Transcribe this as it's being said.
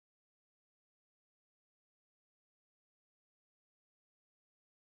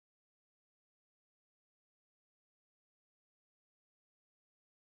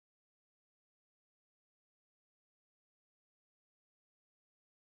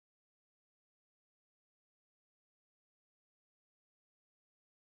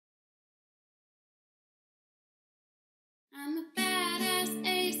I'm a badass,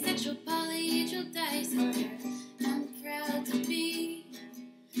 asexual, polyhedral disorder. I'm proud to be.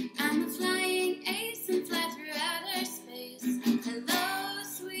 I'm a flying ace and fly through outer space. Hello,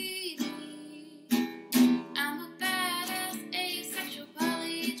 sweetie. I'm a badass, asexual,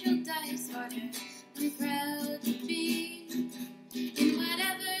 polyhedral disorder. I'm proud to be in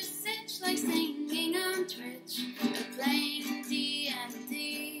whatever sitch, like singing on Twitch or playing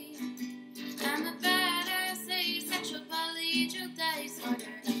D&D. I'm a badass, asexual, polyhedral disorder.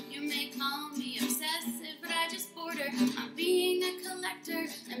 You may call me obsessive, but I just border on being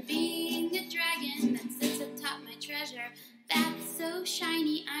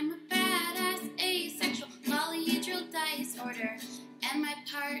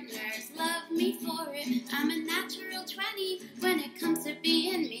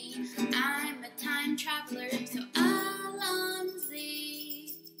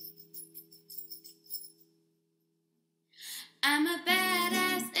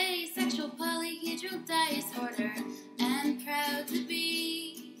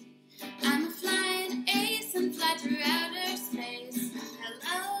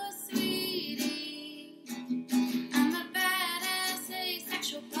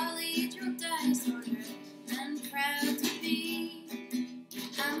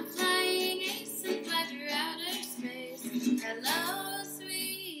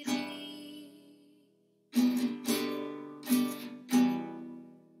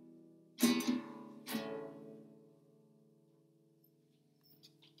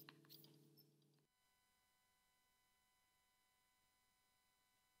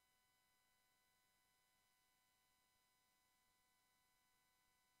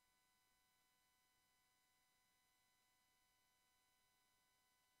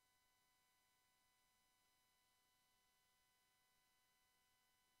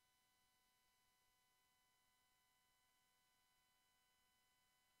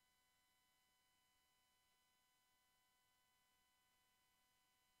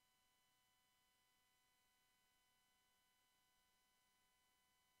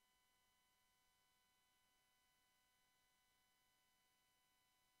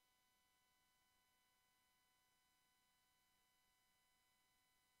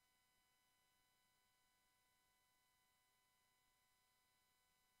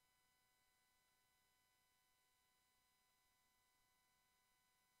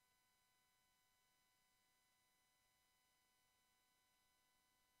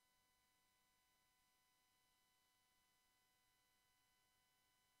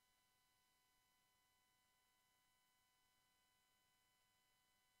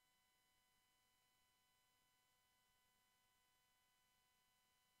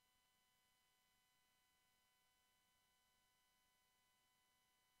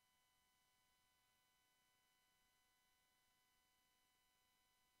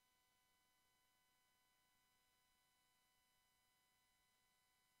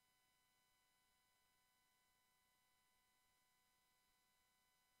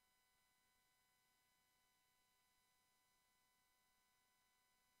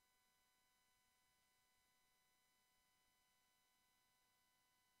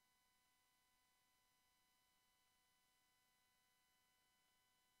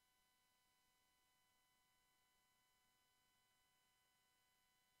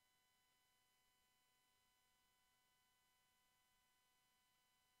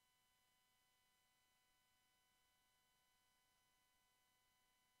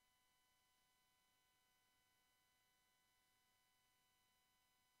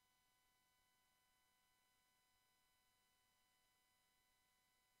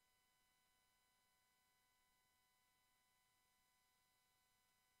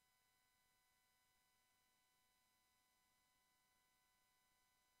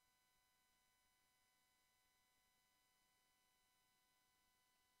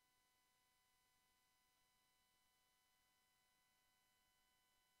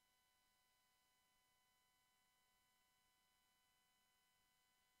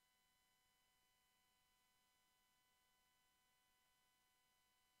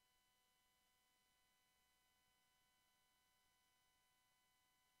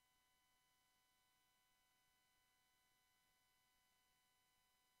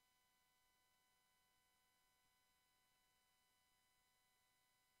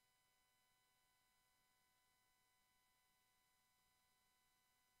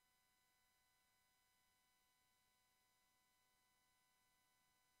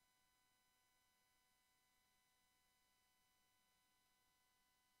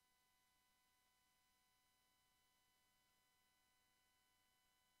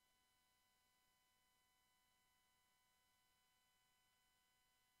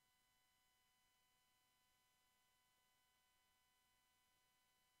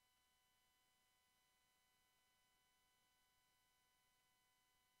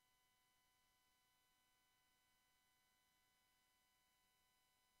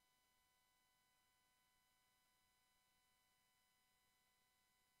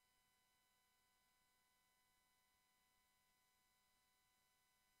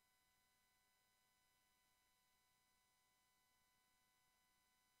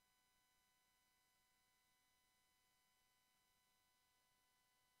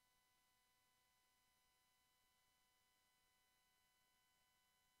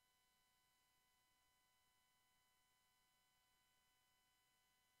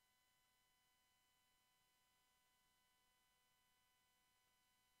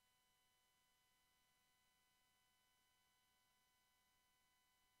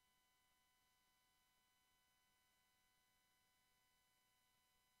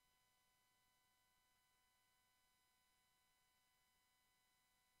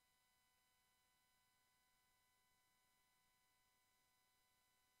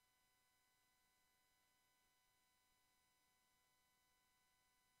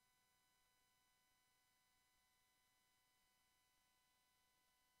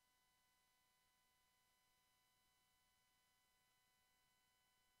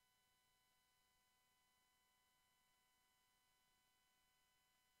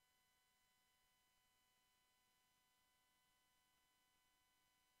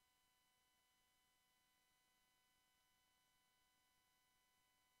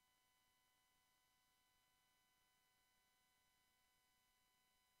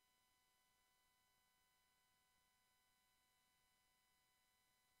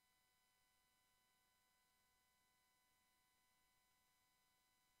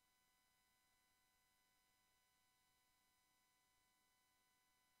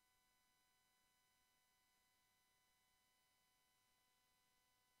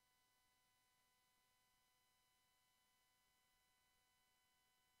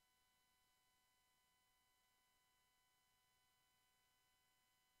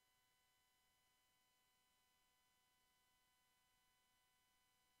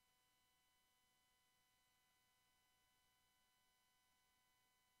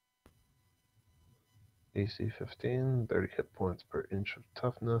AC 15, 30 hit points per inch of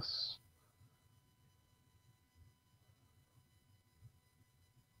toughness.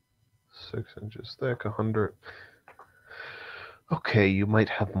 6 inches thick, 100. Okay, you might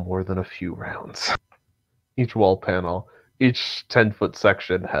have more than a few rounds. Each wall panel, each 10-foot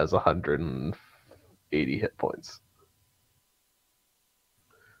section has 180 hit points.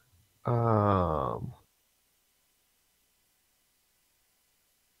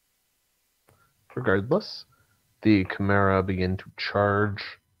 Regardless, the Chimera begin to charge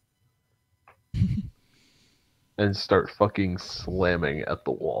and start fucking slamming at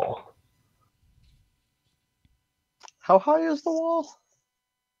the wall. How high is the wall?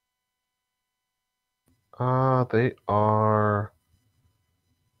 They are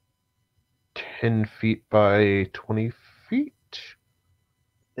 10 feet by 20 feet.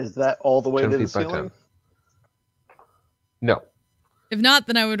 Is that all the way 10 to the feet by ceiling? 10. No. If not,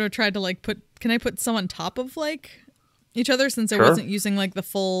 then I would have tried to like put. Can I put some on top of like each other since I Sure. wasn't using like the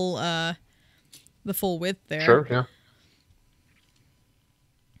full width there? Sure, yeah.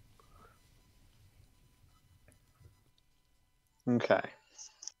 Okay.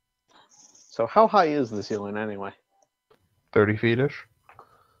 So how high is the ceiling anyway? 30 feet-ish.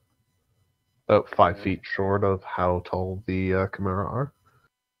 About 5 Okay. feet short of how tall the Chimera are.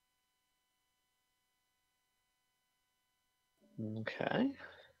 Okay.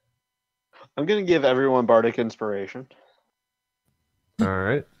 I'm going to give everyone Bardic Inspiration.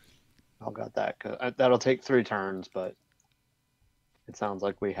 Alright. I'll got that. 'Cause that'll take 3 turns, but it sounds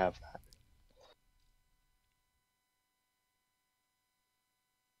like we have that.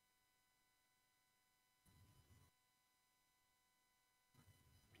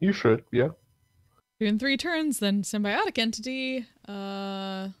 You should, yeah. Doing 3 turns, then symbiotic entity.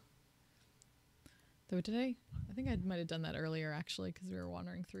 Though today, I think I might have done that earlier actually because we were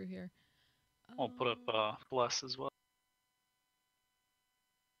wandering through here. I'll put up bless as well.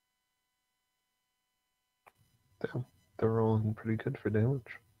 Damn, they're rolling pretty good for damage.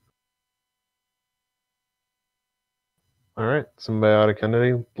 Alright, symbiotic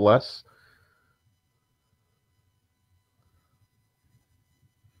entity, bless.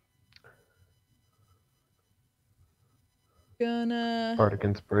 Gonna Bardic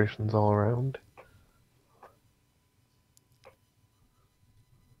inspirations all around.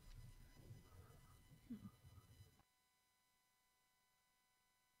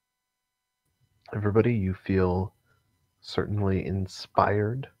 Everybody, you feel certainly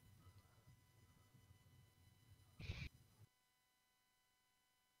inspired.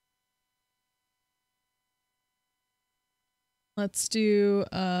 let's do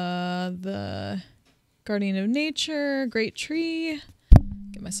the Guardian of Nature, Great Tree.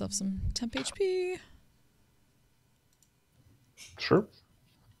 Get myself some temp HP. Sure.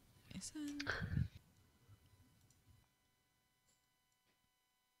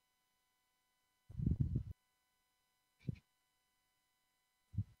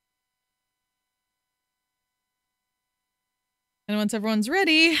 And once everyone's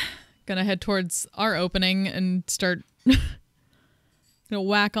ready, gonna head towards our opening and start gonna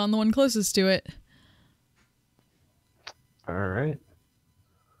whack on the one closest to it. Alright.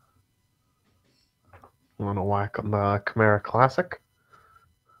 You want to whack on the Chimera Classic?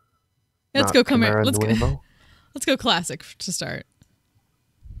 Let's Not go Chimera. Nuevo? Let's go classic to start.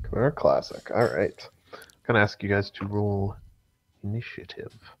 Chimera Classic. Alright. I'm going to ask you guys to roll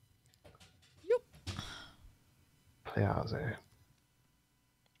initiative. Yep. Please.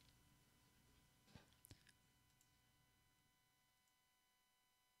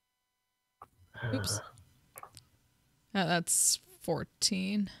 Oops. That's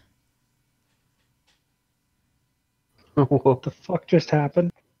 14. What the fuck just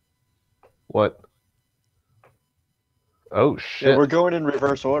happened? What? Oh, shit. Yeah, we're going in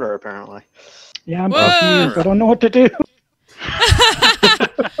reverse order, apparently. Yeah, I'm Whoa! confused. I don't know what to do.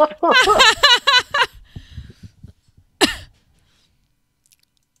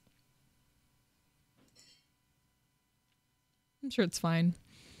 I'm sure it's fine.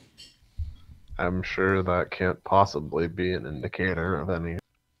 I'm sure that can't possibly be an indicator of any.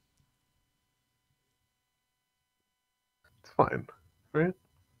 It's fine, right?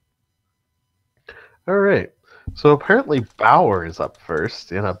 Alright. So apparently Bauer is up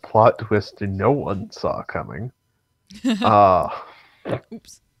first in a plot twist no one saw coming.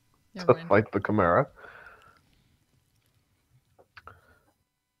 Oops. To fight the Chimera.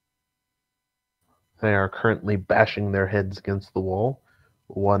 They are currently bashing their heads against the wall.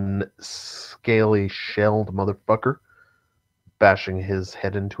 One scaly, shelled motherfucker bashing his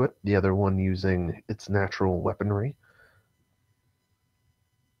head into it. The other one using its natural weaponry.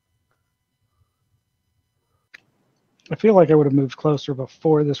 I feel like I would have moved closer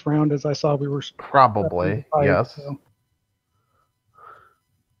before this round, as I saw we were Probably, fight, yes. so.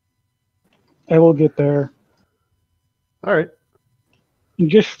 I will get there. All right. And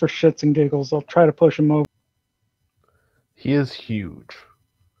just for shits and giggles, I'll try to push him over. He is huge.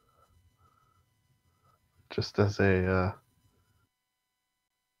 Just as a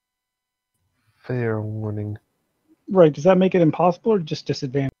fair warning. Right, does that make it impossible or just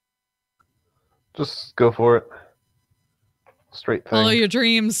disadvantage? Just go for it. Straight thing. Follow your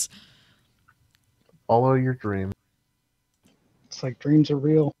dreams. Follow your dream. It's like dreams are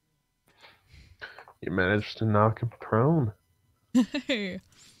real. You managed to knock him prone. Hey.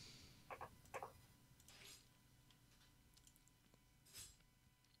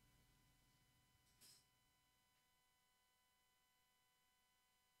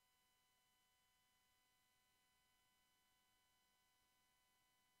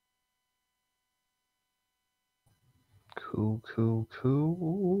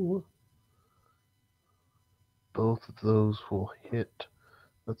 Cool. Both of those will hit.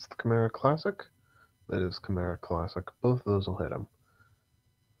 That's the Chimera Classic. That is Chimera Classic. Both of those will hit him.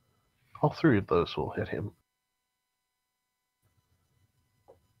 All three of those will hit him.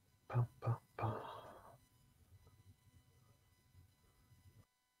 Bum, bum, bum.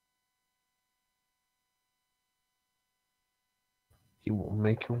 He will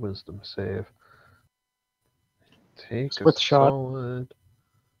make a wisdom save. Take Split a shot. solid.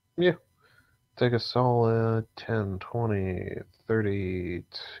 Yeah. Take a solid 10, 20,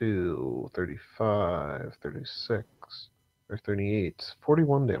 32, 35, 36, or 38.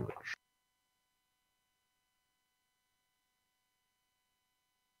 41 damage.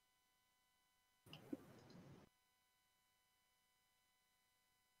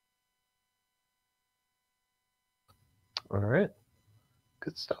 Alright.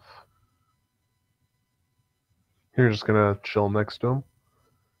 Good stuff. You're just gonna chill next to him?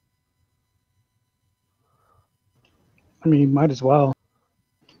 I mean, might as well.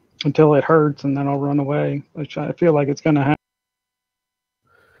 Until it hurts, and then I'll run away. Which I feel like it's going to happen.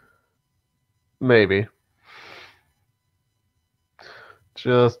 Maybe.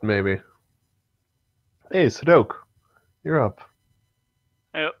 Just maybe. Hey, Sadok. You're up.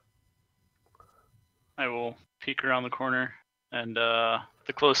 Yep. I will peek around the corner, and the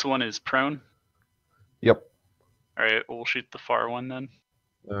close one is prone. Yep. Alright, we'll shoot the far one then.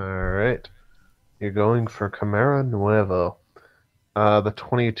 Alright. You're going for Chimera Nuevo. The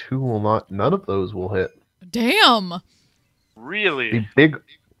 22 will not. None of those will hit. Damn. Really? The big.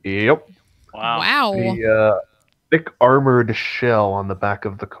 Yep. Wow. Wow. The thick armored shell on the back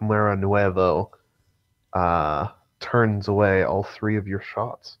of the Chimera Nuevo turns away all three of your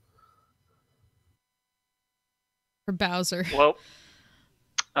shots. For Bowser. Well,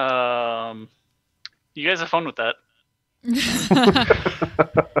 you guys have fun with that.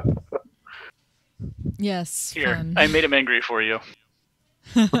 Yes. Here, Fun. I made him angry for you.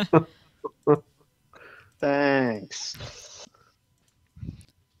 Thanks.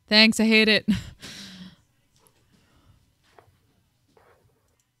 Thanks. I hate it.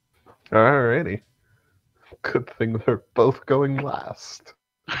 Alrighty. Good thing they're both going last.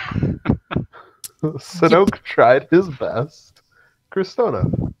 Sadok tried his best.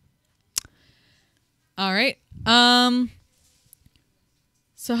 Cristona. All right.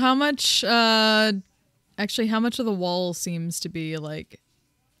 So how much actually how much of the wall seems to be like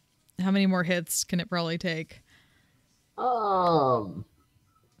how many more hits can it probably take?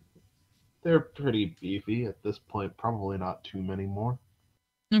 They're pretty beefy at this point. Probably not too many more.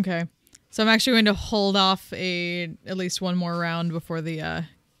 Okay. So I'm actually going to hold off at least one more round before the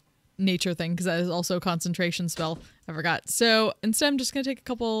nature thing because that is also a concentration spell. I forgot. So instead I'm just going to take a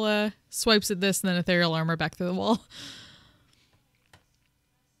couple swipes at this and then ethereal armor back through the wall.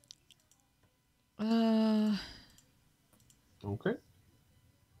 Okay.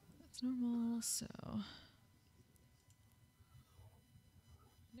 That's normal, so...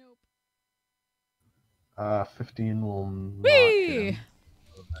 Nope. 15 will not Whee! hit him.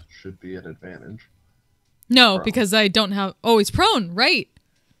 So that should be an advantage. No, Prone. because I don't have... Oh, he's prone, right.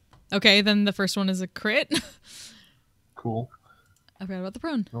 Okay, then the first one is a crit. Cool. I forgot about the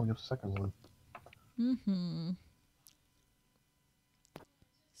prone. I'll give the second one. Mm-hmm.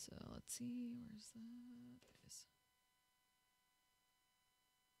 So, let's see. Where's that?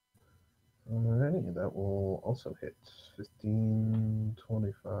 Alrighty, that will also hit 15,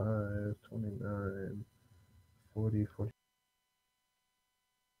 25, 29, 40, 40.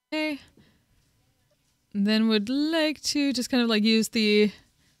 Okay. And then would like to just kind of like use the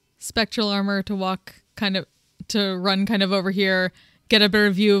spectral armor to run kind of over here, get a better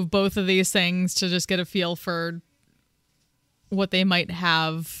view of both of these things to just get a feel for what they might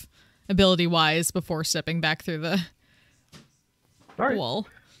have ability-wise before stepping back through the All right. wall.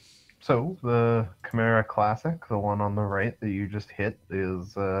 So the Chimera Classic, the one on the right that you just hit,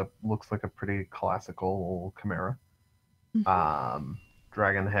 is looks like a pretty classical Chimera.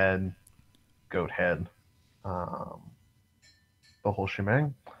 Dragon head, goat head, the whole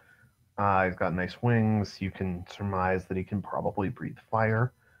shebang. He's got nice wings. You can surmise that he can probably breathe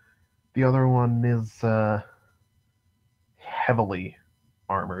fire. The other one is heavily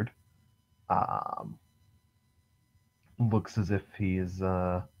armored. Looks as if he's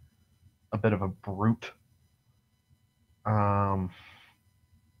a bit of a brute.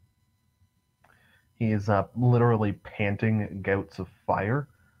 He is literally panting gouts of fire.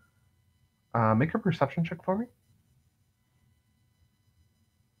 Make a perception check for me.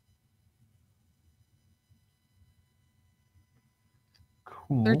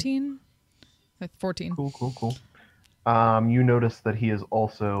 Cool. 13? 14. Cool. You notice that he is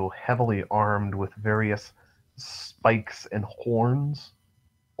also heavily armed with various spikes and horns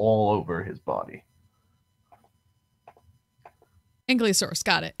all over his body. Ankylosaurus,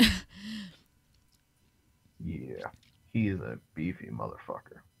 got it. Yeah, he is a beefy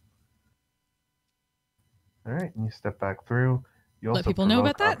motherfucker. All right, and you step back through. You also Let people know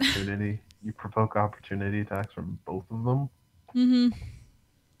about that. You provoke opportunity attacks from both of them. Mm-hmm.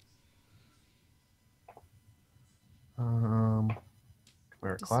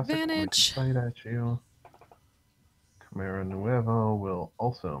 Chimera Classic will make a Disadvantage. bite at you. Chimera Nuevo will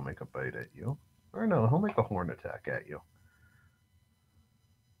also make a bite at you. Or no, he'll make a horn attack at you.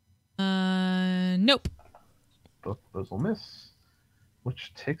 Nope. Both of those will miss.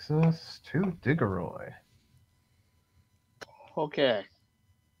 Which takes us to Diggeroy. Okay.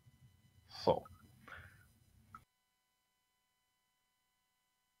 So.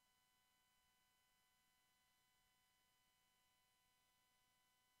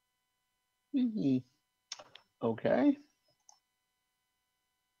 Okay.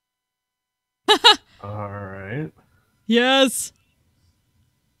 Alright. Yes.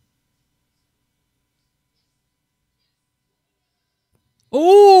 Oh.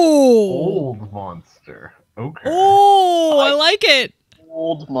 Old monster. Okay. Oh, I like it.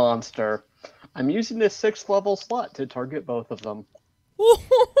 Old monster. I'm using this 6th level slot to target both of them.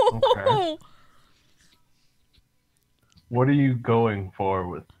 Okay. What are you going for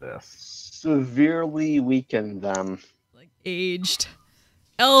with this? Severely weaken them. Like aged,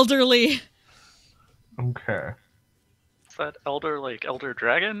 elderly. Okay. Is that elder like elder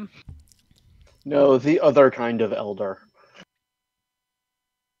dragon? No, the other kind of elder.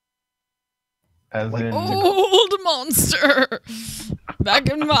 As Like- in, Old monster. Back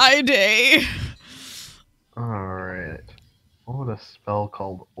in my day. alright. What would a spell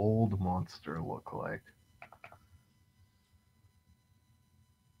called Old Monster look like?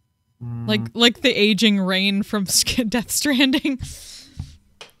 Like the aging rain from Death Stranding.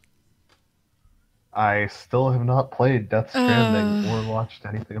 I still have not played Death Stranding or watched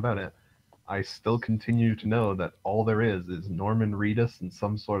anything about it. I still continue to know that all there is Norman Reedus and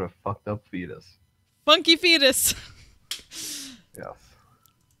some sort of fucked up fetus. Funky fetus. Yes.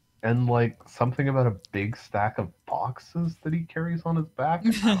 And like something about a big stack of boxes that he carries on his back.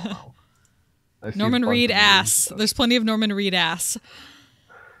 I don't know. I see a Norman bunch Reed of weird ass. stuff. There's plenty of Norman Reed ass.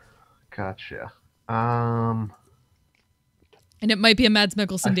 Gotcha. And it might be a Mads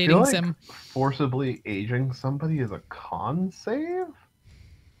Mikkelsen I dating feel like sim. forcibly aging somebody is a con save?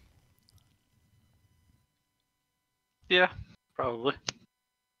 Yeah, probably.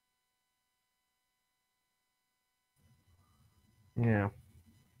 Yeah.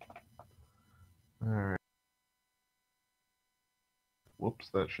 Alright. Whoops,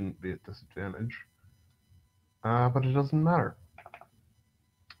 that shouldn't be at disadvantage. But it doesn't matter.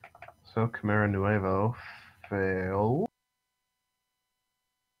 So Chimera Nuevo fail.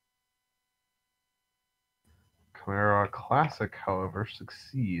 Chimera Classic, however,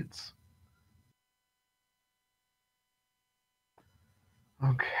 succeeds.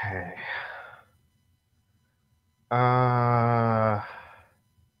 Okay.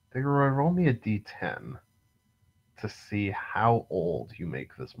 Diggeroy, roll me a d10 to see how old you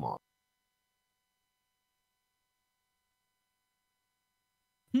make this monster.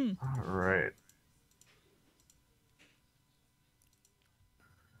 Alright.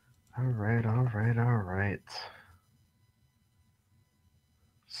 Alright.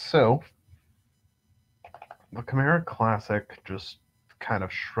 So, the Chimera Classic just kind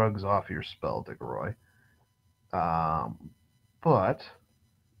of shrugs off your spell, Diggeroy. But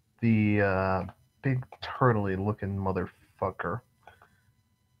the big turtley looking motherfucker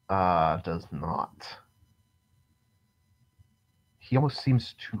does not. he almost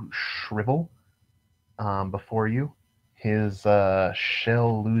seems to shrivel before you. His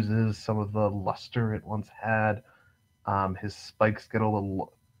shell loses some of the luster it once had. His spikes get a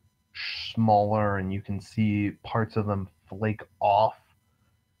little smaller, and you can see parts of them flake off.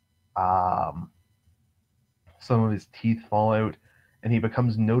 Some of his teeth fall out, and he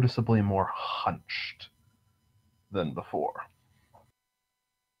becomes noticeably more hunched than before.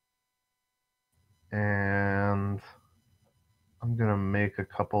 And I'm going to make a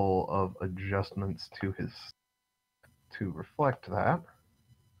couple of adjustments to reflect that.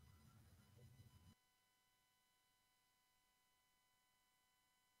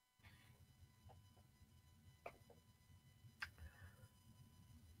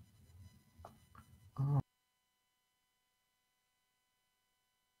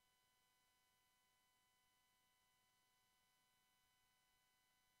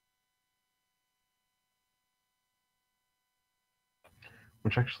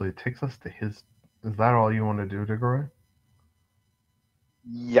 Which actually takes us to his... Is that all you want to do, Diggory?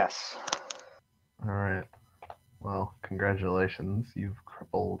 Yes. Alright. Well, congratulations. You've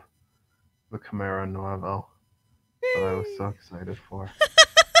crippled the Chimera Nuevo that I was so excited for.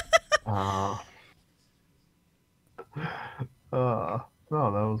 No, that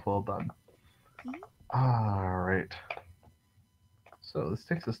was well done. Alright. So this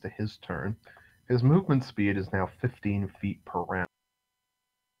takes us to his turn. His movement speed is now 15 feet per round.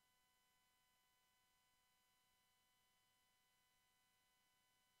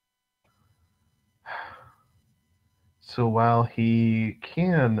 So while he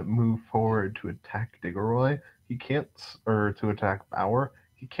can move forward to attack Diggeroy, he can't, or to attack Bauer,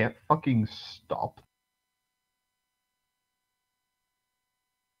 he can't fucking stop.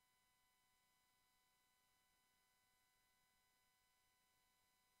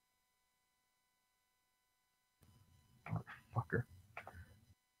 Motherfucker.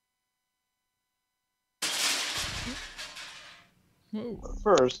 Whoa.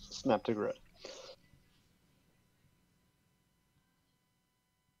 First, snap to grid.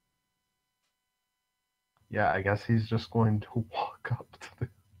 Yeah, I guess he's just going to walk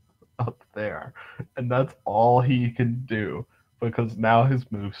up there, and that's all he can do because now his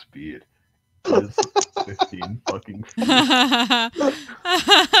move speed is 15 fucking feet.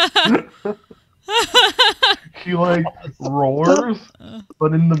 He like roars,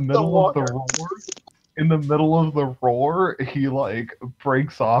 but in the middle of the roar, he like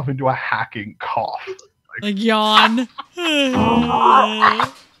breaks off into a hacking cough. Like yawn.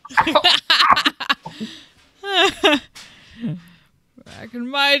 Back in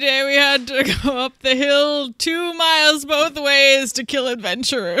my day, we had to go up the hill 2 miles both ways to kill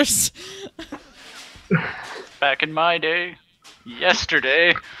adventurers. Back in my day,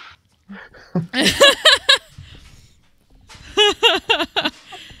 yesterday.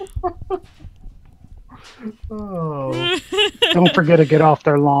 Oh. Don't forget to get off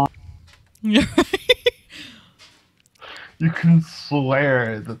their lawn. You can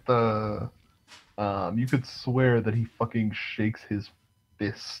swear that you could swear that he fucking shakes his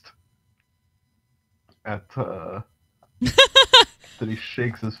fist at that he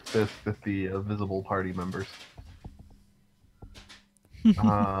shakes his fist at the visible party members.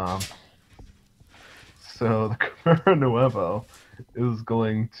 So the Chimera Nuevo is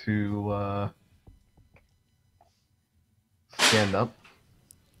going to stand up,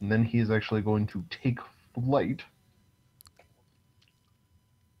 and then he's actually going to take flight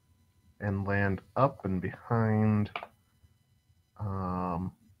and land up and behind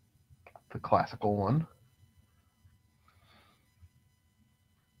the classical one.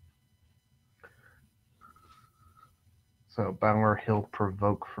 So Bauer, he'll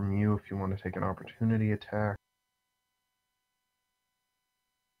provoke from you if you want to take an opportunity attack.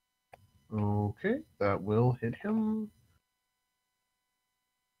 Okay, that will hit him.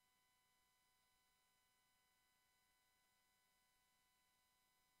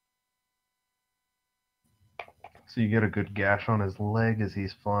 So you get a good gash on his leg as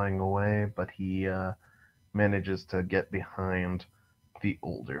he's flying away, but he manages to get behind the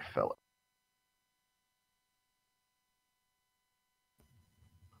older fella.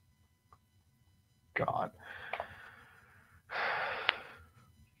 God.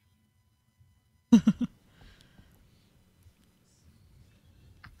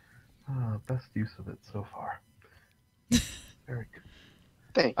 Best use of it so far. Very good.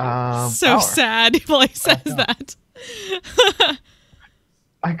 Thank you. So Bauer. sad while he says that.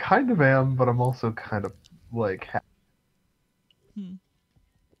 I kind of am, but I'm also kind of like...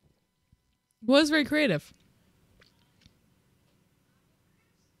 Was very creative.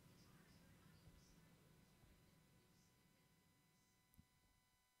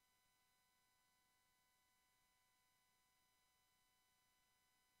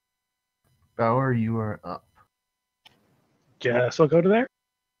 Bauer, you are up. Guess I'll go to there.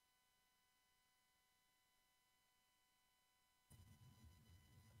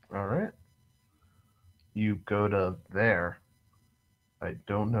 All right. You go to there. I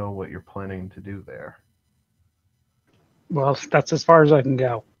don't know what you're planning to do there. Well, that's as far as I can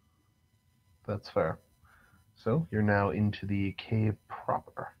go. That's fair. So you're now into the cave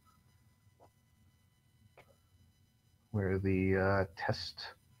proper, where the test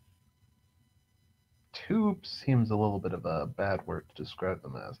tube seems a little bit of a bad word to describe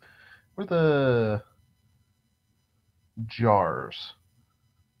them as, where the jars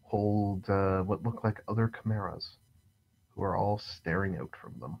hold what look like other chimeras, who are all staring out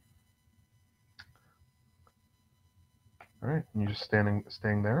from them. All right, and you're just staying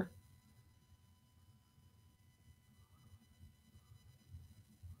there.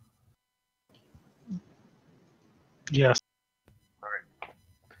 Yes.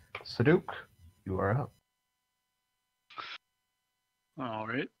 Saduk, you are up. All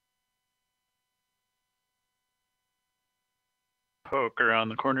right. Poke around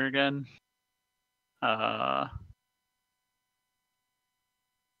the corner again. I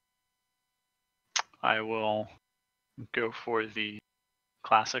will go for the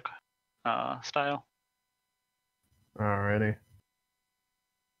classic style. Alrighty.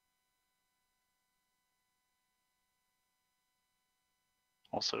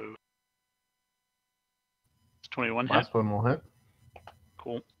 Also, 21 hit. Last one will hit.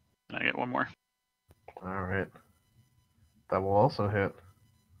 Cool. And I get one more. Alright. That will also hit.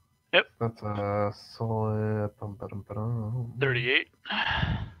 Yep. That's a solid 38. 38 And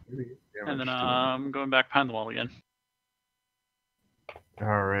damage then to him. I'm going back behind the wall again.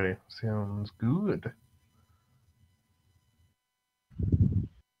 Alrighty. Sounds good.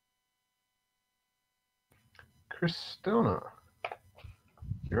 Christona,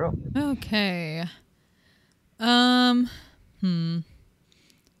 you're up. Okay. Gonna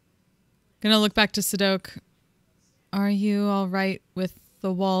look back to Sadok. Are you all right with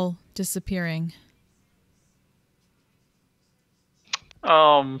the wall disappearing?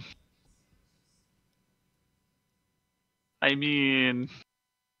 I mean,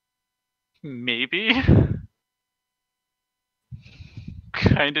 maybe.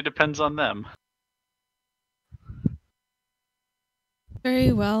 Kinda depends on them.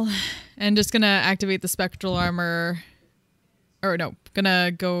 Very well. And just gonna activate the spectral armor. Or no,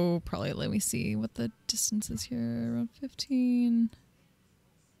 gonna go probably, let me see what the distance is here. Around 15.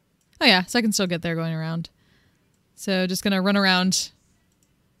 Oh yeah, so I can still get there going around. So just gonna run around,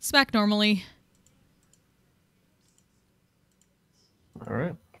 smack normally.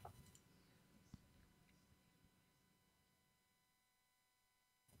 Alright.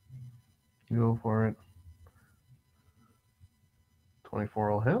 Go for it.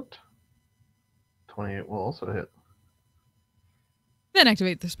 24 will hit. 28 will also hit. Then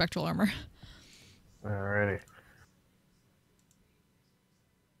activate the spectral armor. Alrighty.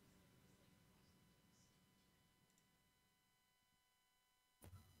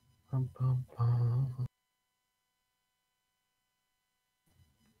 Bum, bum, bum.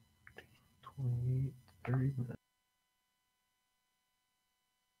 28, 30 minutes.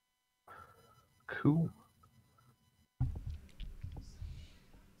 Cool.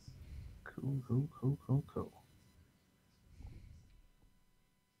 Cool.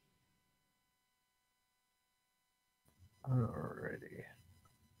 Alrighty.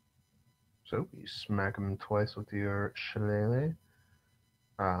 So you smack him twice with your shillelagh.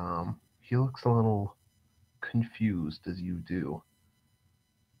 He looks a little confused as you do.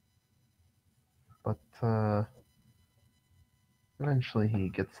 But eventually he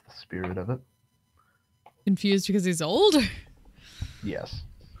gets the spirit of it. Confused because he's old? Yes.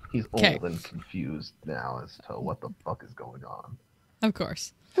 He's Okay. old and confused now as to what the fuck is going on. Of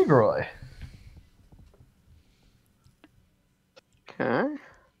course. Tigroy. Okay.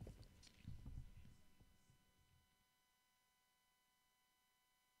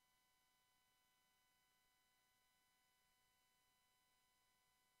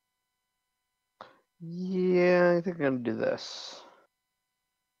 Yeah, I think I'm gonna do this.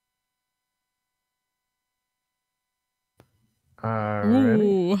 Alrighty.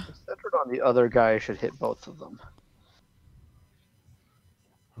 Ooh. Centered on the other guy should hit both of them.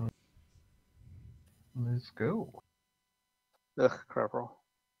 Let's go. Ugh, crap roll.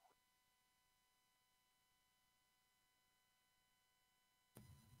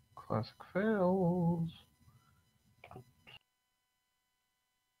 Classic fails.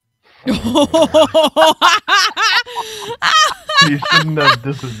 He shouldn't have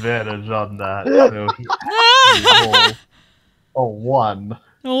disadvantage on that. So he rolled a 1.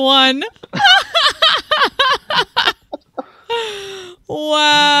 1.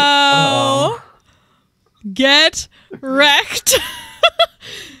 Wow. Get wrecked.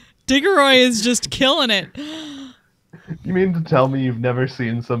 Diggeroy is just killing it. You mean to tell me you've never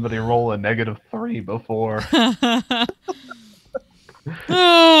seen somebody roll a -3 before?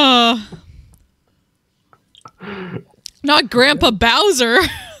 Oh. Not Grandpa Bowser.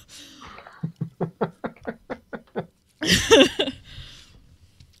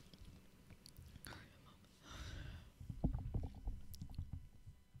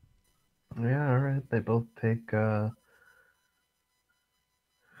 Yeah, alright. They both take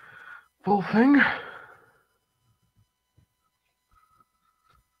full thing.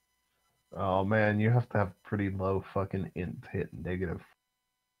 Oh man, you have to have pretty low fucking int hit negative.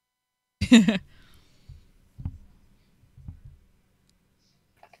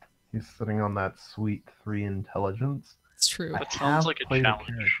 He's sitting on that sweet 3 intelligence. It's true. That sounds like a played challenge.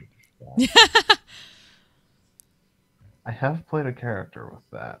 character with that. I have played a character with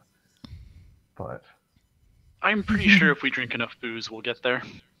that, but I'm pretty sure if we drink enough booze, we'll get there.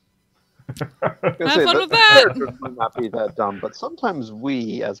 Have Have fun with that. Characters might not be that dumb, but sometimes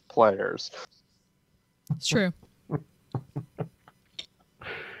we, as players, It's true.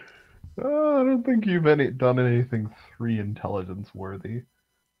 I don't think you've done anything 3 intelligence worthy.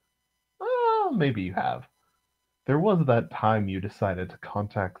 Maybe you have. There was that time you decided to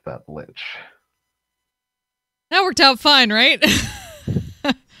contact that lich. That worked out fine, right?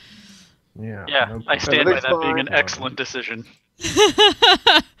 Yeah. Yeah, no I stand by Everything's that being an fine. excellent decision.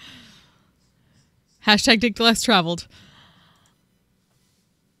 Hashtag Dick Less Traveled.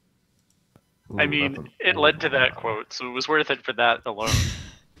 Ooh, I that's mean, an it old led to that one. quote, so it was worth it for that alone.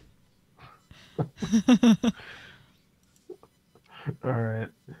 Alright.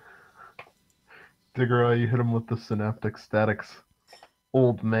 Diggeroy, you hit him with the synaptic statics.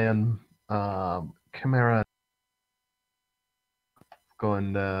 Old man, Chimera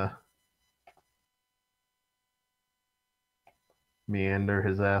going to meander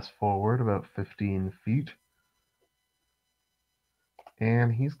his ass forward about 15 feet.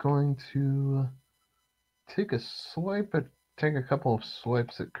 And he's going to take a couple of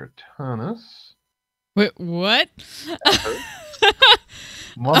swipes at Cortanus. Wait, what?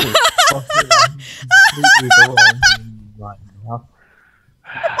 Motherfucker, I'm completely the wrong game right now.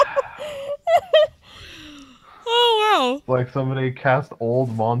 Oh, It's like somebody cast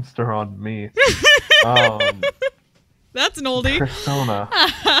Old Monster on me. wow. That's an oldie. Cristona.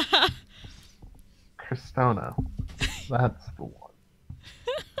 That's the one.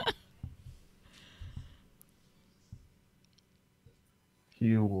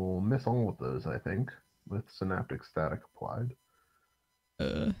 He will miss all of those, I think, with Synaptic Static applied.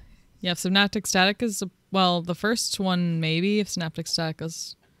 Yeah, if Synaptic Static is... Well, the first one, maybe, if Synaptic Static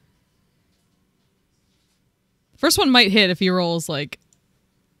is... First one might hit if he rolls, like...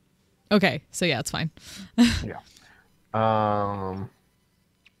 Okay, so yeah, it's fine. Yeah.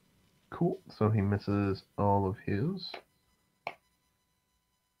 Cool. So he misses all of his.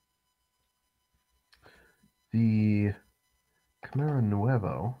 The Chimera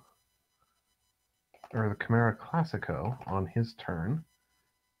Nuevo, or the Chimera Classico, on his turn,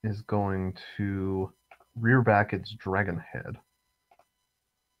 is going to rear back its dragon head.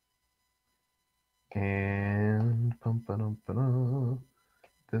 And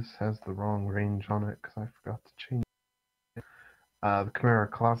this has the wrong range on it because I forgot to change it. The Chimera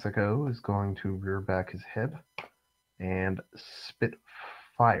Classico is going to rear back his head and spit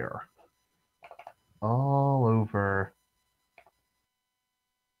fire all over.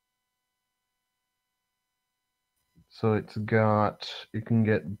 So it can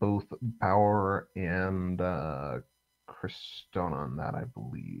get both Power and Cristona on that, I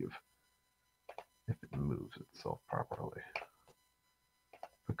believe, if it moves itself properly.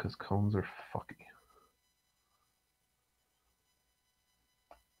 Because cones are fucky.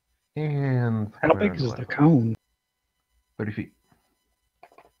 And How big is the cone? 30 feet.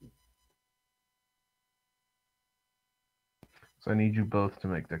 So I need you both to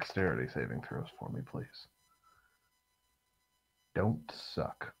make dexterity saving throws for me, please. Don't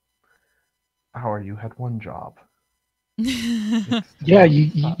suck. Power, you had one job. It's to Yeah, not you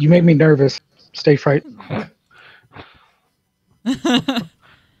suck. you make me nervous. Stay frightened.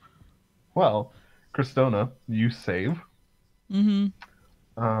 Well, Cristona, you save. Mm-hmm.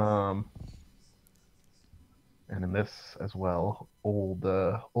 And in this as well,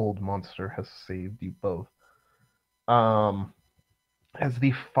 old monster has saved you both. As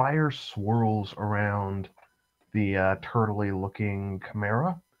the fire swirls around the turtly-looking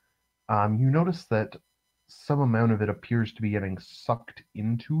chimera, you notice that some amount of it appears to be getting sucked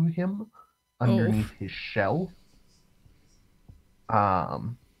into him underneath his shell.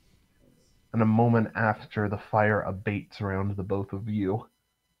 And a moment after the fire abates around the both of you,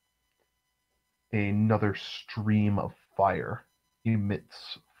 another stream of fire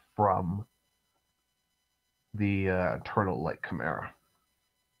emits from the turtle-like chimera.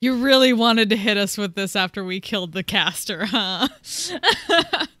 You really wanted to hit us with this after we killed the caster, huh?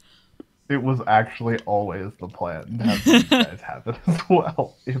 It was actually always the plan to have these guys have it as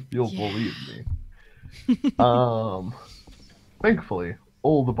well, if you'll believe me. Thankfully,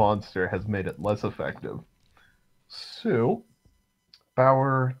 the monster has made it less effective. So,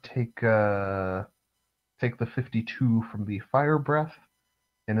 Bauer, take the 52 from the fire breath,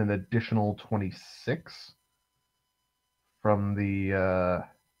 and an additional 26 from the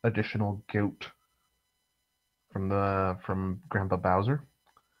additional goat from Grandpa Bowser.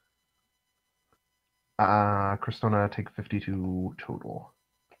 Kristona, take 52 total.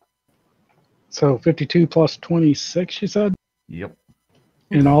 So 52 plus 26, you said? Yep.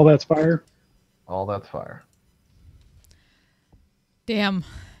 And all that's fire? All that's fire. Damn.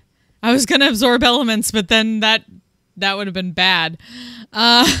 I was gonna absorb elements, but then that would have been bad.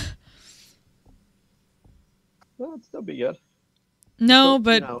 Well, it'd still be good. No, Still,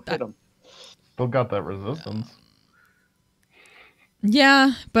 but hit them. Still got that resistance.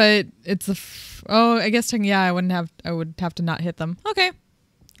 yeah, but it's I guess I would have to not hit them. Okay,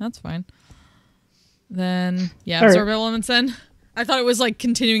 that's fine. Then All absorb right. elements. Then I thought it was like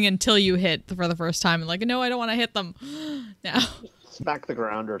continuing until you hit for the first time, and like, no, I don't want to hit them now. Smack the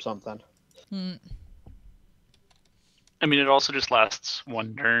ground or something. I mean, it also just lasts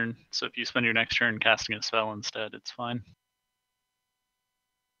one turn, so if you spend your next turn casting a spell instead, it's fine.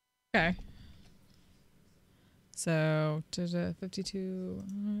 Okay. So, 52.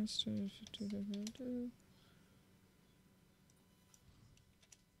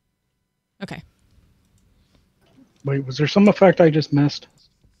 Okay. Wait, was there some effect I just missed?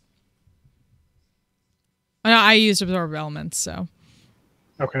 Oh, no, I used absorb elements, so.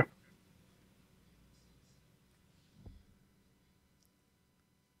 Okay.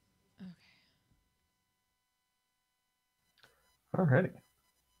 Alrighty.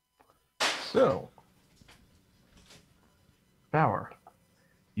 So, Bauer,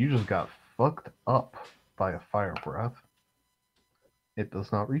 you just got fucked up by a fire breath. It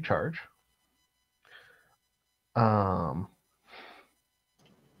does not recharge. So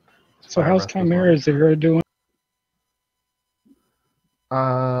fire how's breath does not Chimera recharge. Zero doing?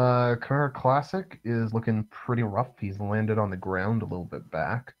 Chimera Classic is looking pretty rough. He's landed on the ground a little bit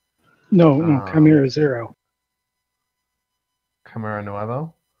back. No, Chimera Zero. Chimera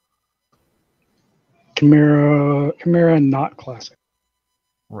Nuevo? Chimera not classic.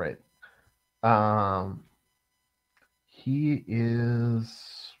 Right. He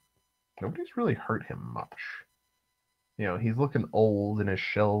is... Nobody's really hurt him much. He's looking old and his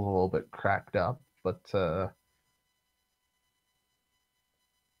shell's a little bit cracked up, but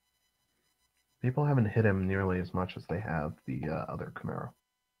people haven't hit him nearly as much as they have the other Chimera.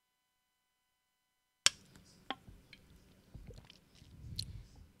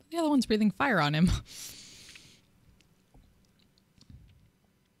 The other one's breathing fire on him.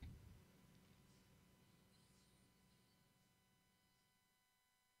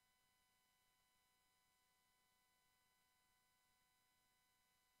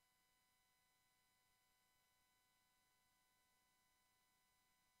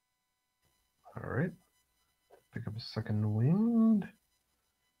 Alright. Pick up a second wind.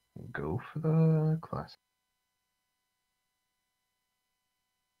 Go for the classic.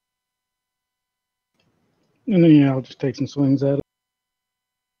 And then I'll just take some swings at it.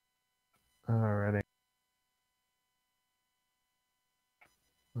 Alrighty.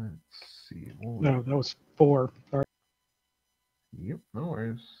 Let's see. No, that was 4. Sorry. Yep, no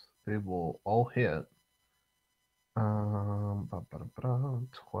worries. They will all hit. 12,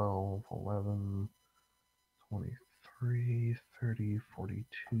 11, 23, 30,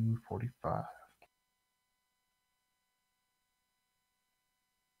 42, 45.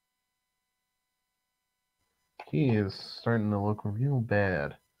 He is starting to look real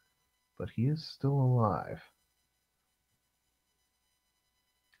bad, but he is still alive.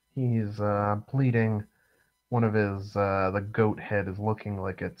 He's bleeding. One of his, the goat head is looking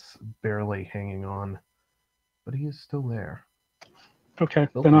like it's barely hanging on, but he is still there. Okay,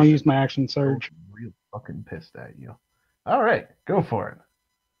 then I'll use my action surge. Real fucking pissed at you. All right, go for it.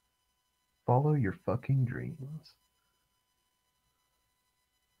 Follow your fucking dreams.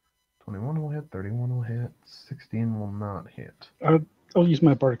 21 will hit, 31 will hit, 16 will not hit. I'll use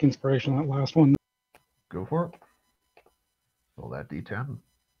my Bardic Inspiration, that last one. Go for it. Roll that d10.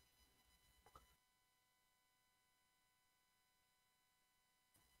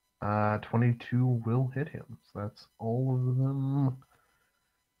 22 will hit him. So that's all of them.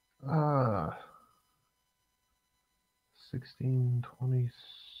 16, 26,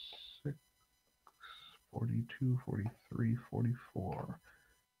 42, 43, 44.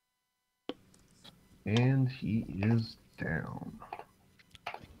 And he is down.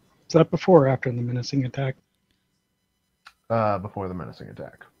 Is that before or after the menacing attack? Before the menacing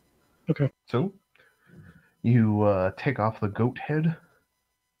attack. Okay. So, you take off the goat head,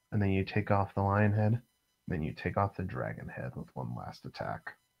 and then you take off the lion head, then you take off the dragon head with one last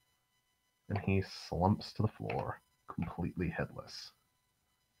attack. And he slumps to the floor, completely headless.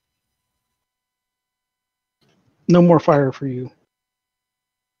 No more fire for you.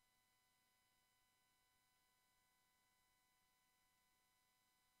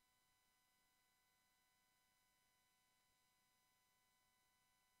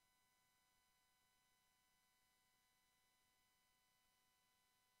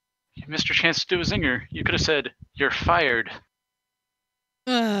 You missed your chance to do a zinger. You could have said, "You're fired."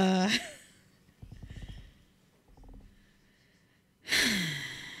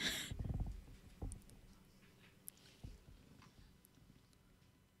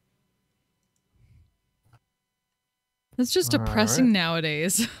 That's just depressing Alright.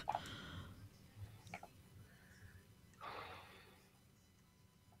 nowadays.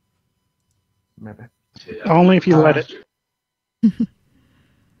 Maybe. Only if you let it.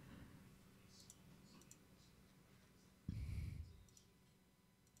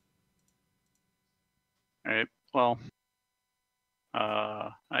 All right. Well,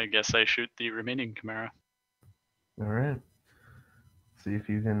 I guess I shoot the remaining Chimera. Alright. See if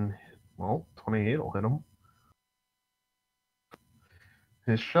you can. Well, 28 will hit him.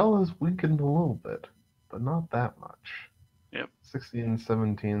 His shell is weakened a little bit, but not that much. Yep. 16,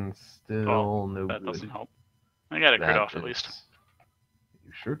 17, still Well, no that good. doesn't help. I got a crit That off at least. is-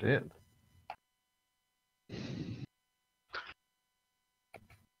 You sure did.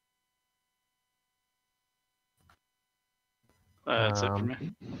 That's it for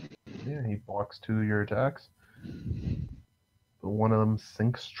me. Yeah, he blocks 2 of your attacks. But one of them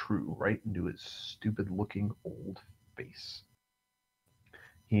sinks true right into his stupid-looking old face.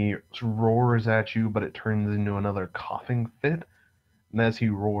 He roars at you, but it turns into another coughing fit. And as he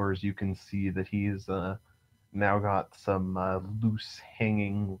roars, you can see that he's now got some loose,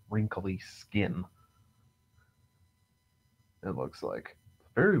 hanging, wrinkly skin. It looks like.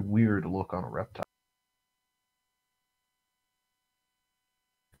 Very weird look on a reptile.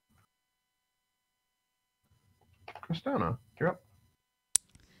 Christina, you're up.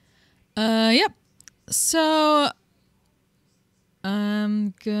 Yep. So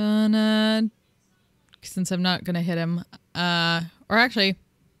I'm gonna, since I'm not gonna hit him, or actually,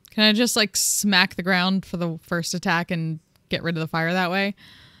 can I just like smack the ground for the first attack and get rid of the fire that way?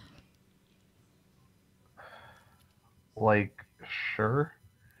 Like, sure.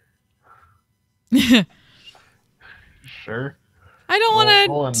 Sure. I don't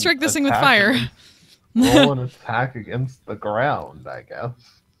Roll want an to strike this thing with attack fire. against- Roll an attack against the ground, I guess.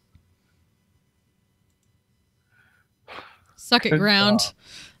 Suck it, Good ground. job.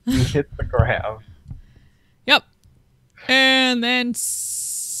 You hit the ground. Yep. And then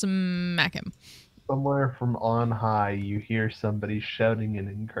smack him. Somewhere from on high, you hear somebody shouting in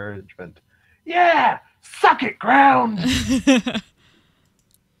encouragement. Yeah! Suck it, ground!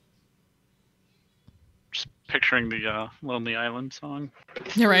 Just picturing the Lonely Island song.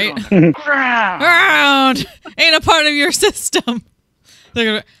 You're right. On the ground. Ground ain't a part of your system.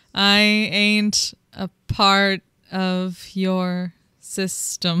 I ain't a part of your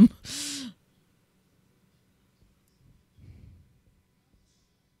system.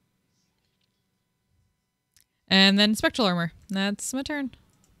 And then spectral armor. That's my turn.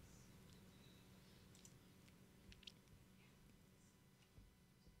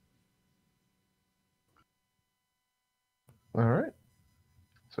 Alright.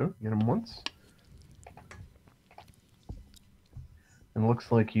 So, get him once. And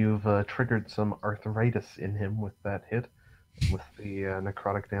looks like you've triggered some arthritis in him with that hit, with the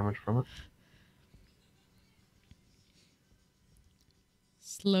necrotic damage from it.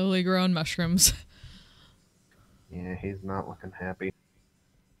 Slowly growing mushrooms. Yeah, he's not looking happy.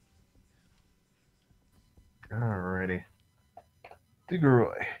 Alrighty.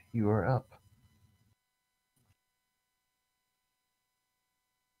 Diggeroy, you are up.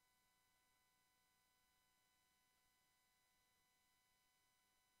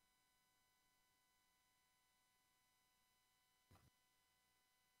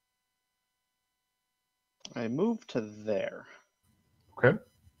 I move to there. Okay.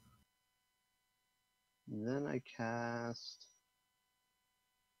 And then I cast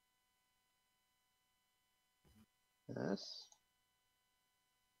this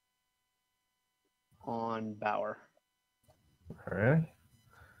on Bauer. All right.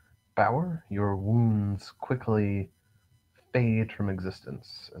 Bauer, your wounds quickly fade from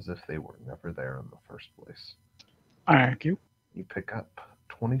existence as if they were never there in the first place. Thank you. You pick up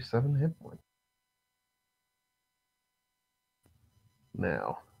 27 hit points.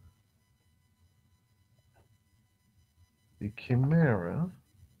 Now, the Chimera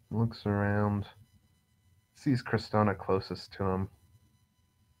looks around, sees Cristona closest to him,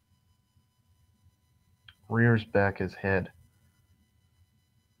 rears back his head,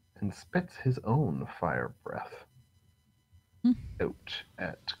 and spits his own fire breath out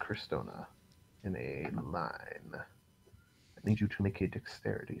at Cristona in a line. I need you to make a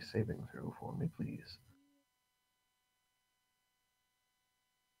dexterity saving throw for me, please.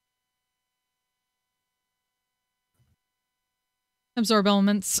 Absorb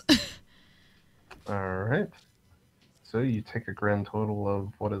elements. All right. So you take a grand total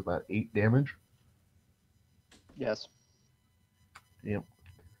of, what is that, 8 damage? Yes. Yep.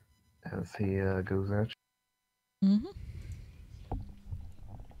 As he goes at Mm-hmm. you.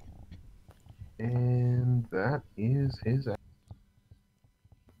 And that is his action.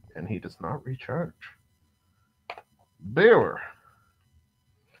 And he does not recharge. Bear.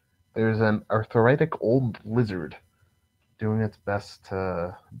 There's an arthritic old lizard doing its best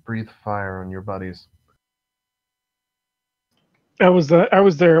to breathe fire on your buddies. I was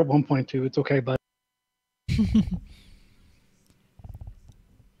there at one point too. It's okay, bud.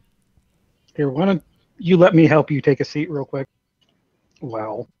 Here, why don't you let me help you take a seat real quick?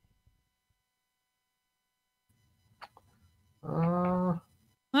 Wow. Oh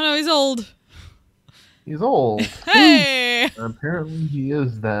no, he's old. He's old. Hey! Apparently he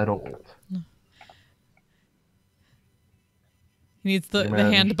is that old. He needs the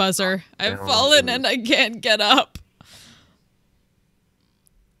Imagine hand buzzer. I've down fallen on and I can't get up.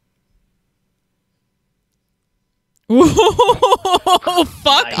 Whoa,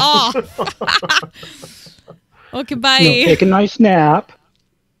 fuck off. Okay, bye. No, take a nice nap.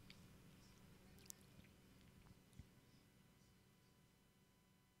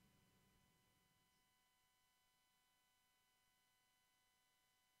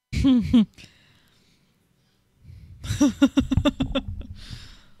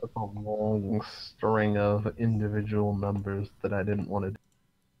 That's a long string of individual numbers that I didn't want to do.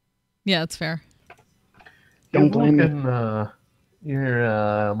 Yeah, that's fair. Don't blame me.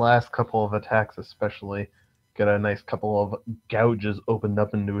 Your last couple of attacks especially got a nice couple of gouges opened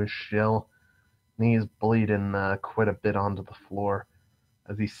up into his shell. And he's bleeding quite a bit onto the floor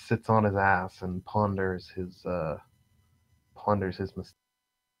as he sits on his ass and ponders his mistake.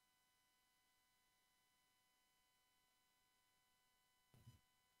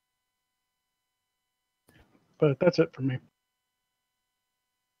 But that's it for me.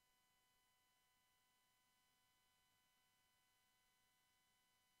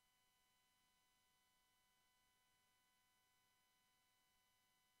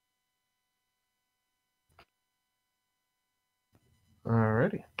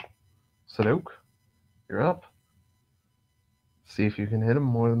 Alrighty. Sadok, you're up. See if you can hit him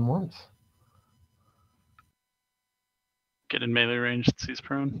more than once. Get in melee range since he's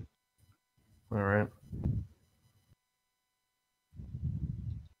prone. Alright.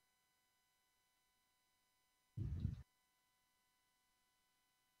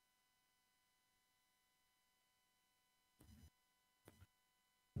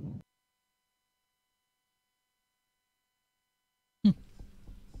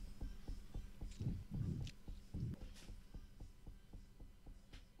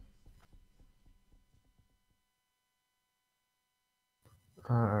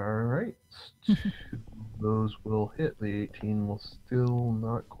 Alright. Those will hit. The 18 will still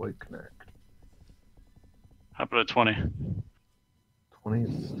not quite connect. How about a 20? 20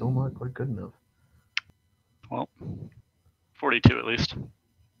 is still not quite good enough. Well, 42 at least.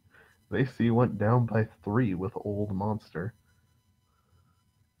 They see you went down by 3 with Old Monster.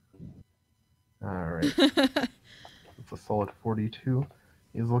 Alright. It's a solid 42.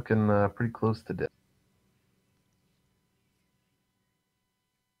 He's looking pretty close to death.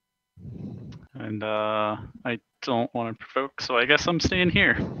 And I don't want to provoke, so I guess I'm staying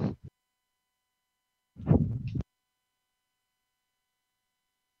here.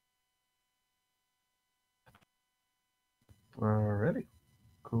 Alrighty.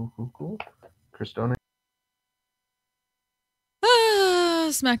 Cool. Cristona.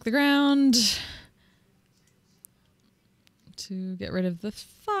 Smack the ground. to get rid of the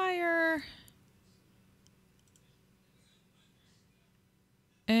fire.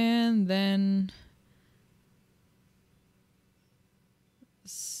 And then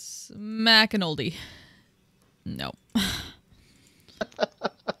smack an oldie. No.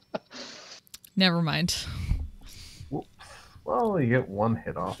 Never mind. Whoops. Well, you get one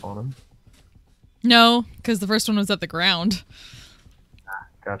hit off on him. No, because the first one was at the ground.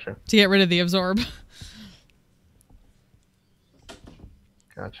 Gotcha. To get rid of the absorb.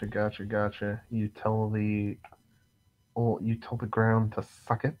 Gotcha. You tell the ground to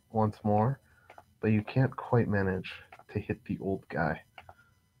suck it once more, but you can't quite manage to hit the old guy.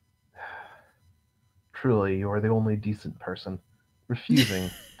 Truly, you are the only decent person, refusing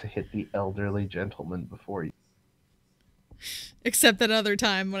to hit the elderly gentleman before you. Except that other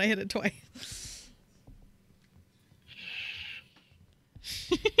time when I hit it twice.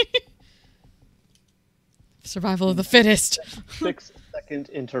 Survival of the fittest. 6-second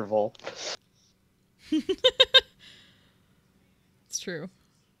interval. It's true.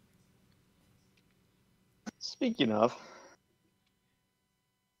 Speaking of,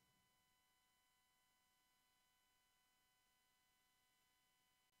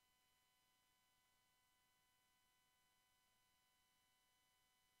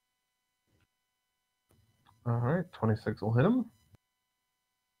 Alright, 26 will hit him.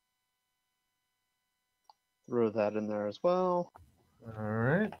 throw that in there as well.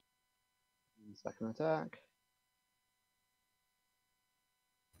 Alright. Second attack.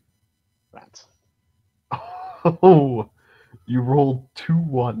 Rats. Oh, you rolled 2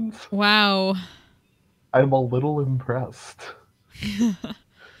 ones. Wow. I'm a little impressed.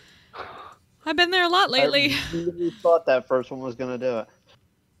 I've been there a lot lately. I really thought that first one was going to do it.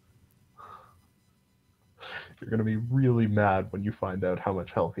 You're going to be really mad when you find out how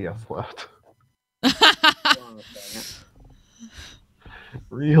much health he has left. Hold on a second.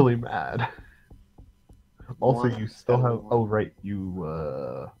 Really mad. Also, One, you still have... one. Oh, right.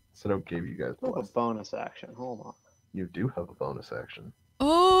 You, Sadok gave you guys I have a bless. bonus action. Hold on. You do have a bonus action.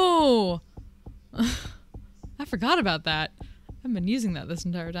 Oh! I forgot about that. I've been using that this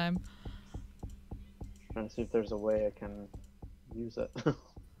entire time. Trying to see if there's a way I can use it.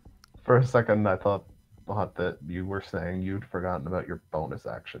 For a second, I thought that you were saying you'd forgotten about your bonus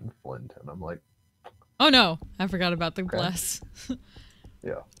action, Flint, and I'm like, Oh no, I forgot about the Okay. bless.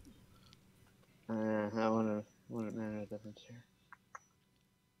 yeah. I want to manage the difference here.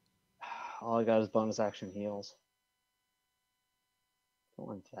 All I got is bonus action heals. Don't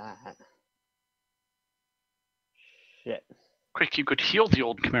want that. Shit. Quick, you could heal the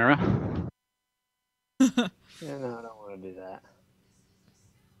old Chimera. Yeah, no, I don't want to do that.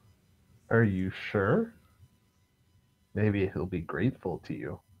 Are you sure? Maybe he'll be grateful to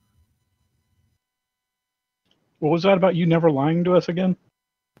you. What was that about you never lying to us again?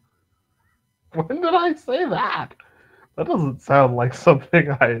 When did I say that? That doesn't sound like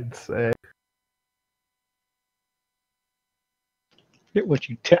something I'd say. Forget what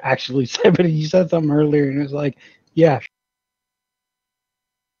you actually said, but you said something earlier, and it was like, yeah.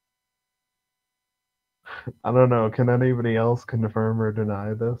 I don't know. Can anybody else confirm or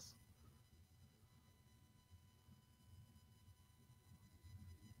deny this?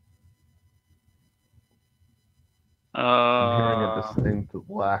 I'm hearing a distinct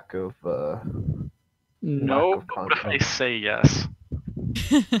lack of No, lack of but what if I confidence. say yes?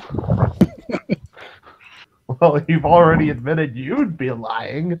 Well, you've already admitted you'd be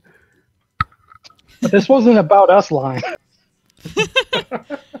lying. But this wasn't about us lying.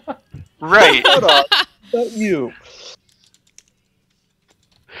 Right. Hold on. Not you.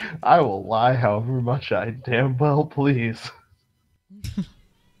 I will lie however much I damn well please.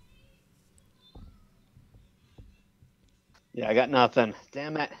 Yeah, I got nothing.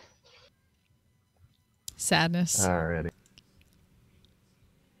 Damn it. Sadness. Alrighty.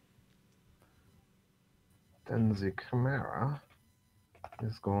 Then the Chimera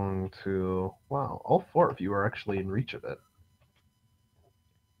is going to... Wow, all 4 of you are actually in reach of it.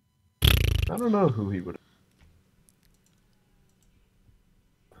 I don't know who he would...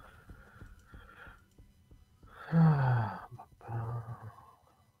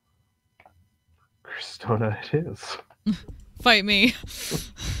 Cristona it is. Fight me.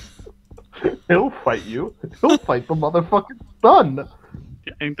 He'll fight you. He'll fight the motherfucking sun. I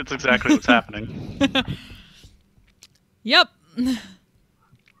think that's exactly what's happening. Yep.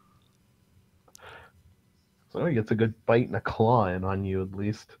 So he gets a good bite and a claw in on you at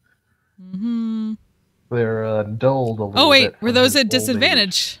least. Mm-hmm. They're dulled a little Oh wait, bit were from those his at old age.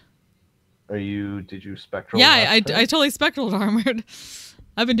 disadvantage? Did you spectral? Yeah, last I turn? totally spectral armored.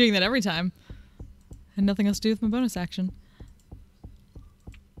 I've been doing that every time. Had nothing else to do with my bonus action.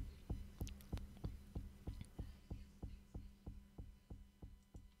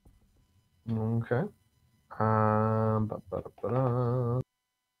 Okay. Ba-ba-da-ba-da.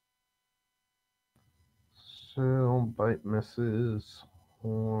 So bite misses.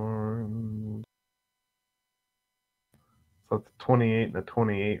 Horn. So it's 28 and a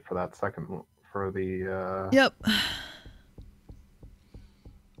 28 for that second one, for the Yep.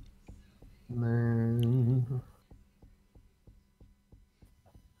 then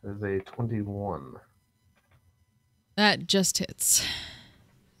there's a 21. That just hits.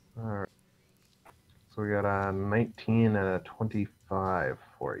 Alright. So we got a 19 and a 25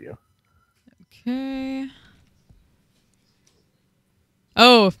 for you. Okay.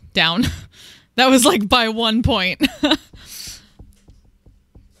 Oh, down. That was like by 1 point. Damn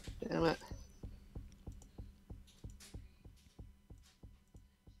it.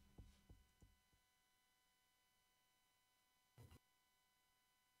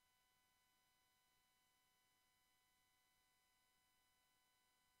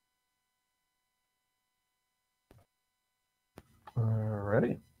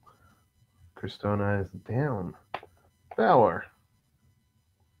 Alrighty. Christona is down. Bower.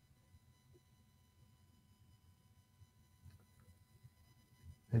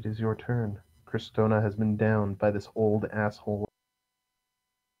 It is your turn. Christona has been down by this old asshole.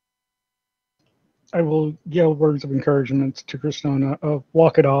 I will yell words of encouragement to Christona of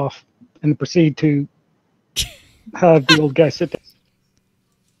walk it off and proceed to have the old guy sit down.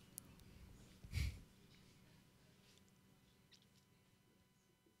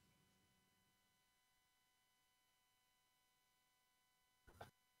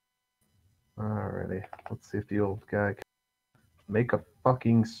 Alrighty. Let's see if the old guy can make a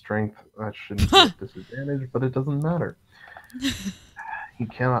fucking strength. That shouldn't be a disadvantage, but it doesn't matter. He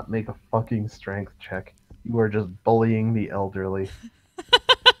cannot make a fucking strength check. You are just bullying the elderly.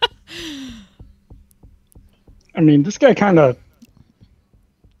 I mean, this guy kind of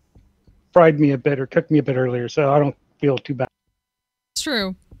fried me a bit or cooked me a bit earlier, so I don't feel too bad. It's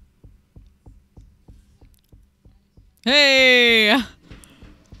true. Hey!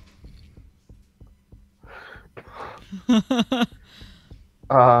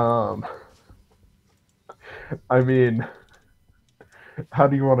 I mean, how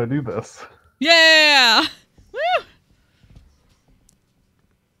do you want to do this? Yeah! Woo!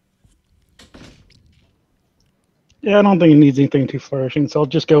 Yeah, I don't think it needs anything too flourishing, so I'll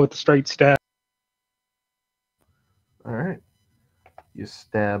just go with the straight stab. Alright. You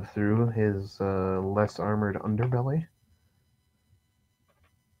stab through his less armored underbelly.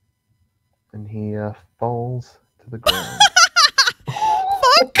 And he falls to the ground.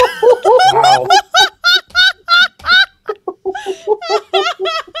 Fuck! Wow.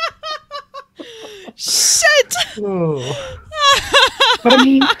 Shit! Oh. But I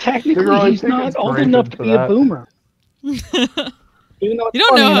mean, You're technically, only he's not taking old strength enough to for be a that. boomer. Even though it's You don't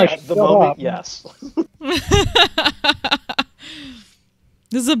funny know and how- I At should the shut moment, up. yes.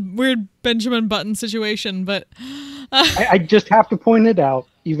 This is a weird Benjamin Button situation, but I just have to point it out,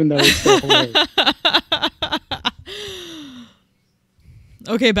 even though it's still hilarious.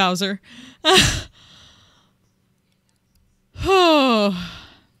 okay, Bowser. Oh,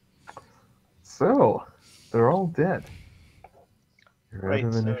 So, they're all dead. You're Right, out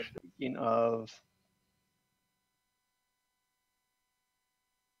of so initiative. speaking of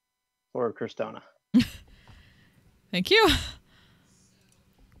for Christona. thank you.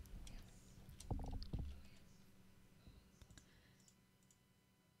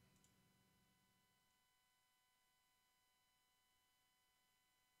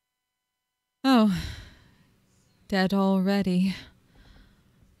 Oh, dead already.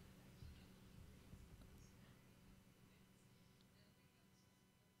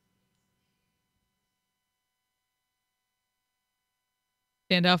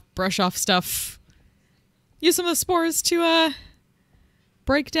 Stand off, brush off stuff. Use some of the spores to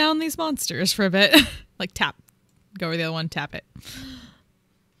break down these monsters for a bit. Like tap. Go over the other one, tap it.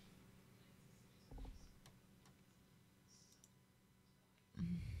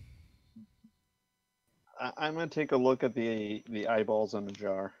 I'm gonna take a look at the eyeballs in the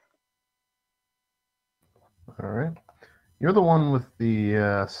jar. Alright. You're the one with the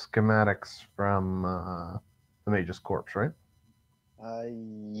schematics from the Mage's Corpse, right?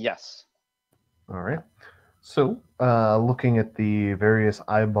 Yes. Alright. So, looking at the various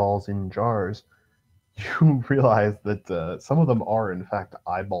eyeballs in jars, you realize that some of them are, in fact,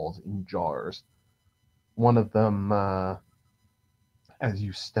 eyeballs in jars. One of them, as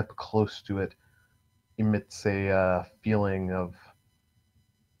you step close to it, emits a feeling of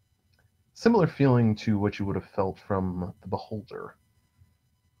similar feeling to what you would have felt from the beholder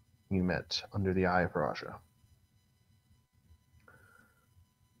you met under the Eye of Raja.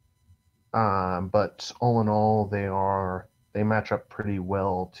 But all in all, they match up pretty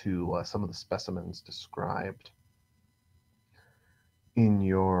well to some of the specimens described in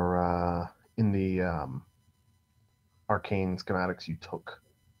the arcane schematics you took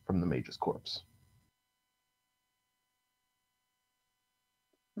from the mage's corpse.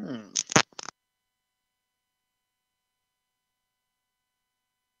 Hmm.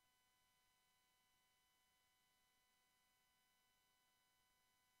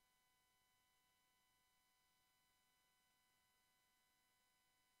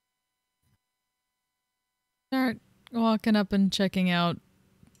 Start walking up and checking out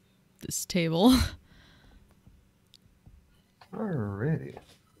this table. Alrighty.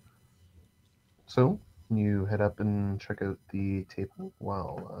 So you head up and check out the table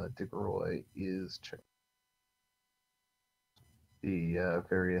while Diggeroy is checking the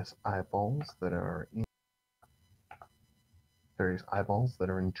various eyeballs that are in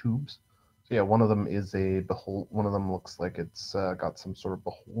tubes. So yeah, one of them is one of them looks like it's got some sort of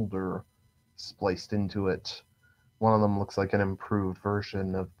beholder spliced into it. One of them looks like an improved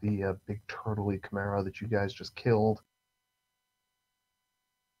version of the big turtley chimera that you guys just killed.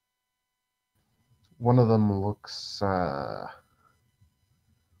 One of them looks like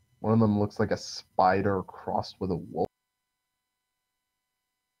a spider crossed with a wolf.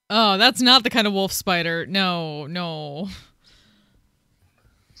 Oh, that's not the kind of wolf spider. No, no.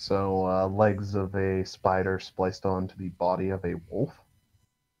 So legs of a spider spliced onto the body of a wolf.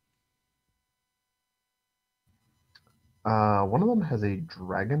 One of them has a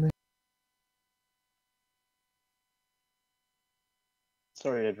dragon.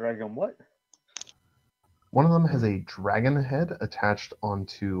 Sorry, a dragon what? One of them has a dragon head attached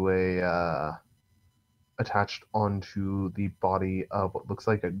onto the body of what looks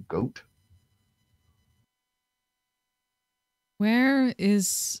like a goat. Where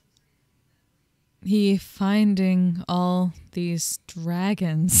is he finding all these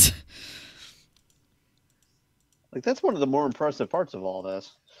dragons? Like, that's one of the more impressive parts of all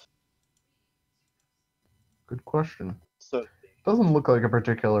this. Good question. So, Doesn't look like a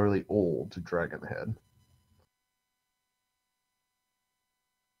particularly old dragon head.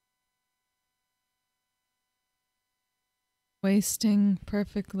 Wasting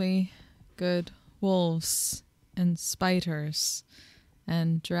perfectly good wolves and spiders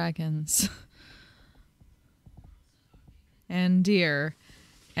and dragons and deer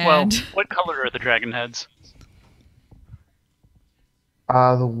and Well, what color are the dragon heads?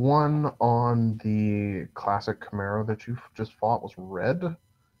 The one on the classic Camaro that you just fought was red.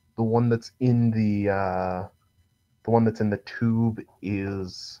 The one that's in the tube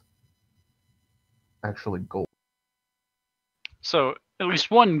is actually gold. So at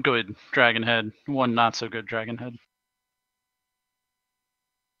least one good dragon head, one not so good dragon head.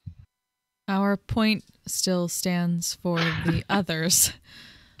 our point still stands for the others.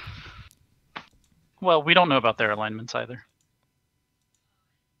 Well, we don't know about their alignments either.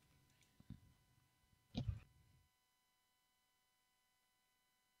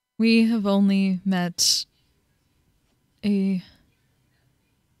 We have only met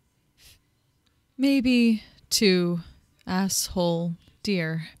maybe 2 asshole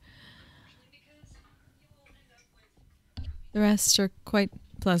deer. The rest are quite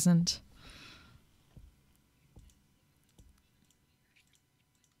pleasant.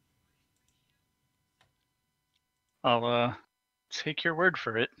 I'll take your word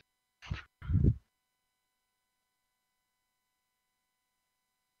for it.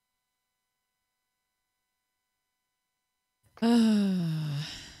 So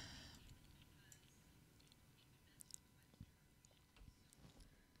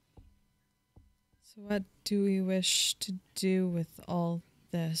what do we wish to do with all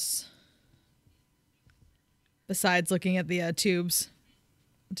this? Besides looking at the tubes,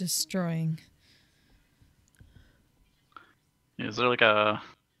 destroying. Is there like a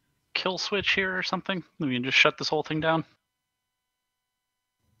kill switch here or something? We can just shut this whole thing down?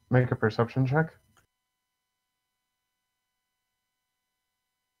 Make a perception check.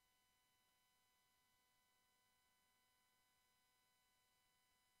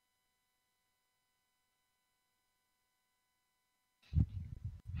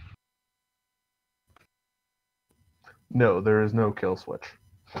 No, there is no kill switch.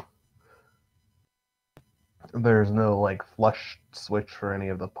 There's no like flush switch for any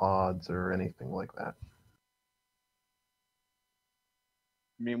of the pods or anything like that.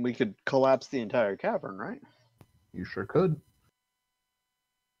 I mean, we could collapse the entire cavern, right? You sure could.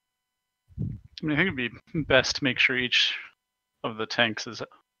 I mean, I think it'd be best to make sure each of the tanks is,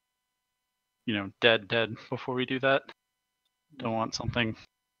 dead before we do that. Don't want something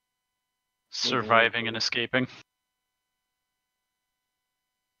Surviving and escaping.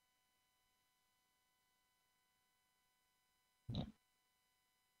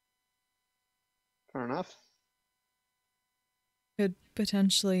 Fair enough. Could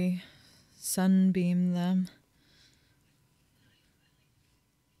potentially sunbeam them.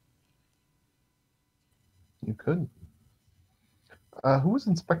 You could. Who was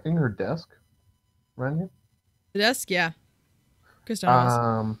inspecting her desk? Rania? The desk, yeah. Kristen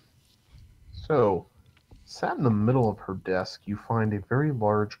was. So, sat in the middle of her desk, you find a very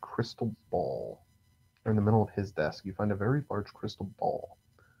large crystal ball. Or in the middle of his desk, you find a very large crystal ball.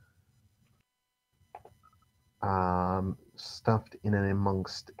 Stuffed in and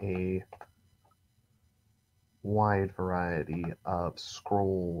amongst a wide variety of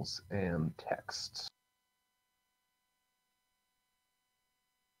scrolls and texts.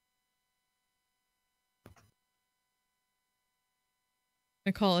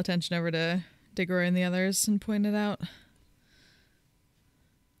 I call attention over to Diggory and the others and point it out.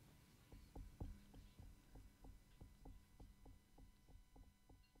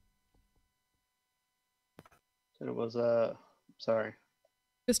 So it was sorry.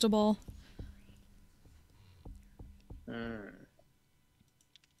 Crystal ball.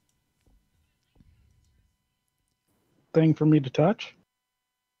 Thing for me to touch?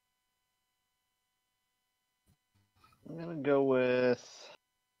 I'm gonna go with.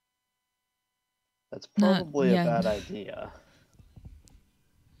 That's Not probably a yet. bad idea.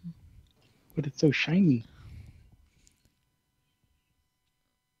 But it's so shiny.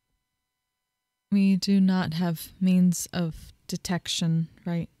 We do not have means of detection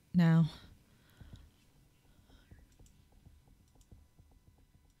right now.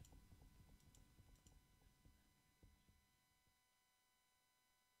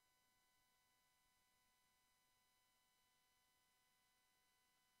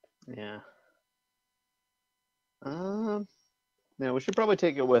 Yeah. Yeah, we should probably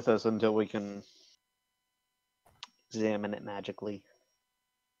take it with us until we can examine it magically.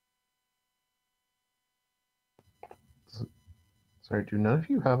 Sorry, do none of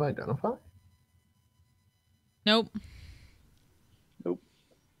you have Identify? Nope. Nope.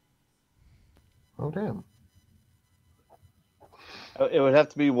 Oh, damn. It would have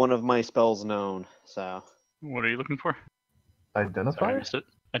to be one of my spells known, so. What are you looking for? Sorry, I Identify? missed it.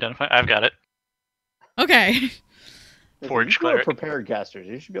 Identify. I've got it. Okay. Forge you are cleric. prepared casters.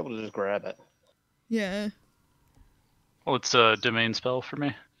 You should be able to just grab it. Yeah. Well, it's a domain spell for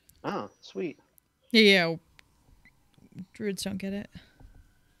me. Oh, sweet. Yeah. Druids don't get it.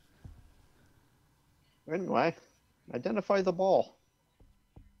 Anyway, identify the ball.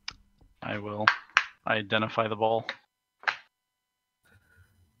 I will identify the ball.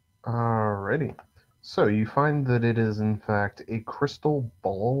 Alrighty. So you find that it is in fact a crystal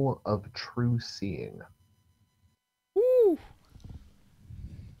ball of true seeing. Woo!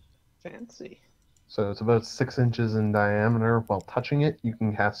 Fancy. So it's about 6 inches in diameter. While touching it, you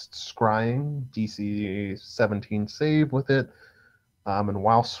can cast Scrying, DC 17 save with it. And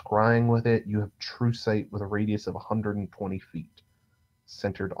while scrying with it, you have true sight with a radius of 120 feet,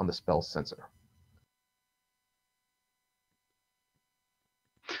 centered on the spell's sensor.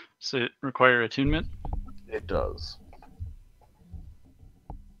 Does it require attunement? It does.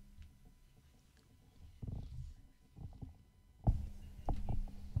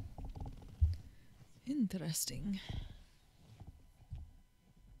 Interesting.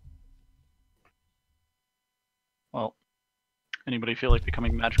 Well, anybody feel like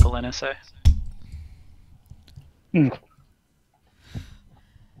becoming magical NSA?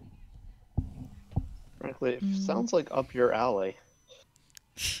 Frankly, it sounds like up your alley.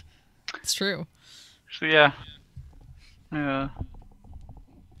 It's true. So yeah. I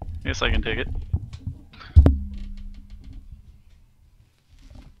guess I can take it.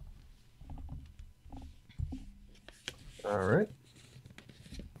 Alright.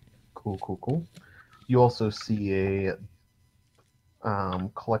 Cool. You also see a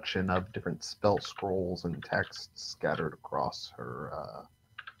collection of different spell scrolls and texts scattered across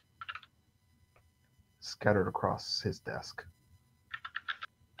his desk.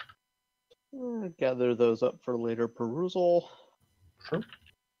 Gather those up for later perusal. Sure.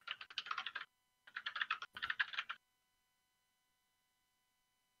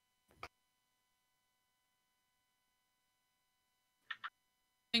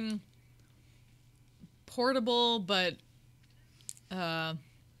 Portable, but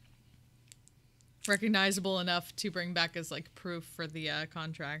recognizable enough to bring back as like proof for the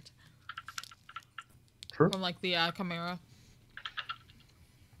contract. Sure. From like the Chimera.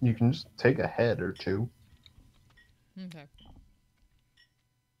 You can just take a head or two. Okay.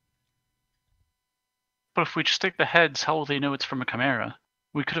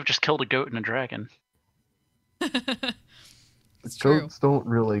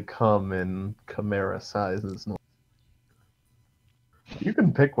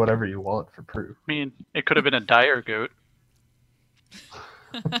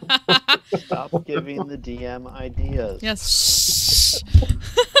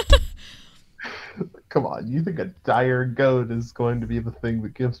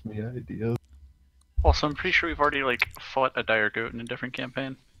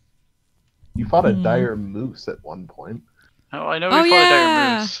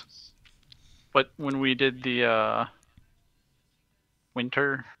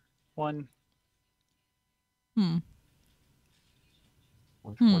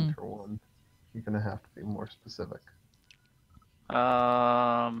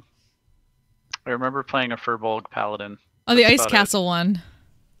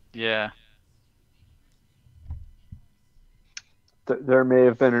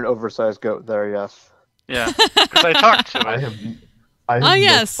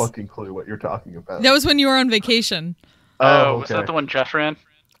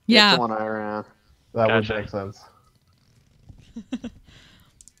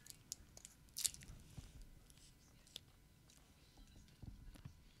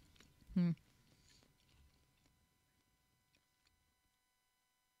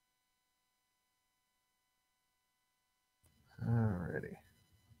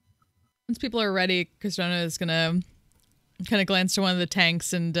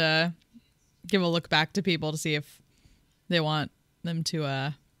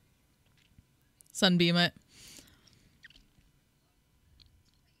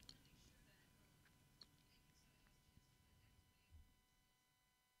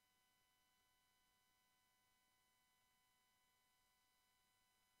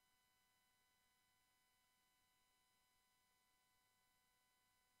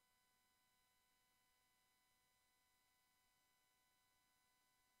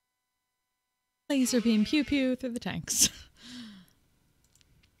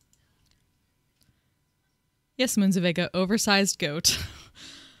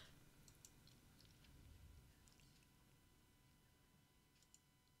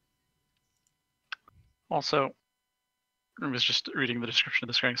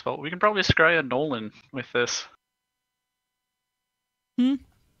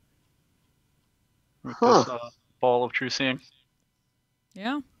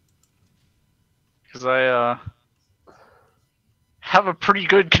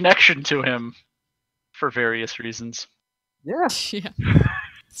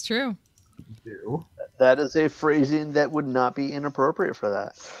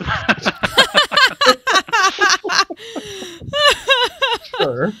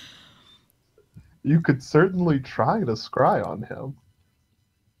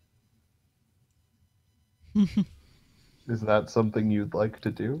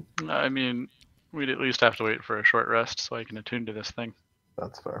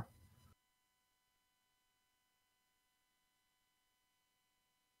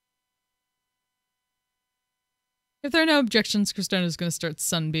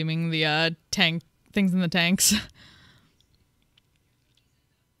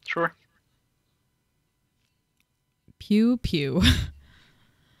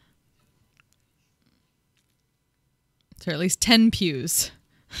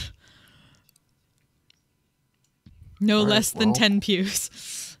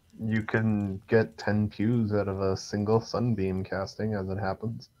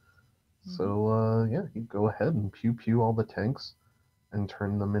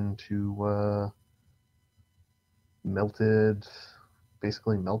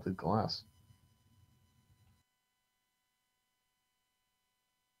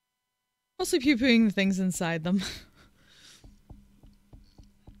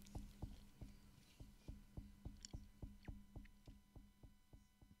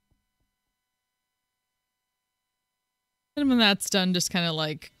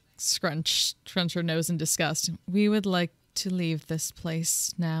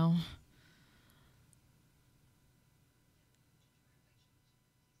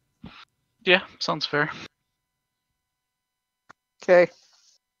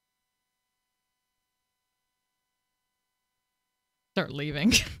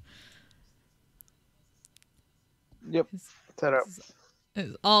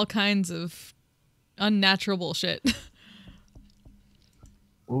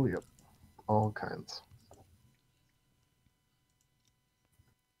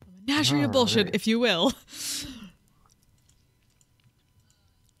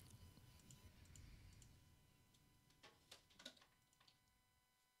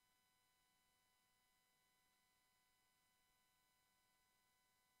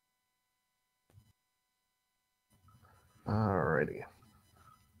 Alrighty.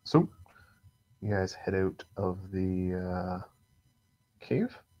 So, you guys head out of the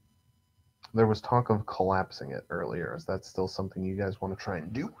cave. There was talk of collapsing it earlier. Is that still something you guys want to try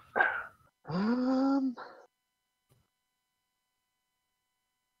and do? Um,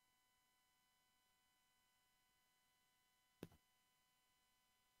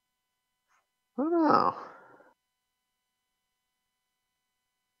 I don't know.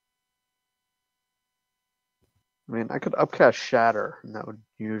 I mean, I could upcast Shatter, and that would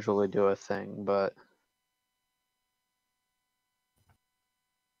usually do a thing, but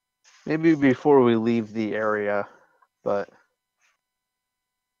maybe before we leave the area, but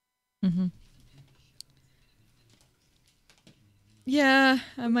Mm-hmm. Yeah,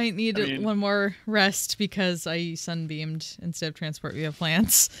 I might need one more rest because I sunbeamed instead of transport via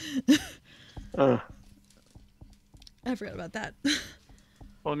plants. I forgot about that.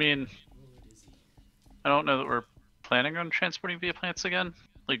 Well, I mean, I don't know that we're planning on transporting via plants again.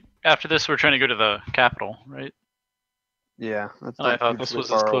 Like, after this, we're trying to go to the capital, right? yeah, that's And I not thought this hugely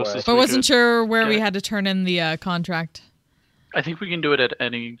was as far close away. as But I we wasn't could sure where we get. had to turn in the contract. I think we can do it at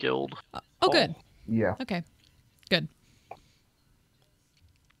any guild. Oh, good. Yeah. Okay, good.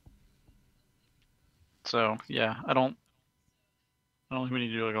 So, yeah, I don't think we need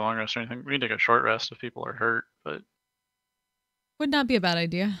to do like a long rest or anything. We can take a short rest if people are hurt, but Would not be a bad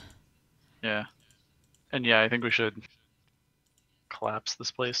idea. yeah. And yeah, I think we should collapse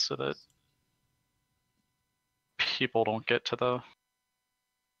this place so that people don't get to the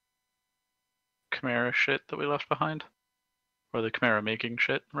Chimera shit that we left behind. Or the Chimera making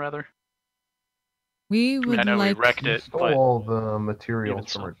shit, rather. We I would mean, I know like... we wrecked You it, stole but all the materials even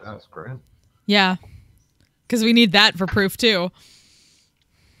from so. our desk, right? Yeah, because we need that for proof, too.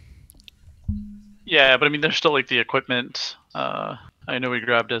 yeah, but I mean, there's still like the equipment. I know we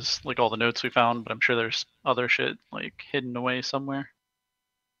grabbed as like all the notes we found, but I'm sure there's other shit like hidden away somewhere.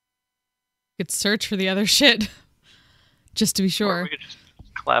 Could search for the other shit, just to be Or sure. we could just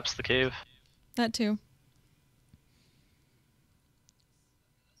collapse the cave. That too.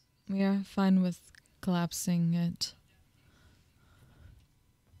 We are fine with collapsing it.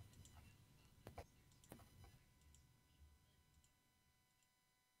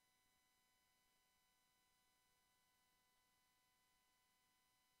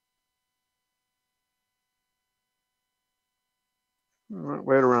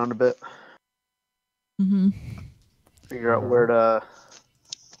 Wait around a bit. Mm-hmm. Figure out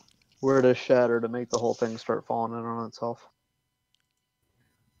where to shatter to make the whole thing start falling in on itself.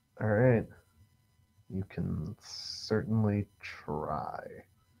 All right. You can certainly try.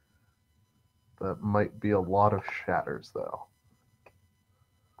 That might be a lot of shatters, though.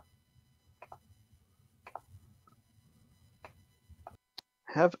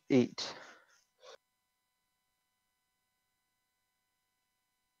 Have 8.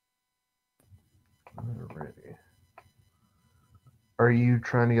 Alrighty. Are you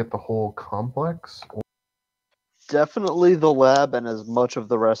trying to get the whole complex? Or... Definitely the lab and as much of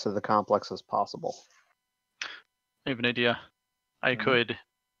the rest of the complex as possible. I have an idea. I could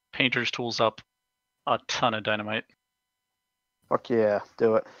painter's tools up a ton of dynamite. Fuck yeah,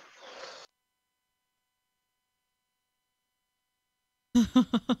 do it.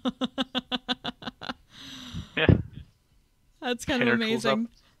 Yeah. That's kind Painter of tools up amazing.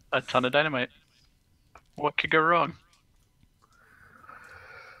 a ton of dynamite. What could go wrong?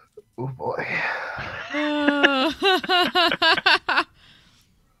 Oh boy. Uh,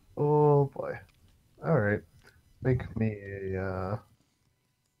 Oh boy. All right. Make me a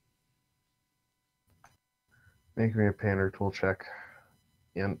painter tool check.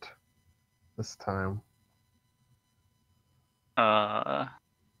 Int. This time.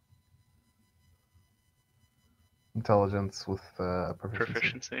 Intelligence with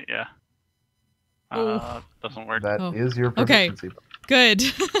proficiency. Yeah. Oh. Doesn't work. That Oh. is your Okay. proficiency. Good.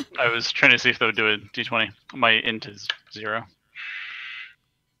 I was trying to see if they would do a d20. My int is 0.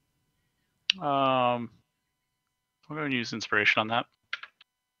 I'm going to use inspiration on that.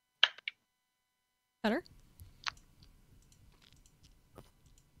 Better?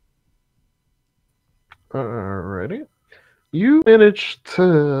 Alrighty. You managed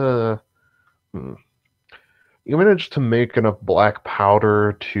to make enough black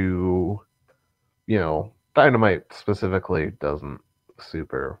powder to, dynamite specifically doesn't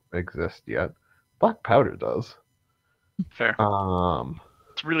super exist yet. Black powder does. Fair.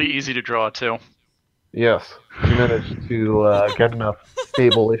 It's really easy to draw too. Yes, you managed to get enough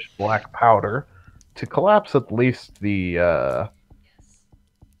stable-ish black powder to collapse at least the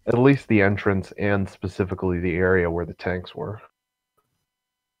entrance and specifically the area where the tanks were.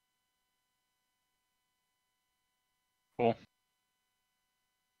 Cool.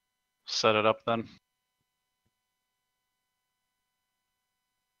 Set it up then.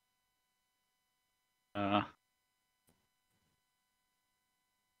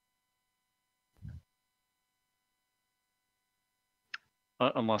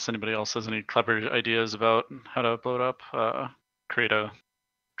 Unless anybody else has any clever ideas about how to blow it up, create a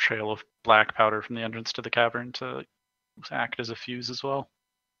trail of black powder from the entrance to the cavern to act as a fuse as well.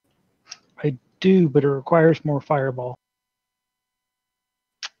 I do, but it requires more fireball.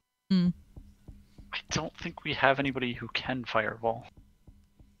 I don't think we have anybody who can fireball.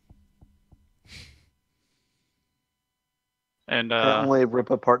 And I only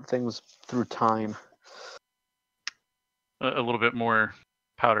rip apart things through time. a little bit more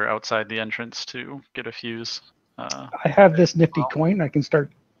powder outside the entrance to get a fuse. I have this nifty coin. I can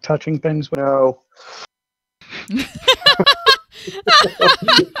start touching things with. No.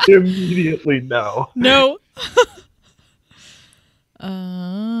 Immediately no. No.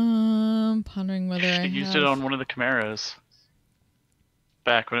 Pondering whether I used it on one of the chimeras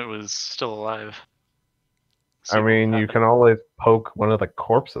back when it was still alive. See I what mean, you happened. can always poke one of the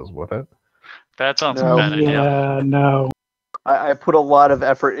corpses with it. That sounds No. like a bad idea. Yeah, no. I put a lot of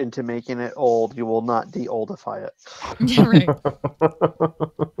effort into making it old. You will not de-oldify it. Yeah, right. I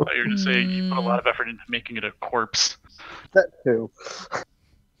thought you were going to say you put a lot of effort into making it a corpse. That too.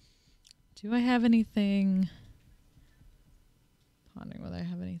 Do I have anything? Pondering whether I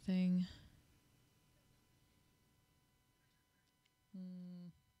have anything.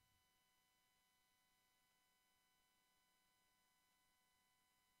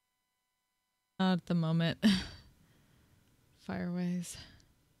 Not at the moment. Fireways.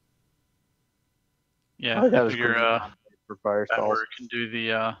 Yeah, I got I his figure green for fire spells. Bauer can do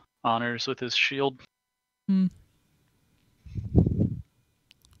the honors with his shield. Hmm.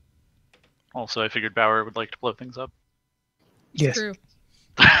 Also, I figured Bauer would like to blow things up. Yes. True.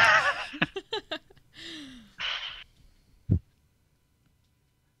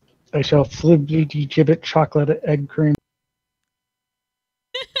 I shall flibby gibbet chocolate egg cream.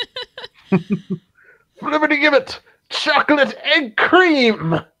 Liberty give it chocolate egg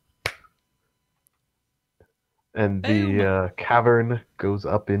cream. And the cavern goes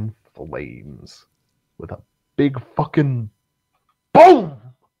up in flames with a big fucking boom.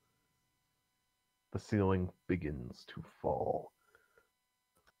 The ceiling begins to fall.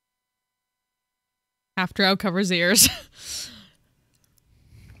 Half Drow covers ears.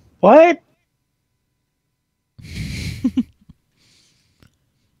 What?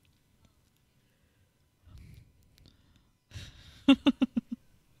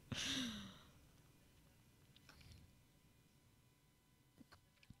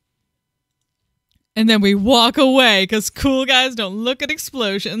 And then we walk away because cool guys don't look at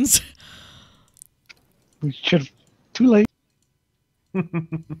explosions. We should have. Too late.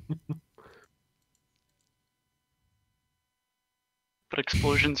 But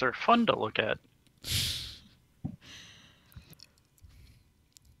explosions are fun to look at.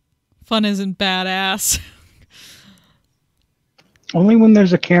 Fun isn't badass. Only when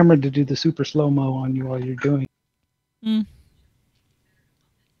there's a camera to do the super slow-mo on you while you're doing it. Mm.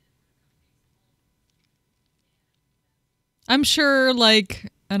 I'm sure,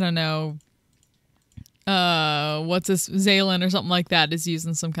 like, I don't know, what's this, Zalen or something like that is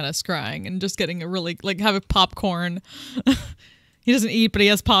using some kind of scrying and just getting a really, like, have a popcorn. He doesn't eat, but he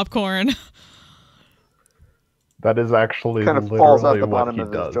has popcorn. That is actually Kind of literally falls out the what bottom he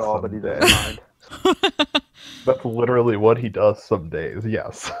of does his jaw, but he some doesn't days. mind. That's literally what he does some days,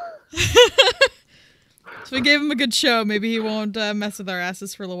 yes. So we gave him a good show. Maybe he won't mess with our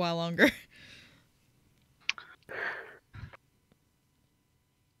asses for a little while longer.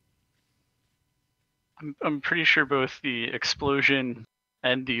 I'm pretty sure both the explosion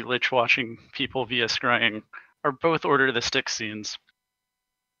and the Lich watching people via scrying are both Order of the Stick scenes.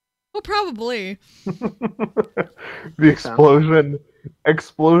 Well, probably. The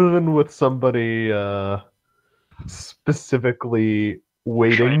explosion with somebody specifically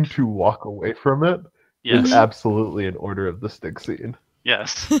waiting to walk away from it Yes. is absolutely an Order of the Stick scene.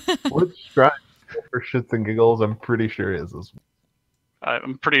 Yes. What Strike for shits and giggles, I'm pretty sure is as well.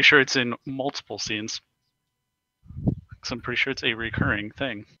 I'm pretty sure it's in multiple scenes. 'Cause I'm pretty sure it's a recurring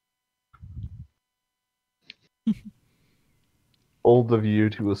thing. Old of you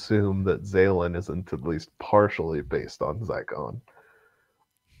to assume that Zalen isn't at least partially based on Zygon.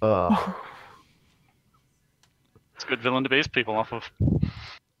 It's a good villain to base people off of.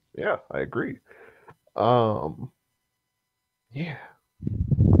 Yeah, I agree. Yeah.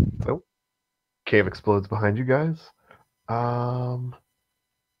 So, cave explodes behind you guys.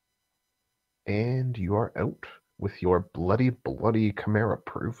 And you are out. with your bloody chimera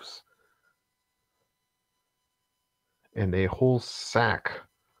proofs and a whole sack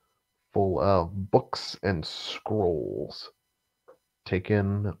full of books and scrolls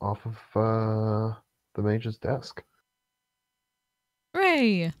taken off of the mage's desk.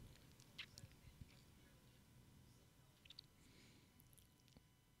 Hooray!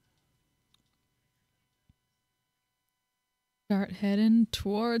 Start heading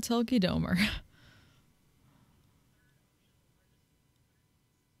towards Helgi Domer.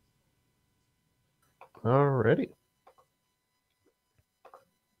 Alrighty.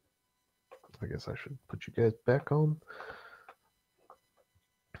 I guess I should put you guys back on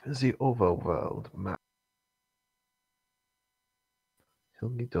the overworld map.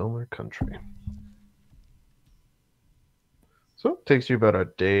 Helgi Domer country. So it takes you about a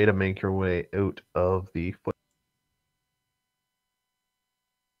day to make your way out of the foot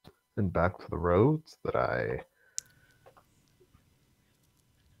and back to the roads that I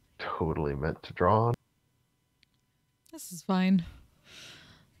totally meant to draw on. This is fine.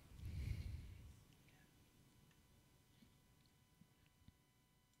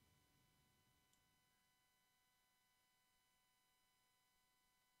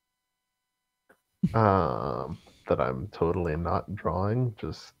 That I'm totally not drawing,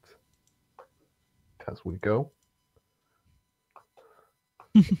 just as we go.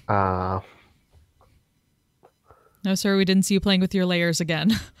 No, sir, we didn't see you playing with your layers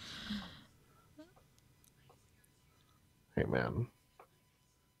again. Hey man,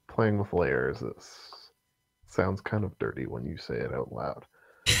 playing with layers sounds kind of dirty when you say it out loud.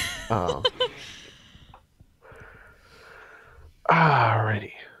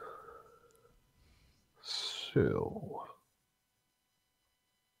 Alrighty. So,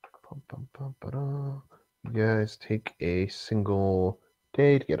 you guys take a single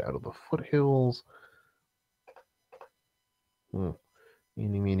day to get out of the foothills.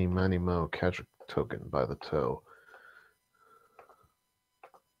 Eeny, meeny, miny, mo, catch a token by the toe.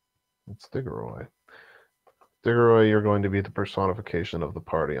 It's Diggeroy. Diggeroy, you're going to be the personification of the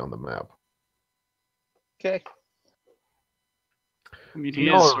party on the map. Okay. I mean, he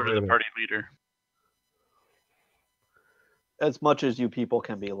is sort of the party leader. As much as you people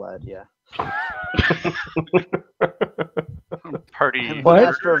can be led, yeah. Party. I'm the What?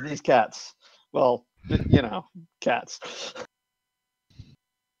 master of these cats. Well, you know, cats.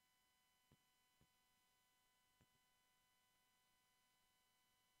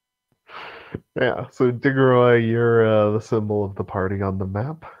 Yeah, so Diggeroy, you're the symbol of the party on the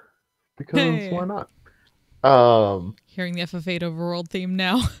map. Because Hey. why not? Hearing the FF8 overworld theme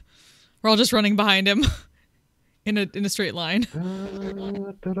now. We're all just running behind him in a straight line.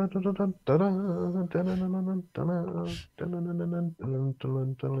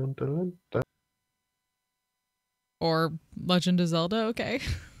 Or Legend of Zelda, okay.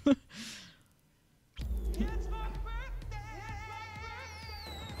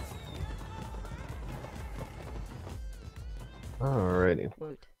 Alrighty.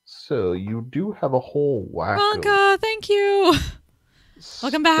 So you do have a whole whack Ronka, thank you. of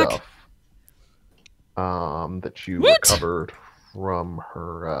Welcome back. stuff, that you What? recovered from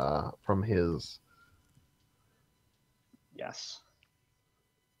her from his. Yes.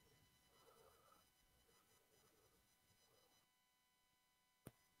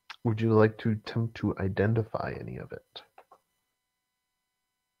 Would you like to attempt to identify any of it?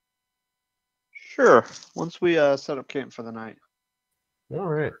 Sure. Once we set up camp for the night, All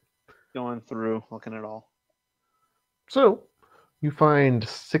right. going through, looking at all. So you find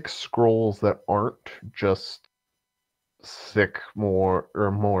 6 scrolls that aren't just more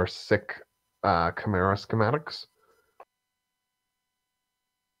sick chimera schematics.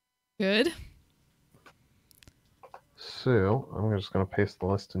 Good. So I'm just going to paste the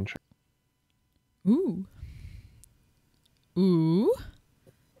list in chat. Ooh. Ooh.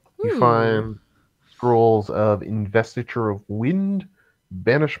 You Ooh. find scrolls of Investiture of Wind,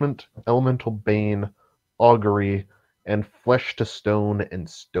 Banishment, Elemental Bane, Augury, and Flesh to Stone and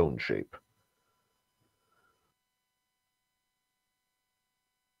Stone Shape.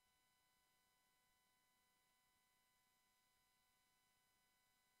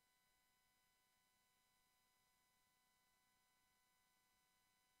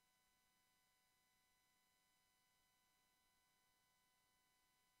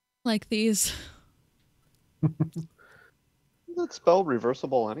 Like these. Is that spell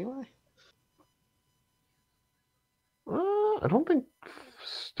reversible anyway? I don't think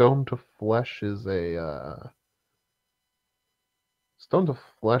Stone to Flesh is a Stone to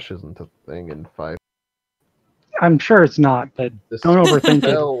Flesh isn't a thing in 5. I'm sure it's not, but don't overthink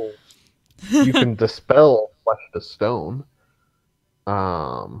it. Dispel. You can dispel flesh to stone.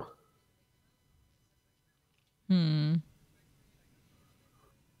 Um,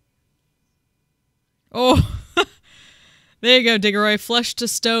 Oh, there you go, Diggeroy. Flesh to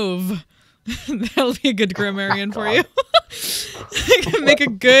stove. That'll be a good grammarian for you. I can make a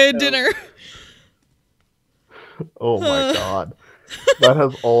good dinner. oh my god. That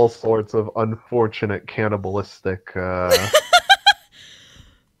has all sorts of unfortunate cannibalistic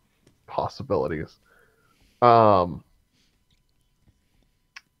possibilities.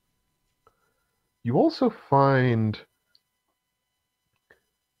 You also find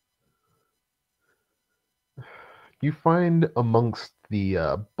amongst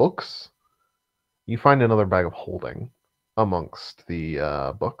the books, you find another bag of holding amongst the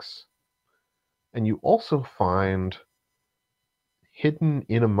books, and you also find hidden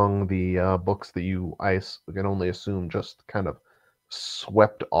in among the books that I can only assume just kind of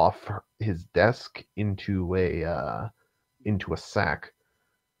swept off his desk into a sack.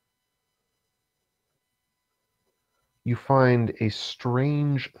 You find a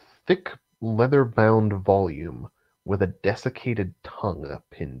strange, thick, leather-bound volume with a desiccated tongue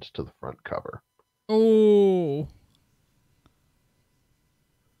pinned to the front cover. Oh.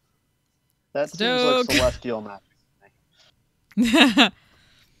 That seems Stoke. like celestial magic.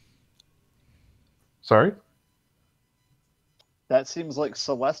 Sorry? That seems like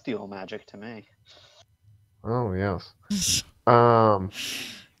celestial magic to me. Oh, yes.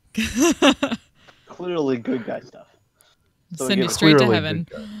 Clearly good guy stuff. So Send you again, straight to clearly heaven.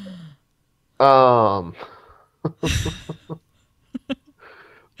 good guy.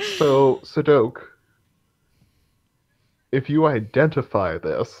 So, Sadok, if you identify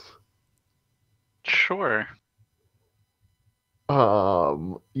this, Sure.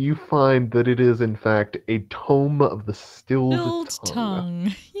 you find that it is in fact a tome of the stilled Build tongue.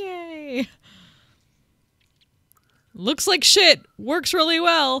 tongue. Yay. Looks like shit. Works really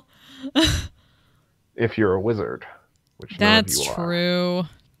well. If you're a wizard, which That's none of you are. true.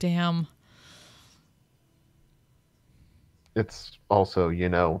 Damn. It's also,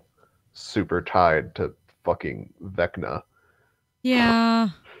 super tied to fucking Vecna. Yeah.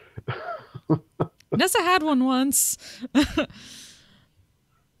 Nessa had one once.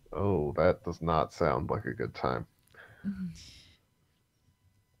 Oh, that does not sound like a good time.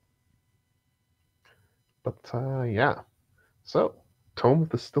 But, yeah. So, Tome of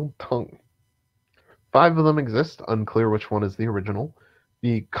the Stilled Tongue. 5 of them exist, unclear which one is the original.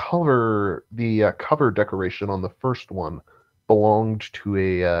 The cover decoration on the first one belonged to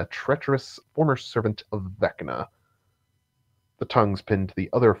a treacherous former servant of Vecna. The tongues pinned to the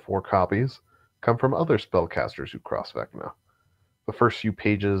other 4 copies come from other spellcasters who cross Vecna. The first few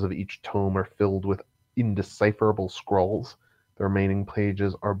pages of each tome are filled with indecipherable scrawls. The remaining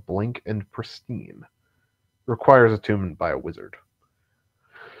pages are blank and pristine. Requires attunement by a wizard.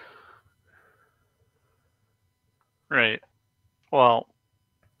 Right. Well,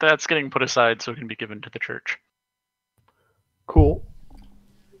 that's getting put aside so it can be given to the church. Cool.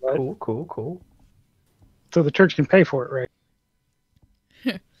 Right. Cool. So the church can pay for it, right?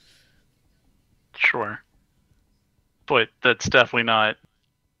 Sure. But that's definitely not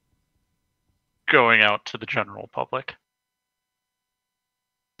going out to the general public.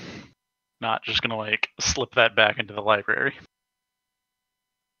 Not just gonna slip that back into the library.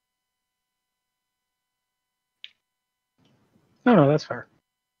 No, that's fair.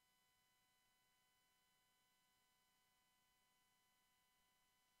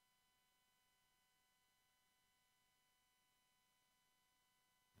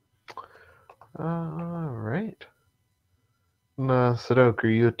 Alright. Sadok, are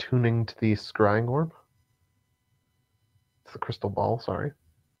you attuning to the scrying orb? It's the crystal ball, sorry.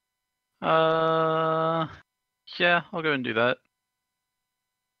 Yeah, I'll go and do that.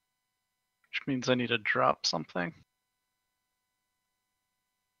 Which means I need to drop something.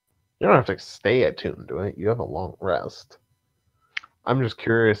 You don't have to stay attuned to it. You have a long rest. I'm just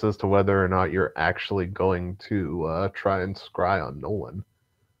curious as to whether or not you're actually going to try and scry on Nolan.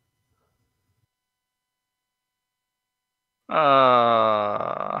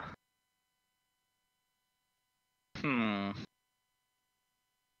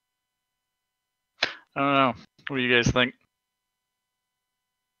 I don't know. What do you guys think?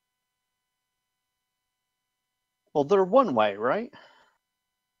 Well, they're one way, right?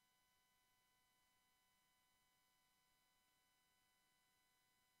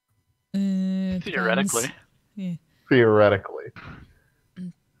 Theoretically. Depends. Yeah. Theoretically.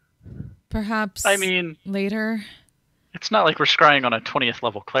 Perhaps I mean, later. it's not like we're scrying on a 20th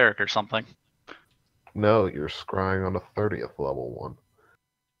level cleric or something. No, you're scrying on a 30th level one.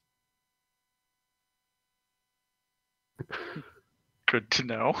 Good to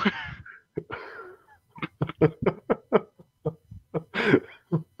know.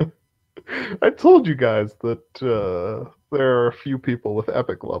 I told you guys that there are a few people with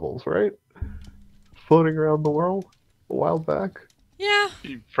epic levels, right? Floating around the world a while back. Yeah.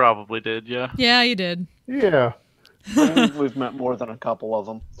 You probably did, yeah. Yeah, you did. Yeah. I think we've met more than a couple of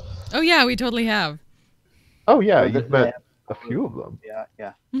them. Oh, yeah, we totally have. Oh yeah, Or you've they met have- a few of them. Yeah,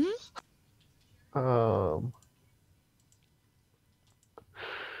 yeah.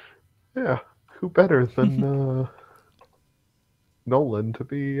 Yeah. Who better than Nolan to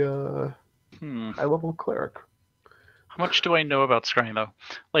be high level cleric? How much do I know about scrying, though?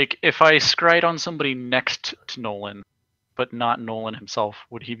 Like, if I scryed on somebody next to Nolan, but not Nolan himself,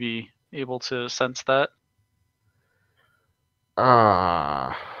 would he be able to sense that?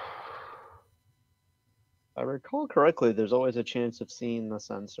 Ah. If I recall correctly, there's always a chance of seeing the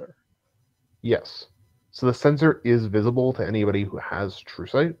sensor. Yes. So the sensor is visible to anybody who has true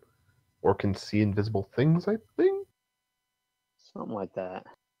sight or can see invisible things, I think. Something like that.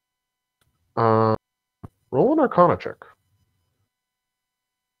 Roll an Arcana check.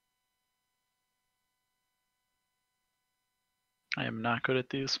 I am not good at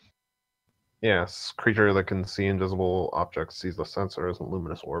these. Yes, creature that can see invisible objects sees the sensor as a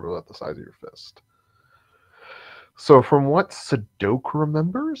luminous orb about the size of your fist. So from what Sadok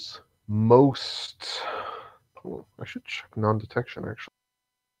remembers, most... Oh, I should check non-detection, actually.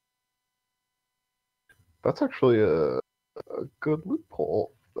 That's actually a good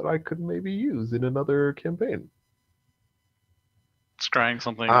loophole that I could maybe use in another campaign. Scrying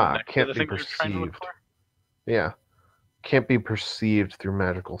something next to Can't the be thing you're trying to look perceived. for? Yeah. Can't be perceived through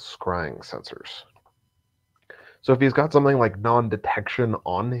magical scrying sensors. So if he's got something like non-detection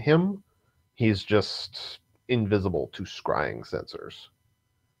on him, he's just invisible to scrying sensors.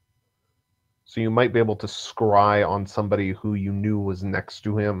 So you might be able to scry on somebody who you knew was next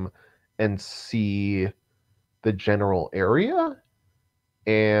to him and see the general area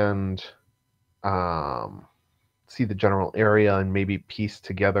and and maybe piece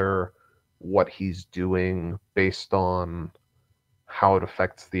together what he's doing based on how it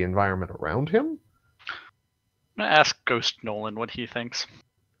affects the environment around him. I'm gonna ask Ghost Nolan what he thinks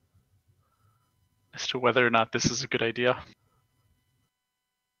as to whether or not this is a good idea.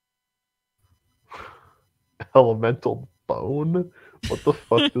 Elemental bone? What the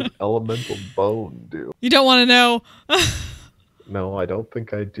fuck does elemental bone do? You don't want to know. No, I don't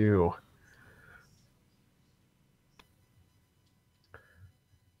think I do.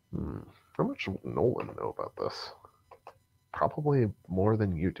 How much would Nolan know about this? Probably more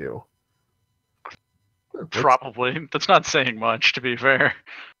than you do. Probably. That's not saying much, to be fair.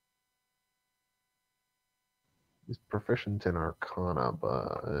 He's proficient in Arcana,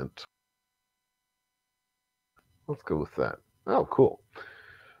 but let's go with that. Oh, cool.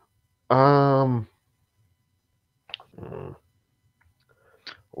 A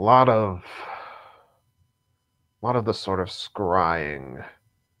lot of the sort of scrying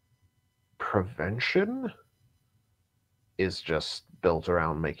prevention is just built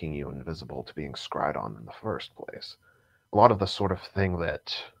around making you invisible to being scryed on in the first place. A lot of the sort of thing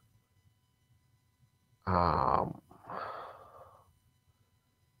that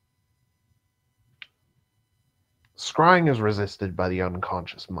scrying is resisted by the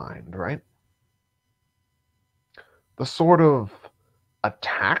unconscious mind, right? The sort of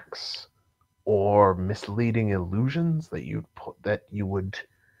attacks or misleading illusions that you would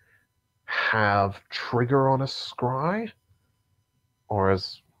have trigger on a scry, or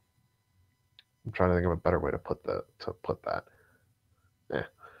as I'm trying to think of a better way to put that.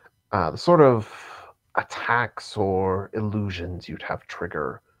 The sort of attacks or illusions you'd have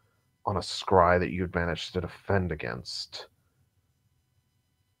trigger on a scry that you'd manage to defend against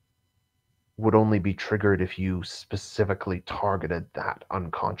would only be triggered if you specifically targeted that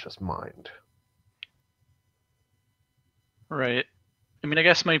unconscious mind. Right. I mean, I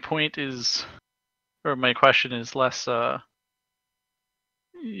guess my point is, or my question is less, would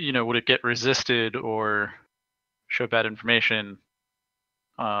it get resisted or show bad information?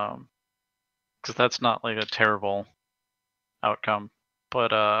 Because that's not like a terrible outcome.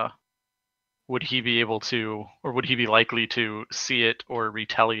 But would he be able to, or would he be likely to see it or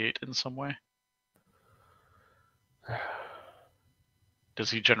retaliate in some way? Does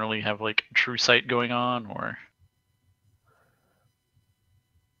he generally have like true sight going on, or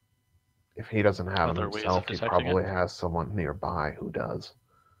If he doesn't have it other ways of himself, he detecting probably it? has someone nearby who does.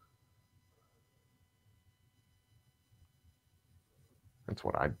 That's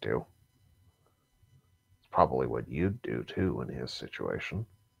what I'd do. It's probably what you'd do too in his situation.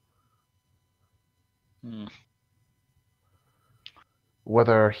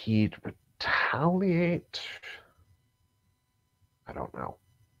 Whether he'd retaliate, I don't know.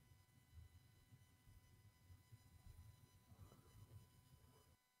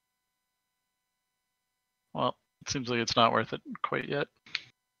 Well, it seems like it's not worth it quite yet.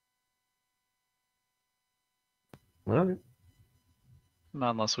 All right.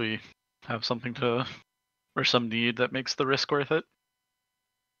 Not unless we have something to, or some need that makes the risk worth it.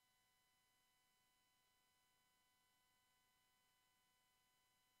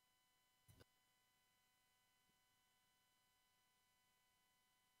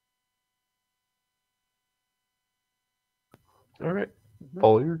 All right.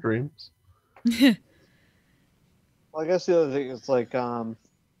 Follow your dreams. Well, I guess the other thing is like,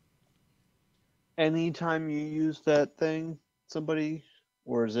 anytime you use that thing, somebody,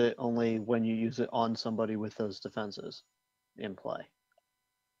 or is it only when you use it on somebody with those defenses in play?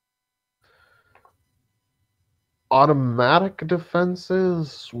 Automatic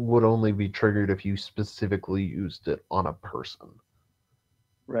defenses would only be triggered if you specifically used it on a person.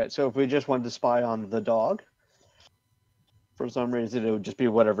 Right. So if we just wanted to spy on the dog, for some reason, it would just be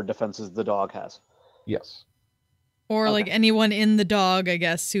whatever defenses the dog has. Yes. Or like Okay. anyone in the dog, I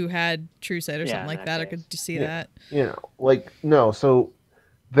guess, who had true sight or Yeah, something in like that that. I case. could see Yeah. that. You know, like, no, so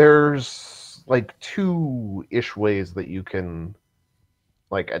there's like two-ish ways that you can,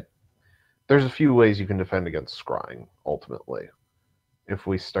 like, there's a few ways you can defend against scrying, ultimately. If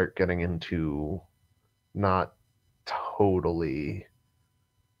we start getting into not totally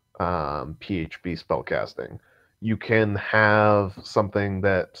PHB spellcasting, you can have something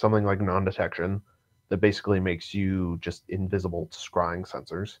like non-detection that basically makes you just invisible to scrying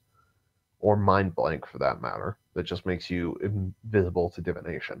sensors, or mind blank for that matter, that just makes you invisible to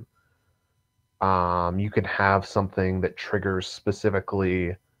divination. You can have something that triggers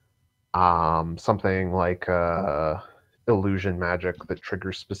specifically something like illusion magic that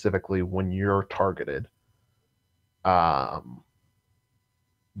triggers specifically when you're targeted.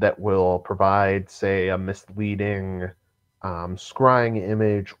 That will provide, say, a misleading scrying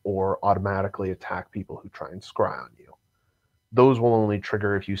image or automatically attack people who try and scry on you. Those will only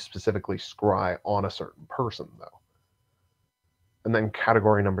trigger if you specifically scry on a certain person, though. And then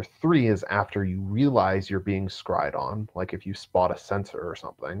category number 3 is after you realize you're being scryed on, like if you spot a sensor or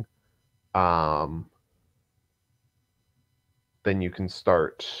something, then you can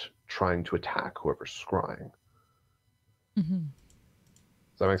start trying to attack whoever's scrying. Mm-hmm.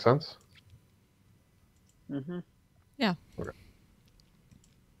 Does that make sense? Mm-hmm. Yeah. Okay.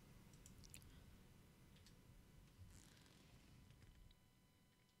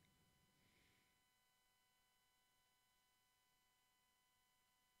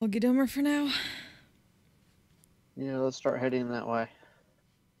 We'll get Omer for now. Yeah, let's start heading that way.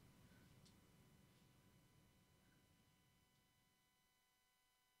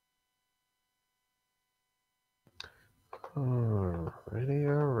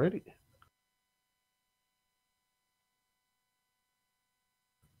 Alrighty.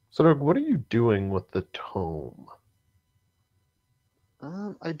 So, Doug, what are you doing with the tome?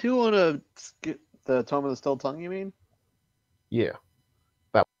 I do want to get the Tome of the Still Tongue, you mean? Yeah.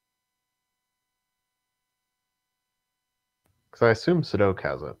 That. Because I assume Sadok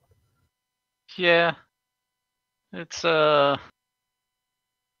has it. Yeah. It's want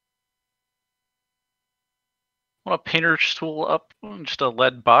a painter's tool up, just a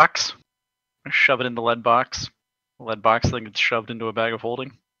lead box. Shove it in the lead box. The lead box then gets shoved into a bag of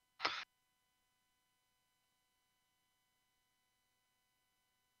holding.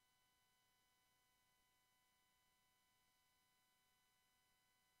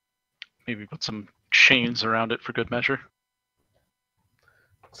 Maybe put some chains around it for good measure.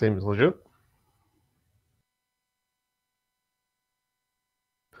 Seems legit.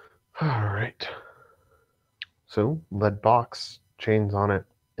 Alright. So, lead box, chains on it,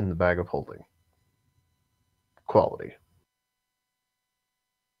 in the bag of holding. Quality.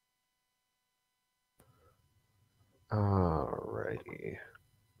 Alrighty.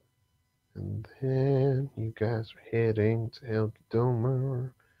 And then you guys are heading to El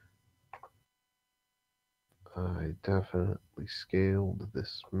Domer. I definitely scaled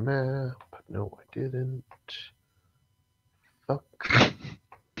this map. No, I didn't. Fuck.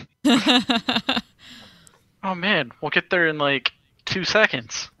 Oh man, we'll get there in like 2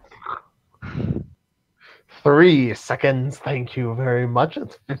 seconds. 3 seconds, thank you very much.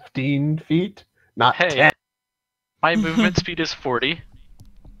 It's 15 feet, not Hey. 10. My movement speed is 40.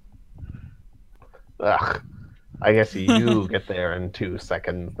 Ugh. I guess you get there in 2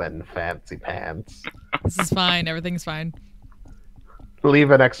 seconds, then fancy pants. This is fine. Everything's fine. Leave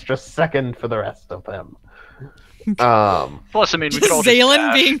an extra second for the rest of them. Plus, I mean, we could all Just just Zaylen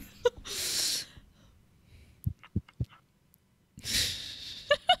dash. being.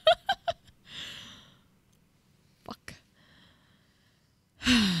 Fuck.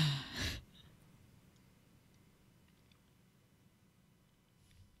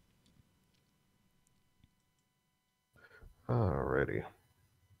 Alrighty.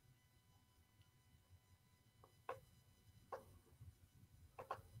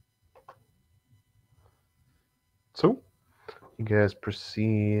 So, you guys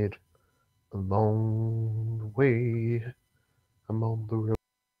proceed along the way. I'm on the road.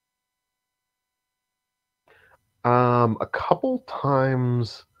 A couple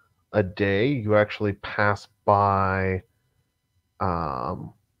times a day, you actually pass by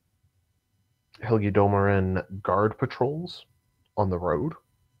Helgedomarin guard patrols on the road.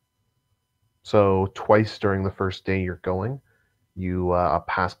 So twice during the first day you're going, you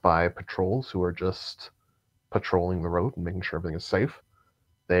pass by patrols who are just patrolling the road and making sure everything is safe.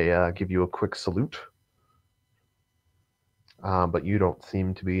 They give you a quick salute, but you don't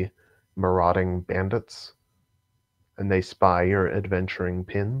seem to be marauding bandits, and they spy your adventuring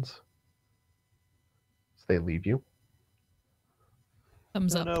pins. So they leave you.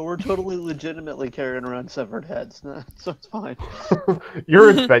 Thumbs up. No, we're totally legitimately carrying around severed heads, so it's fine. You're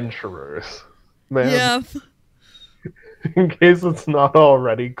adventurers, man. Yeah. In case it's not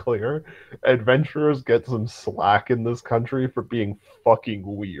already clear, adventurers get some slack in this country for being fucking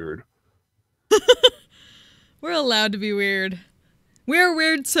weird. We're allowed to be weird. We're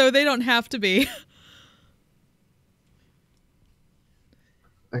weird so they don't have to be.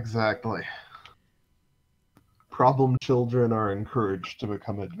 Exactly. Problem children are encouraged to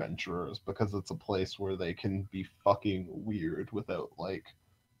become adventurers because it's a place where they can be fucking weird without, like,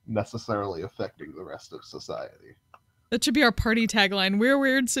 necessarily affecting the rest of society. That should be our party tagline. We're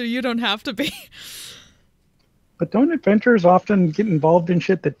weird so you don't have to be. But don't adventurers often get involved in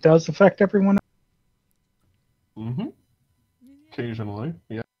shit that does affect everyone? Mm-hmm. Occasionally,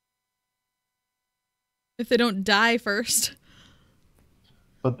 yeah. If they don't die first.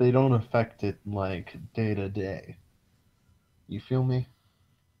 But they don't affect it, like, day to day. You feel me?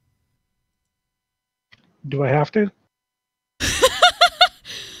 Do I have to?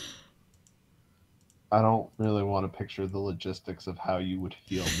 I don't really want to picture the logistics of how you would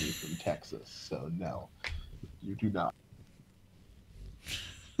feel me from Texas, so no, you do not.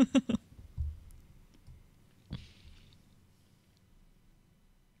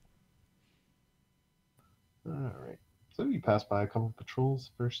 Alright, so you pass by a couple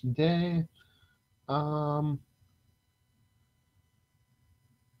patrols first day. Sudoku,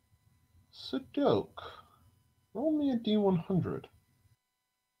 roll me a D100.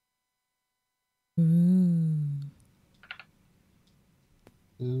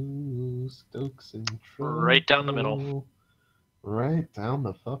 Ooh, Stokes in trouble. Right down the middle. Right down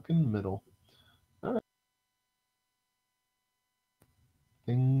the fucking middle. Alright.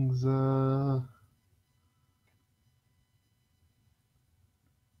 Things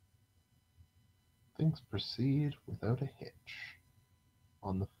proceed without a hitch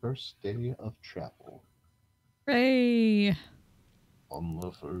on the first day of travel. Hooray. On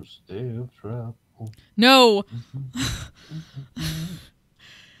the first day of travel. No.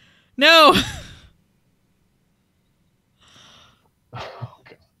 No. Oh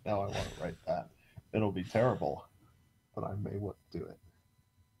god, now I want to write that. It'll be terrible, but I may want to do it.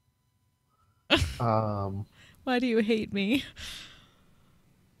 Why do you hate me?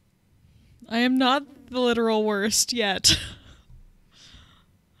 I am not the literal worst yet.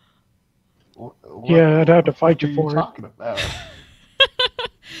 Yeah, I'd have to fight you what are for it. talking about?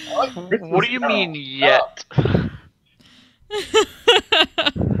 What do you mean yet?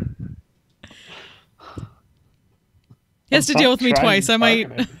 He has to deal with me twice. I might.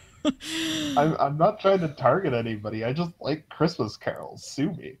 I'm not trying to target anybody. I just like Christmas carols.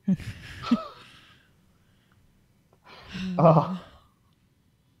 Sue me. Oh.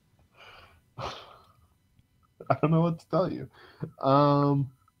 I don't know what to tell you.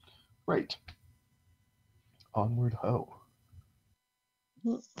 Right. Onward ho.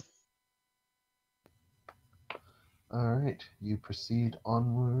 Alright, you proceed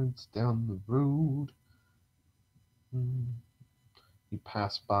onwards down the road. You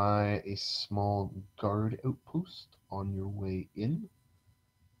pass by a small guard outpost on your way in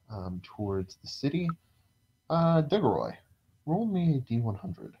towards the city. Degaroy, roll me a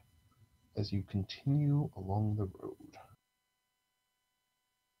D100 as you continue along the road.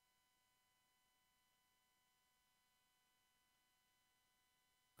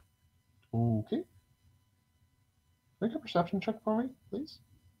 Okay. Make a perception check for me, please.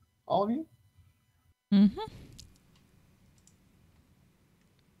 All of you. Mm-hmm.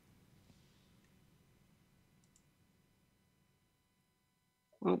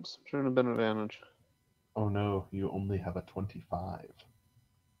 Oops, shouldn't have been advantage. Oh no, you only have a 25.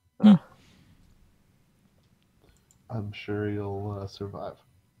 Hmm. I'm sure you'll survive.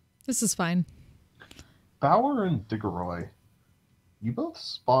 This is fine. Bauer and Diggeroy, you both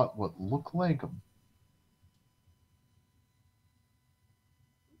spot what look like.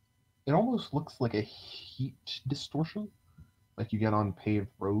 It almost looks like a heat distortion, like you get on paved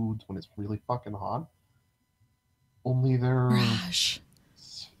roads when it's really fucking hot. Only they're Gosh.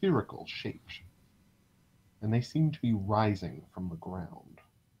 spherical shaped, and they seem to be rising from the ground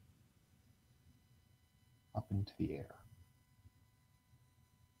up into the air.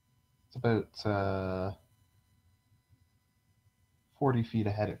 It's about 40 feet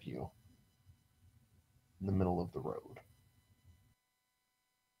ahead of you, in the middle of the road.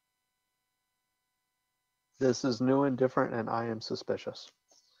 This is new and different, and I am suspicious.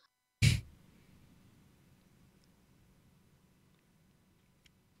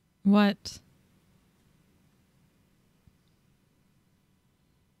 What?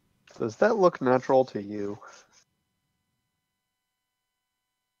 Does that look natural to you?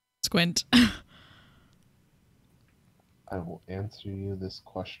 Squint. I will answer you this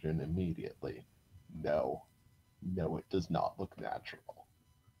question immediately. No. No, it does not look natural.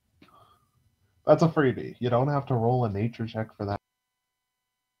 That's a freebie. You don't have to roll a nature check for that.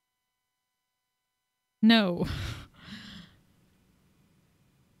 No.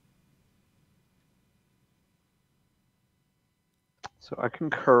 So I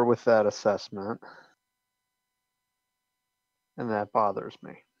concur with that assessment. And that bothers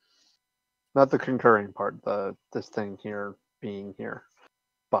me. Not the concurring part, this thing here being here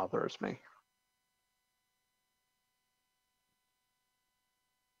bothers me.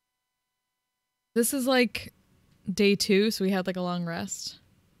 This is like day 2, so we had like a long rest.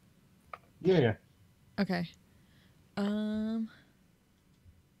 Yeah. Okay.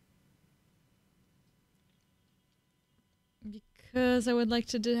 Because I would like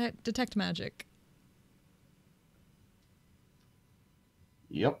to detect magic.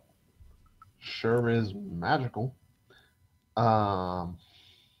 Yep. Sure is magical. Um,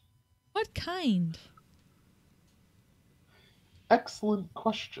 What kind? Excellent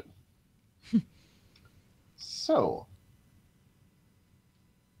question. So,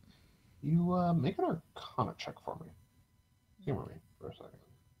 you make an Arcana check for me. Humor me for a second.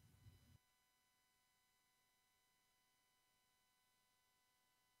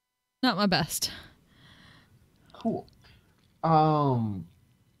 Not my best. Cool.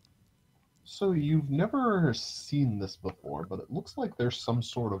 So you've never seen this before, but it looks like there's some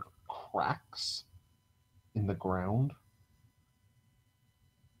sort of cracks in the ground.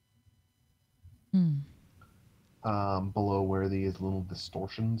 Below where these little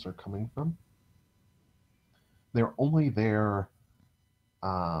distortions are coming from. They're only there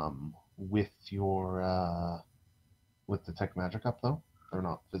with your with detect magic up though. They're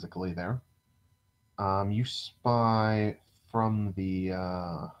not physically there. You spy from the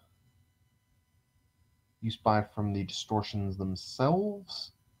distortions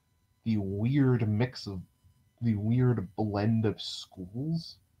themselves the weird blend of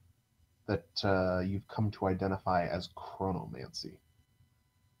schools that you've come to identify as chronomancy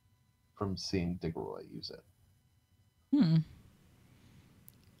from seeing Diggeroy use it.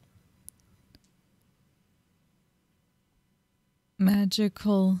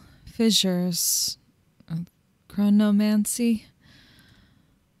 Magical fissures. Chronomancy.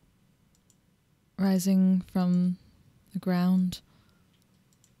 Rising from the ground.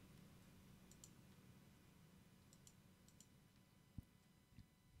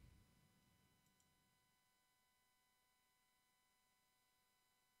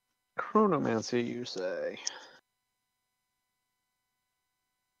 Chronomancy, you say?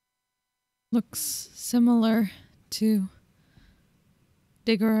 Looks similar to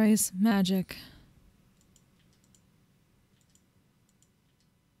Diggeroy's magic.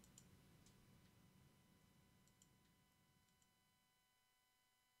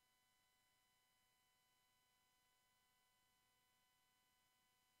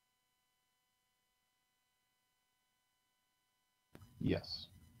 Yes.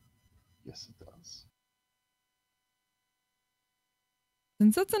 Yes, it does.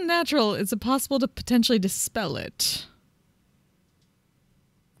 Since that's unnatural, is it possible to potentially dispel it?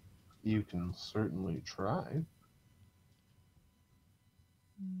 You can certainly try.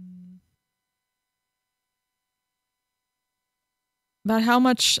 About how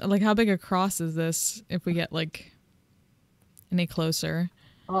much, like how big a cross is this if we get like any closer?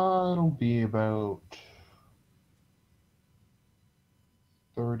 It'll be about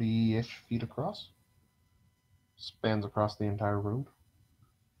 30-ish feet across. Spans across the entire road.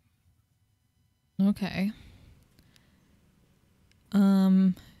 Okay.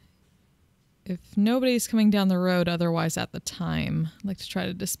 If nobody's coming down the road otherwise at the time, I'd like to try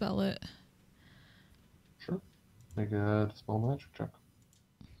to dispel it. Sure. Make a dispel magic check.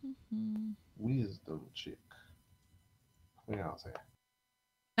 Wisdom check. Yeah, I'll say.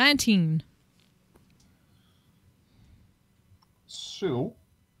 19. So,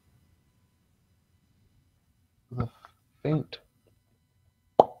 the faint,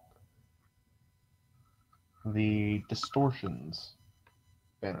 the distortions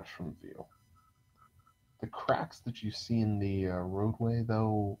vanish from view. The cracks that you see in the roadway,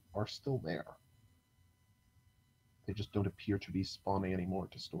 though, are still there. They just don't appear to be spawning any more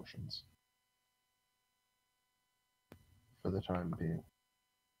distortions. For the time being.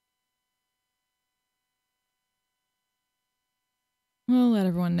 We'll let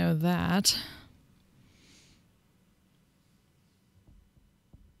everyone know that.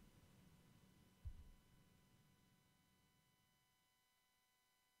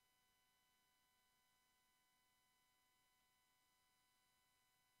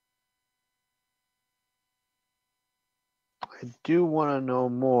 I do want to know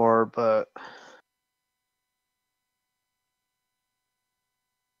more, but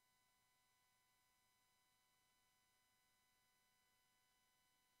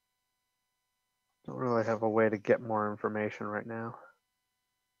don't really have a way to get more information right now.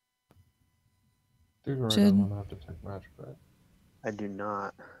 Dude, right, Should- I'm gonna have to take magic, right? I do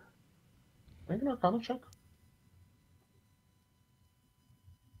not. Make an Arcana check.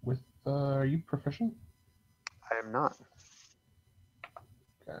 With, are you proficient? I am not.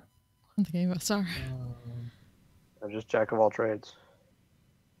 Okay. I don't think any of us are. I'm just jack of all trades.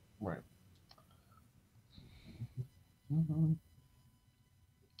 Right. Mm-hmm.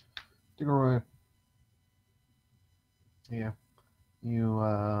 Diggeroy. Yeah.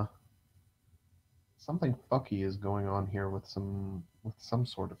 You, something fucky is going on here with some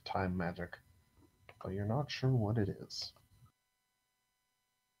sort of time magic, but you're not sure what it is.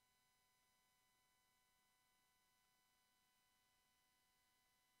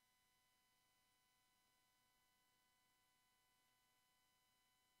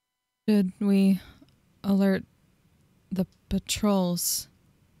 Should we alert the patrols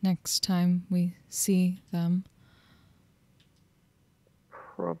next time we see them?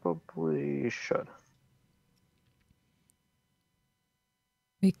 Probably should.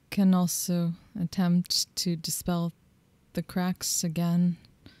 We can also attempt to dispel the cracks again,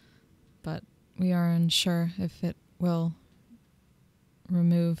 but we are unsure if it will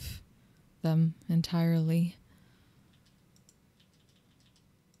remove them entirely.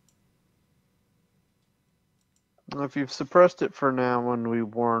 Well, if you've suppressed it for now when we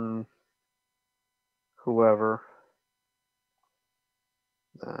warn whoever,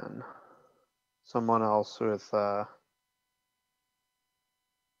 then someone else with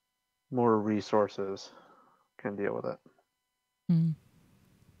more resources can deal with it.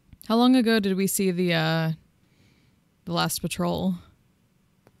 How long ago did we see the last patrol?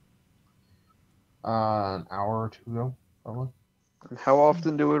 An hour or two ago, probably. And how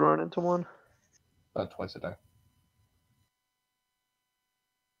often do we run into one? About twice a day.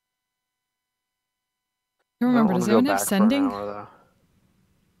 I don't remember. wanna Does go anyone have back for an sending? hour, though.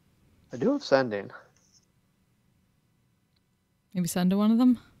 I do have sending. Maybe send to one of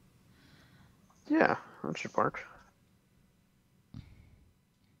them? Yeah, that should work.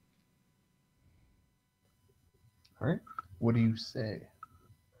 All right. What do you say?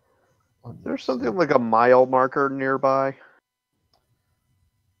 There's something like a mile marker nearby.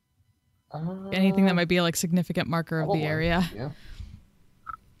 Anything that might be a like significant marker of probably, the area. Yeah.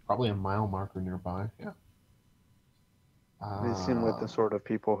 Probably a mile marker nearby. Yeah. They seem like the sort of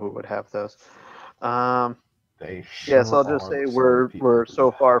people who would have those. They Yeah, so I'll sure just are say the sort of people we're who so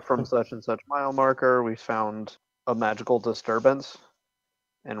would far have from those. such and such mile marker. We found a magical disturbance,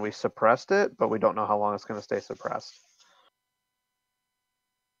 and we suppressed it, but we don't know how long it's going to stay suppressed.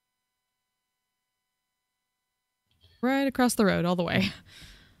 Right across the road, all the way.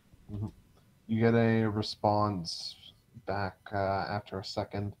 Mhm. You get a response back after a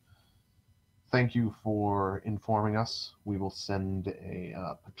second. Thank you for informing us. We will send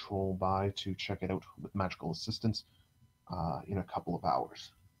a patrol by to check it out with magical assistance in a couple of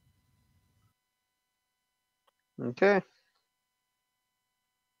hours. Okay.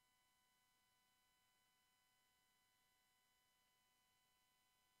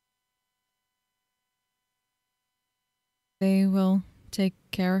 They will take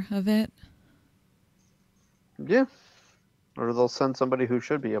care of it. Yeah. Or they'll send somebody who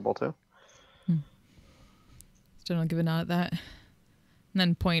should be able to. Still don't give a nod at that. And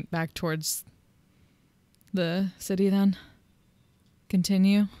then point back towards the city then?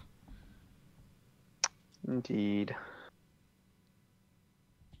 Continue? Indeed.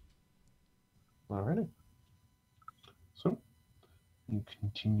 Alrighty. So, you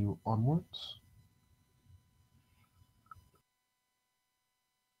continue onwards.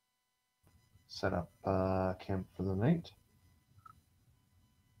 Set up camp for the night.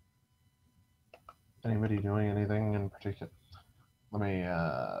 Anybody doing anything in particular? Let me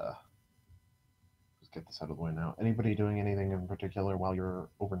just get this out of the way now. Anybody doing anything in particular while you're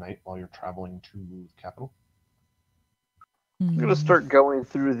overnight, while you're traveling to the capital? I'm gonna start going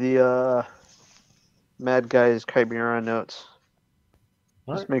through the Mad Guy's Chimera notes. Just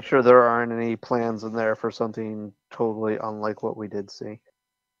Alright. make sure there aren't any plans in there for something totally unlike what we did see.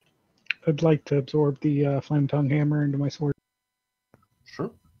 I'd like to absorb the flame tongue hammer into my sword. Sure.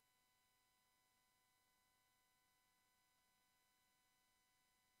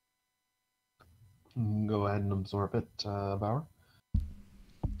 Go ahead and absorb it, Bauer.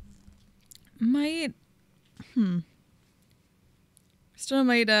 Might... Still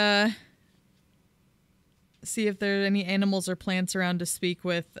might, see if there are any animals or plants around to speak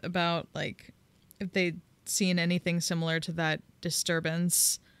with about, like, if they'd seen anything similar to that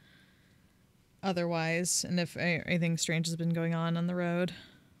disturbance otherwise, and if anything strange has been going on the road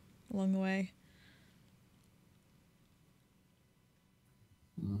along the way.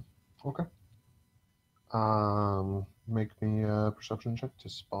 Okay. Make me a perception check to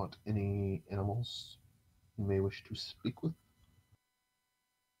spot any animals you may wish to speak with.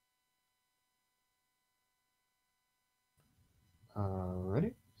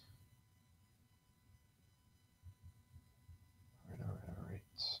 Ready?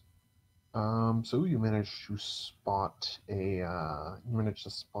 Alright. So you managed to spot a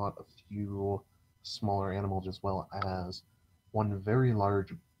few smaller animals as well as one very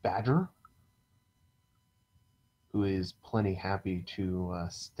large badger who is plenty happy to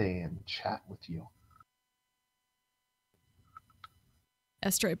stay and chat with you.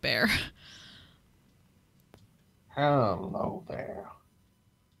 A striped bear. Hello there.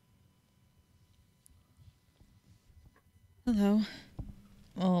 Hello.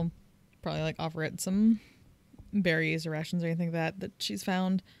 Well, probably like offer it some berries or rations or anything like that she's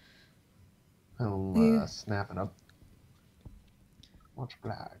found. He'll snap it up. Much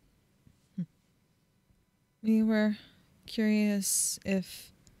obliged. We were curious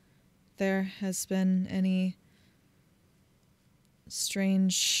if there has been any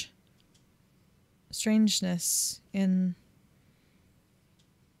strangeness in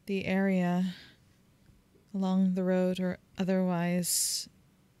the area along the road or otherwise.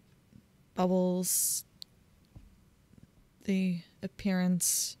 Bubbles, the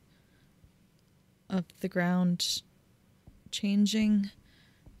appearance of the ground changing,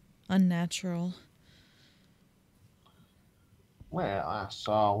 unnatural. Well, I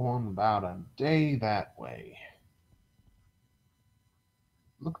saw one about a day that way.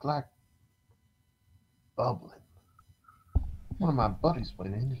 Looked like bubbling. One of my buddies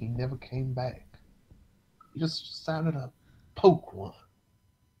went in, he never came back. He just decided to poke one.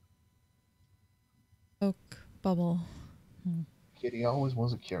 Oak bubble. Kitty always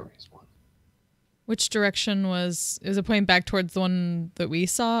was a curious one. Which direction is it pointing back towards the one that we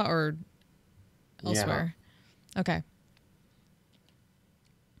saw or elsewhere? Yeah. Okay.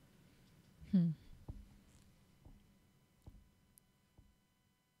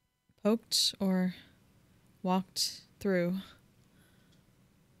 Poked or walked through?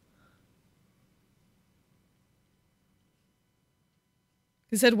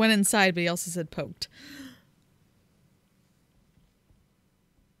 He said went inside, but he also said poked.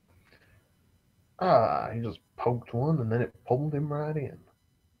 He just poked one and then it pulled him right in.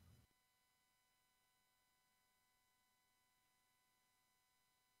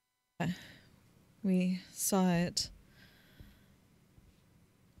 We saw it.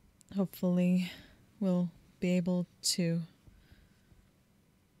 Hopefully, we'll be able to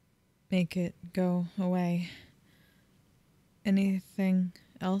make it go away. Anything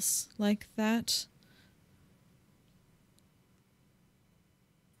else like that?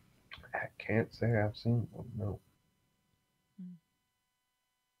 I can't say I've seen one, no.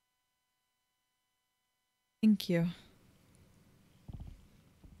 Thank you.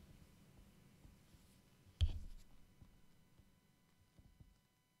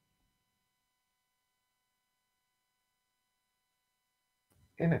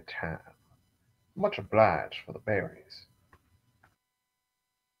 Anytime. Much obliged for the berries.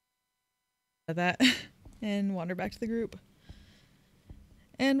 That and wander back to the group.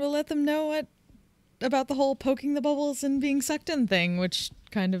 And we'll let them know about the whole poking the bubbles and being sucked in thing, which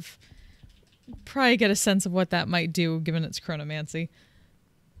kind of probably get a sense of what that might do, given its chronomancy.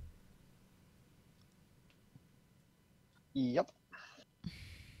 Yep.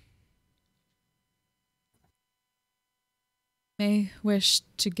 May wish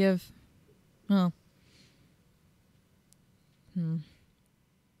to give... Oh.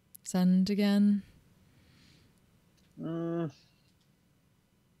 Send again.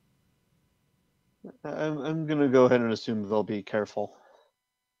 I'm gonna go ahead and assume they'll be careful.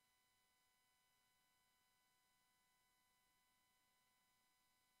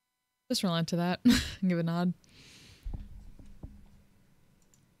 Just relent to that. Give a nod.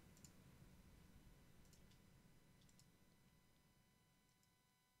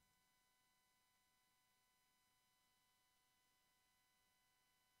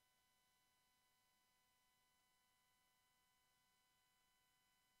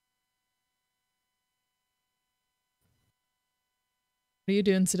 What are you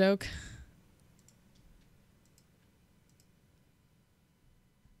doing, Sadok?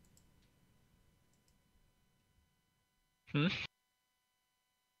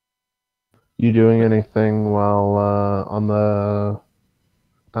 You doing anything while on the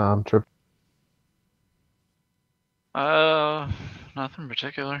trip? Nothing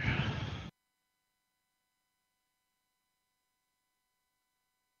particular.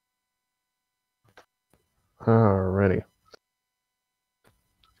 Alrighty.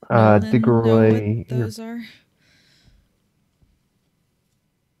 Nolan know Diggeroy, what those are?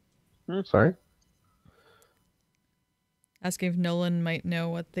 sorry? Asking if Nolan might know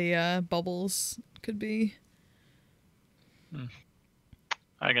what the bubbles could be.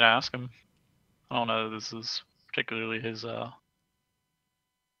 I can ask him. I don't know if this is particularly his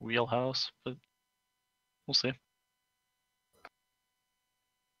wheelhouse, but we'll see.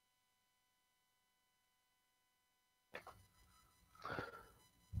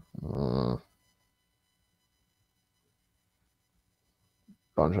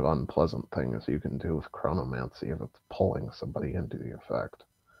 Bunch of unpleasant things you can do with chronomancy if it's pulling somebody into the effect.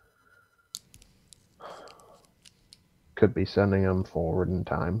 Could be sending him forward in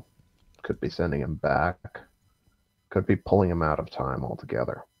time. Could be sending him back. Could be pulling him out of time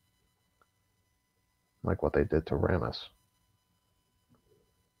altogether. Like what they did to Ramus.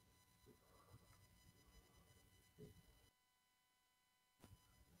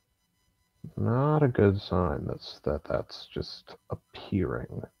 Not a good sign that's just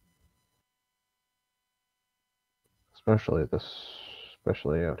appearing. Especially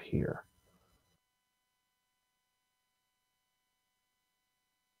out here.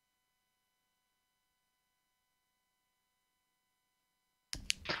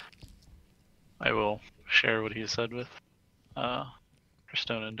 I will share what he said with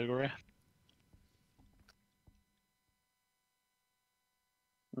Tristone and Diggory.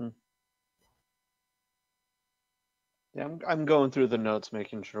 Yeah, I'm going through the notes,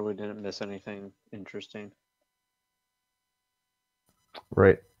 making sure we didn't miss anything interesting.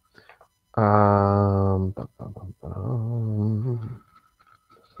 Right.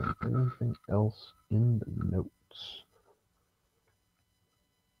 Anything else in the notes?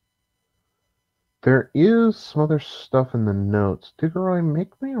 There is some other stuff in the notes. Diggeroy,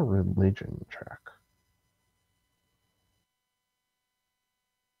 make me a religion check.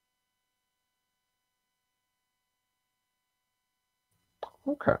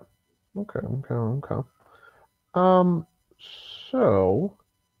 Okay. So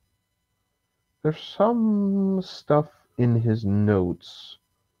there's some stuff in his notes.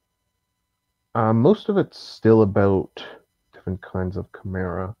 Most of it's still about different kinds of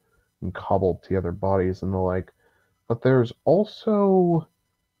chimera and cobbled together bodies and the like. But there's also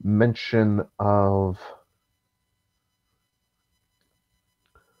mention of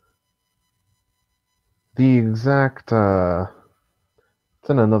the exact it's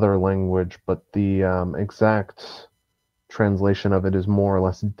in another language, but the exact translation of it is more or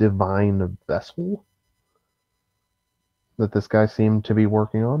less divine vessel that this guy seemed to be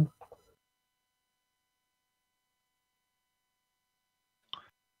working on.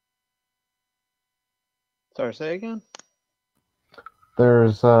 Sorry, say again?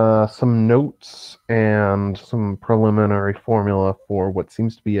 There's some notes and some preliminary formula for what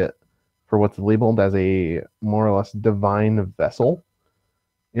seems to be for what's labeled as a more or less divine vessel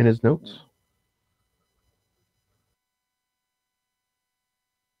in his notes.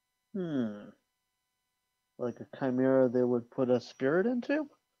 Like a chimera they would put a spirit into?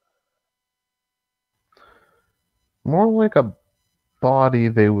 More like a body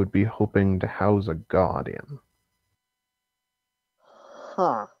they would be hoping to house a god in.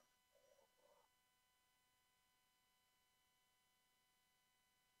 Huh.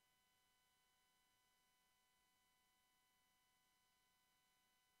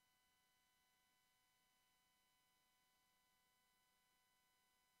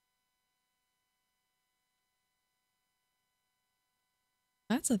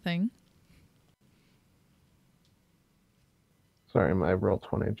 That's a thing. Sorry, my roll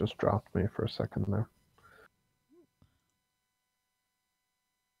 20 just dropped me for a second there.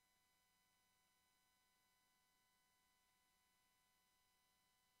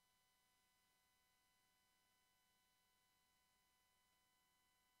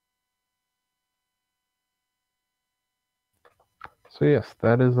 So yes,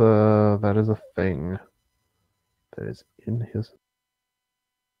 that is a thing that is in his.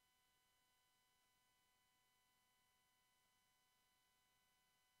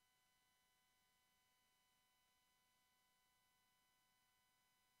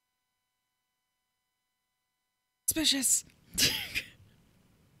 Suspicious.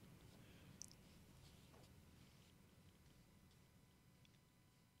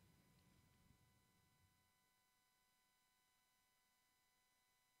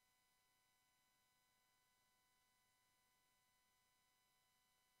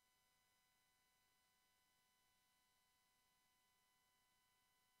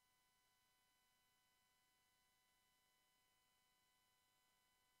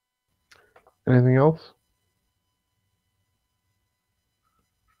 Anything else?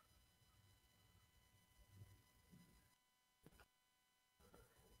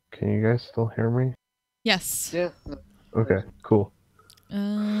 Can you guys still hear me? Yes. Yeah. Okay, cool.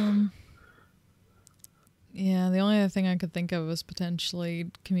 Yeah, the only other thing I could think of was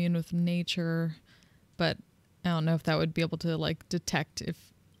potentially commune with nature, but I don't know if that would be able to like detect if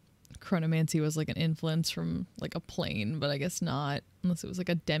chronomancy was like an influence from like a plane, but I guess not, unless it was like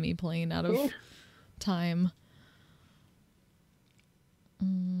a demi-plane out of time.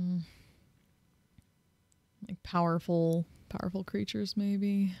 Like powerful creatures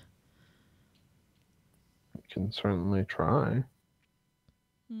maybe. Can certainly try.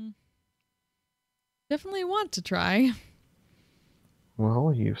 Definitely want to try.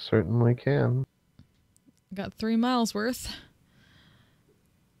 Well, you certainly can. Got 3 miles worth.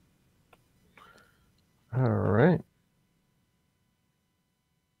 All right.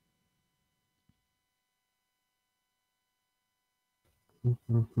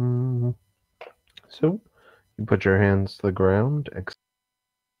 So, you put your hands to the ground,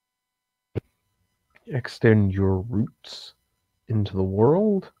 extend your roots into the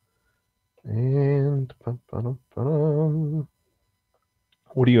world, and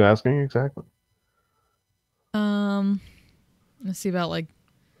what are you asking exactly? Let's see about like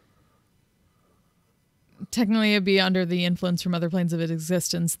technically it'd be under the influence from other planes of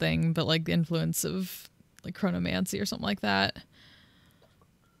existence thing, but like the influence of like chronomancy or something like that.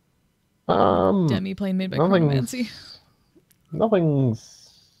 Demi-plane made by chronomancy. Nothing's.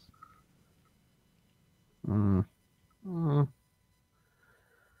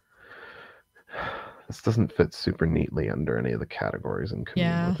 This doesn't fit super neatly under any of the categories in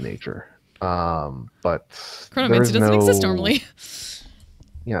commune with nature. But chronomancy doesn't exist normally.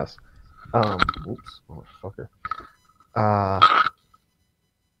 Yes. Oops, motherfucker.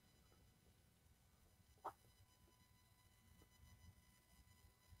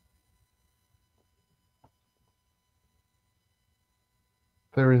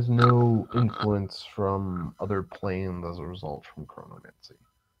 There is no influence from other planes as a result from chronomancy.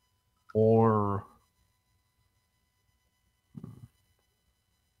 Or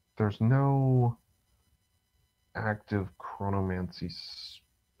there's no active chronomancy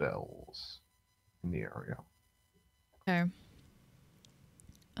spells in the area. Okay.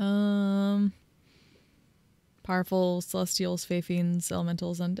 Powerful celestials, fae fiends,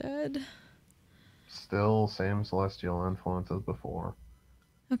 elementals, undead. Still same celestial influence as before.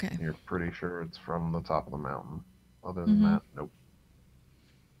 Okay. You're pretty sure it's from the top of the mountain. Other than that, nope.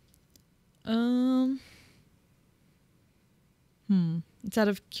 It's out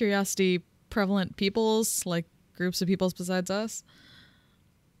of curiosity, prevalent peoples, like groups of peoples besides us?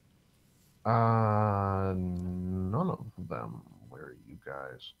 None of them where you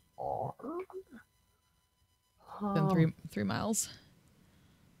guys are. Then 3 miles.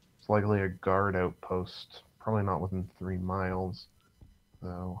 It's likely a guard outpost. Probably not within 3 miles,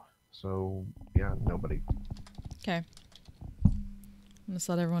 though. So, yeah, nobody. Okay. I'm just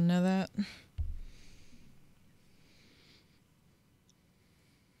let everyone know that.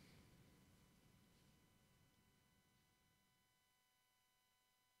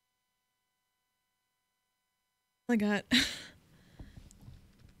 I got.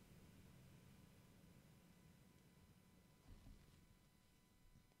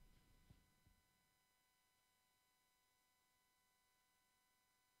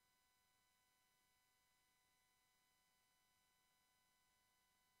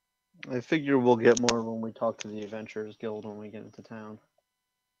 I figure we'll get more when we talk to the Adventurers Guild when we get into town.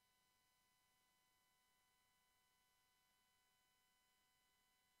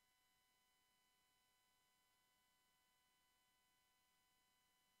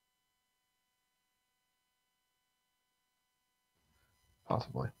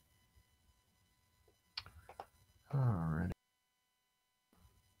 Possibly. Alrighty.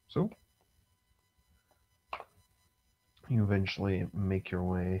 So, you eventually make your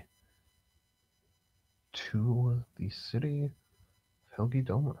way to the city of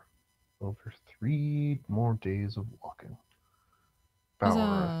Helgidomer over 3 more days of walking.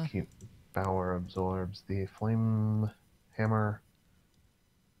 Huzzah. Bauer absorbs the flame hammer.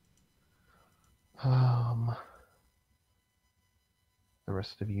 The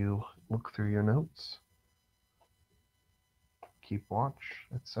rest of you look through your notes, keep watch,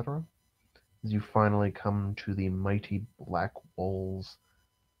 etc. As you finally come to the mighty black walls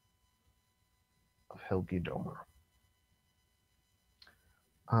of Helgidomer.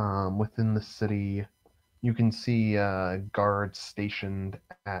 Within the city, you can see guards stationed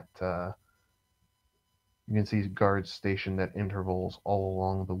at intervals all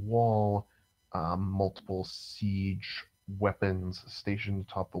along the wall. Multiple siege weapons stationed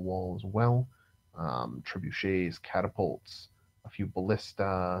atop the wall as well. Trebuchets, catapults, a few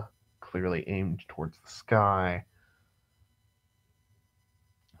ballista, clearly aimed towards the sky,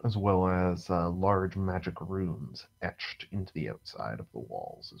 as well as large magic runes etched into the outside of the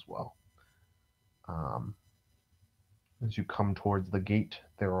walls as well. As you come towards the gate,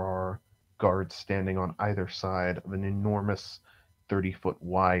 there are guards standing on either side of an enormous 30-foot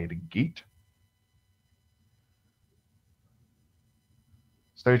wide gate.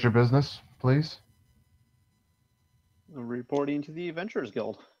 State your business, please. Reporting to the Adventurers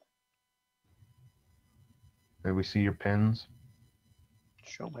Guild. May we see your pins?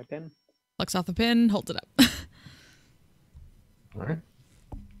 Show my pin. Plucks off the pin, holds it up. All right.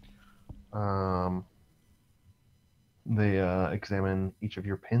 They examine each of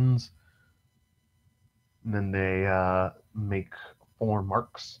your pins, and then they make 4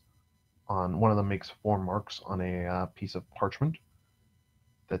 marks. One of them makes 4 marks on a piece of parchment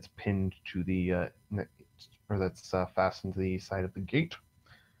that's pinned to the or that's fastened to the side of the gate.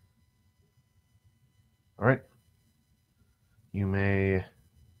 All right. You may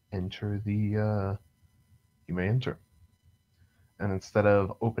enter And instead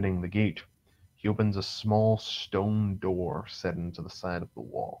of opening the gate, he opens a small stone door set into the side of the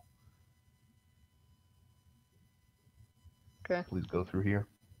wall. Okay. Please go through here.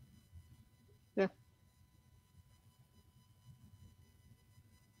 Yeah.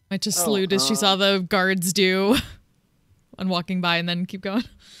 Might just salute as she saw the guards do on walking by and then keep going.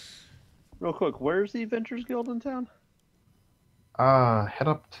 Real quick, where's the Adventurers Guild in town? Head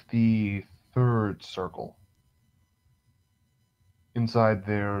up to the 3rd circle. Inside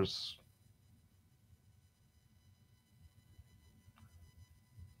there's...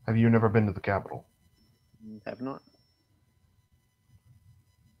 Have you never been to the capital? Have not.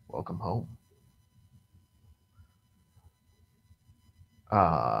 Welcome home.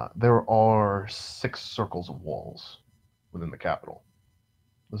 There are 6 circles of walls within the capital.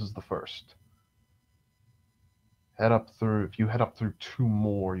 This is the first. If you head up through 2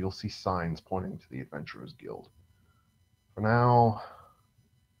 more, you'll see signs pointing to the Adventurers Guild. For now,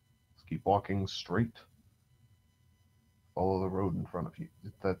 let's keep walking straight. Follow the road in front of you.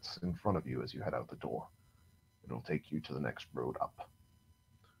 That's in front of you as you head out the door. It'll take you to the next road up.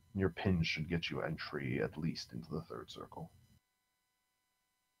 Your pin should get you entry at least into the 3rd circle.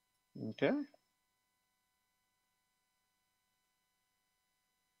 Okay.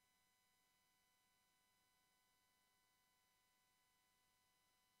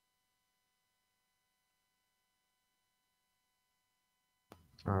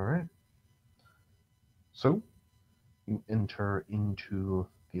 All right. So, you enter into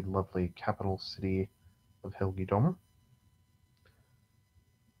the lovely capital city of Helgidomer.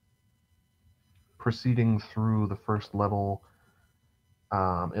 Proceeding through the first level,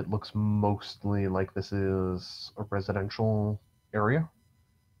 it looks mostly like this is a residential area.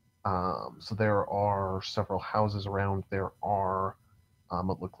 So there are several houses around. There are,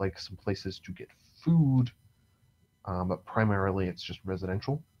 it look like some places to get food, but primarily it's just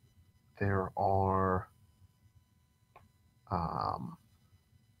residential. There are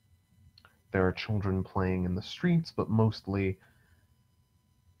children playing in the streets, but mostly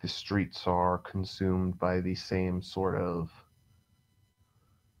the streets are consumed by the same sort of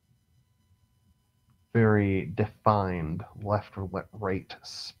very defined left or right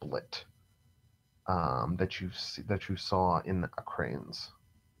split that you saw in Akrane's.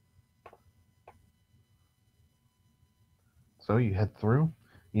 So you head through.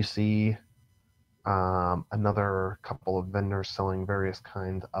 You see another couple of vendors selling various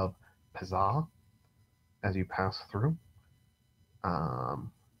kinds of pizza as you pass through,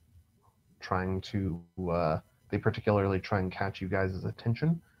 trying to They particularly try and catch you guys'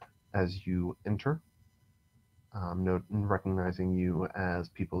 attention as you enter, recognizing you as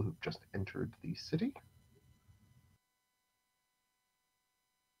people who've just entered the city.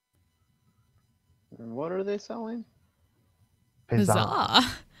 And what are they selling? Huzzah.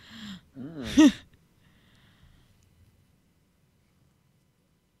 Mm.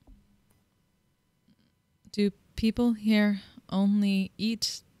 Do people here only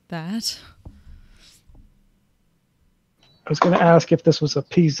eat that? I was going to ask if this was a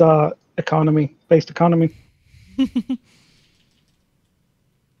pizza based economy.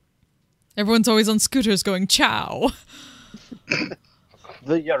 Everyone's always on scooters going chow.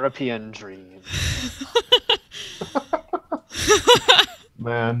 The European dream.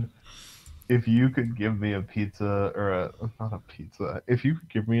 Man, if you could give me a pizza, or not a pizza, if you could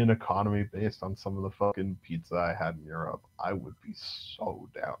give me an economy based on some of the fucking pizza I had in Europe, I would be so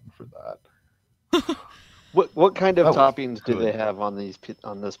down for that. What kind of That was toppings do they good. have on this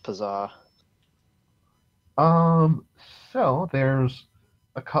pizza? So there's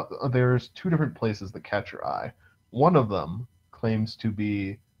two different places that catch your eye. One of them claims to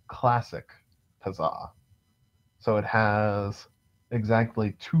be classic pizza. So it has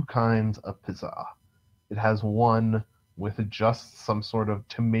exactly two kinds of pizza. It has one with just some sort of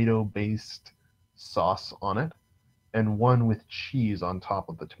tomato-based sauce on it, and one with cheese on top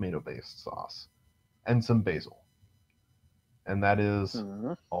of the tomato-based sauce, and some basil. And that is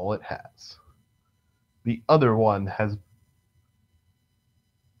Mhm. all it has. The other one has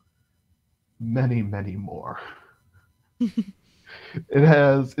many, many more.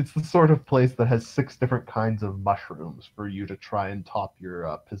 It's the sort of place that has 6 different kinds of mushrooms for you to try and top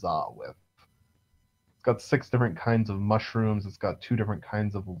your pizza with. It's got 6 different kinds of mushrooms. It's got 2 different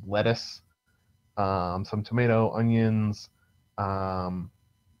kinds of lettuce, some tomato, onions, 3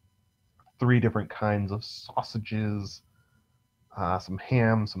 different kinds of sausages, some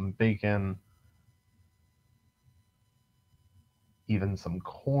ham, some bacon, even some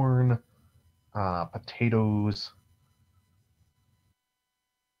corn, potatoes.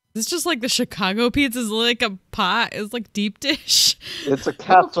 It's just like the Chicago pizza is like a pot. It's like deep dish. It's a No, it's not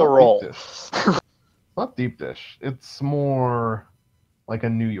casserole. deep dish. Not deep dish. It's more like a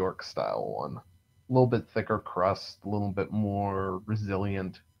New York style one. A little bit thicker crust, a little bit more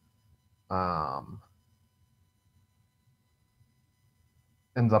resilient.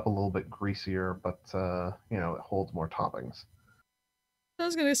 Ends up a little bit greasier, but it holds more toppings. I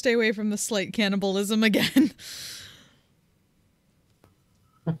was gonna stay away from the slight cannibalism again.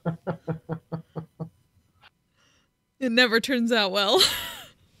 It never turns out well.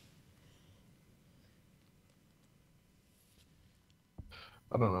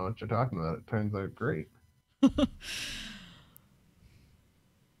 I don't know what you're talking about. It turns out great.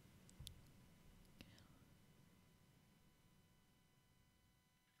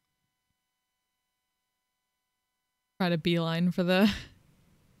 Try to beeline for the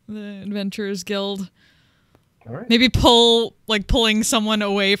Adventurers Guild. All right. Maybe pulling someone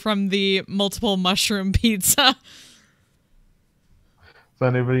away from the multiple mushroom pizza. Does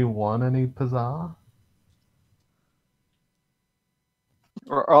anybody want any pizza?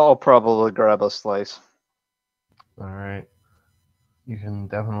 Or I'll probably grab a slice. All right. You can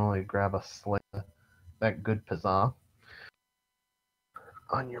definitely grab a slice of that good pizza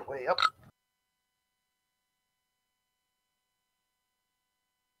on your way up.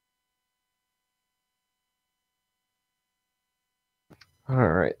 All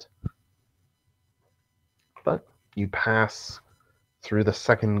right. But you pass through the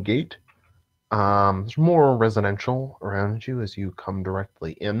second gate. There's more residential around you as you come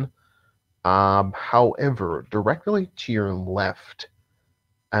directly in. However, directly to your left,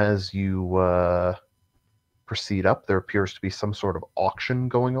 as you proceed up, there appears to be some sort of auction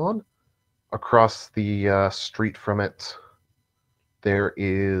going on. Across the street from it, there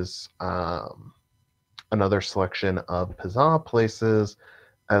is another selection of pizza places,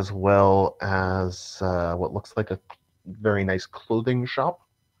 as well as what looks like a very nice clothing shop.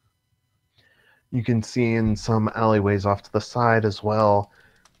 You can see in some alleyways off to the side as well,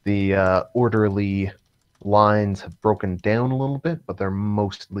 the orderly lines have broken down a little bit, but they're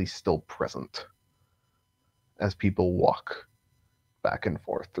mostly still present as people walk back and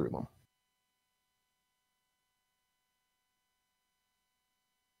forth through them.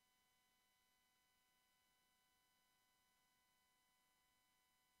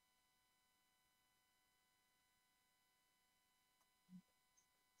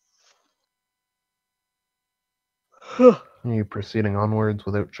 Are you proceeding onwards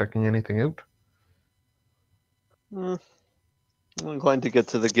without checking anything out? I'm inclined to get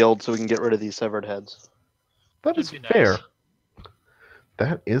to the guild so we can get rid of these severed heads. That is That'd be fair. nice.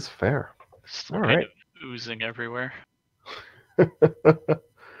 That is fair. Still All kind right. of oozing everywhere.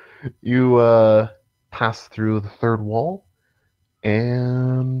 You pass through the third wall,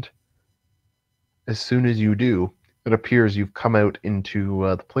 and as soon as you do, it appears you've come out into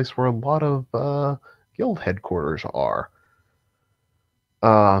the place where a lot of guild headquarters are.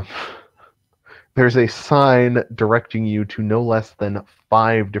 Uh, there's a sign directing you to no less than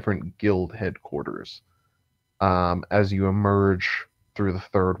 5 different guild headquarters as you emerge through the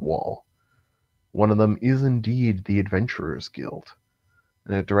third wall. One of them is indeed the Adventurers Guild,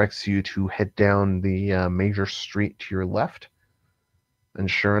 and it directs you to head down the major street to your left.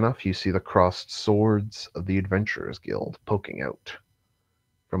 And sure enough, you see the crossed swords of the Adventurers Guild poking out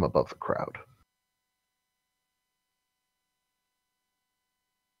from above the crowd.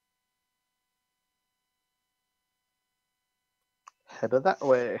 Headed that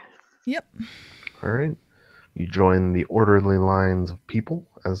way. Yep. All right. You join the orderly lines of people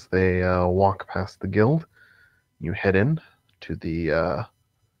as they walk past the guild. You head in to the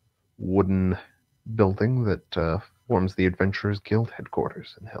wooden building that forms the Adventurers Guild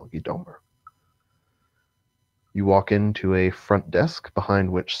headquarters in Helgedomer. You walk into a front desk behind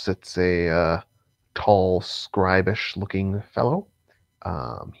which sits a tall, scribe-ish looking fellow.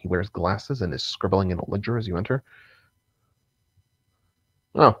 He wears glasses and is scribbling in a ledger as you enter.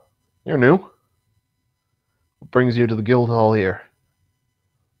 Oh, you're new. What brings you to the guild hall here?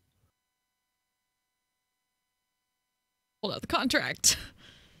 Hold out the contract.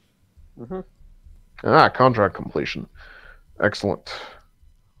 Contract completion. Excellent.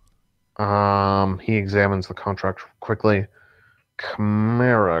 He examines the contract quickly.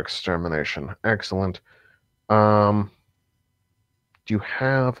 Chimera extermination. Excellent. Do you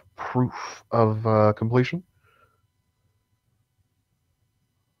have proof of completion?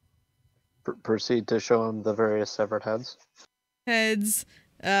 Proceed to show him the various severed heads. Heads.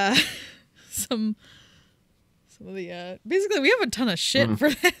 Some of the basically we have a ton of shit for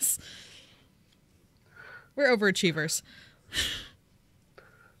this. We're overachievers.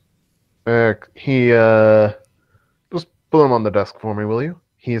 He just put him on the desk for me, will you?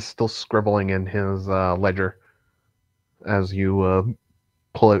 He is still scribbling in his ledger as you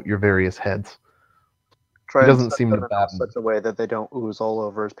pull out your various heads. Try He doesn't and set seem to them in bat. such a way that they don't ooze all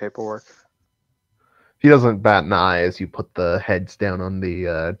over his paperwork. He doesn't bat an eye as you put the heads down on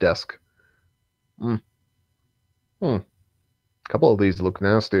the desk. A couple of these look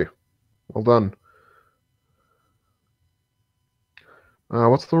nasty. Well done.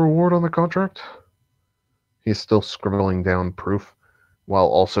 What's the reward on the contract? He's still scribbling down proof while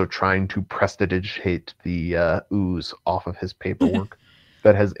also trying to prestidigitate the ooze off of his paperwork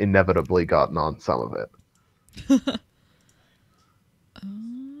that has inevitably gotten on some of it.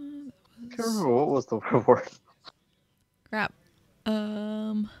 I can't remember what was the reward. Crap. Yeah,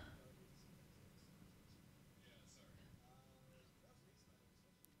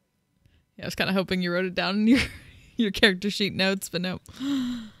 I was kind of hoping you wrote it down in your character sheet notes, but no.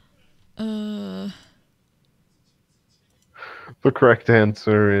 The correct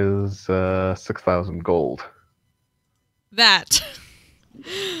answer is 6,000 gold. That.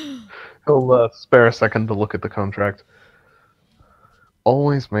 He'll spare a second to look at the contract.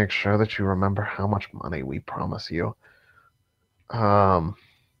 Always make sure that you remember how much money we promise you. He'll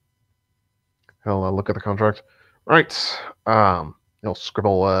look at the contract. Right. He'll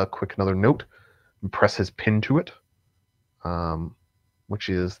scribble a quick another note and press his pin to it, which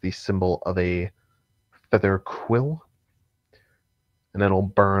is the symbol of a feather quill. And it'll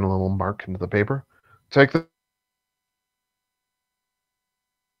burn a little mark into the paper. Take the...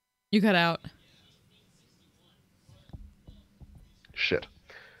 You cut out. Shit.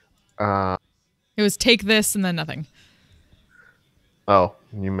 It was take this and then nothing. Oh,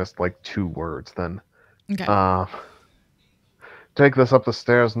 you missed like 2 words then. Okay. Take this up the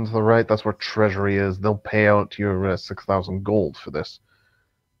stairs and to the right. That's where treasury is. They'll pay out your 6,000 gold for this.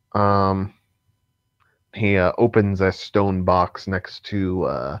 He opens a stone box next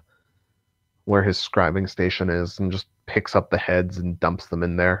to where his scribing station is and just picks up the heads and dumps them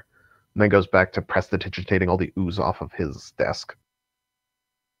in there. And then goes back to prestidigitating all the ooze off of his desk.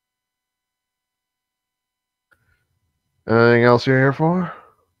 Anything else you're here for?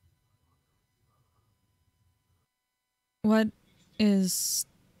 What is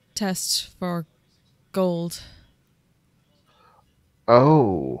test for gold?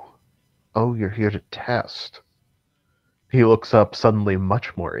 Oh, you're here to test. He looks up, suddenly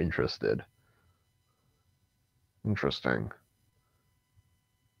much more interested. Interesting.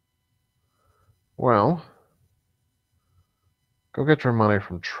 Well, go get your money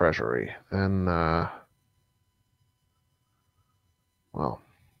from Treasury. Then Well,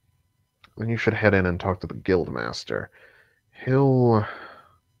 then you should head in and talk to the guildmaster. He'll...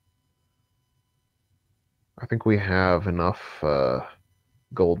 I think we have enough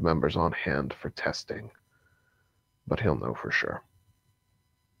gold members on hand for testing, but he'll know for sure.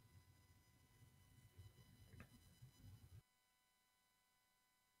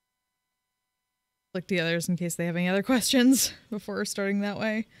 Look the others in case they have any other questions before starting that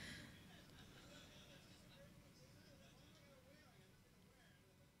way.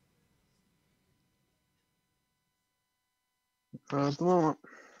 At the moment.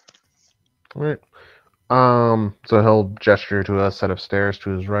 All right. So he'll gesture to a set of stairs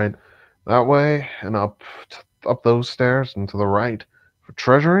to his right, that way, and up those stairs and to the right for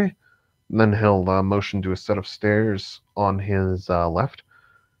treasury. And then he'll motion to a set of stairs on his left.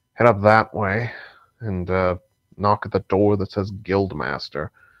 Head up that way and knock at the door that says Guildmaster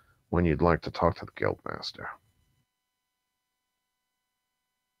when you'd like to talk to the Guildmaster.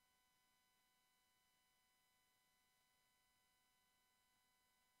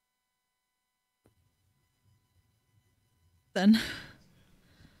 Then.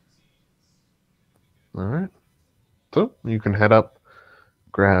 All right. So you can head up,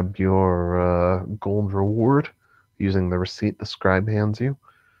 grab your gold reward using the receipt the scribe hands you.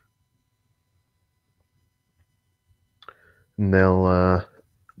 And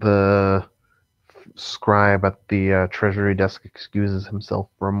the scribe at the treasury desk excuses himself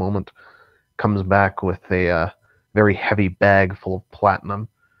for a moment, comes back with a very heavy bag full of platinum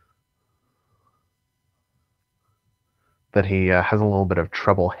that he has a little bit of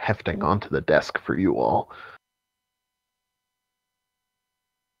trouble hefting onto the desk for you all.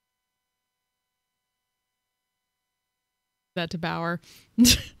 That to Bauer.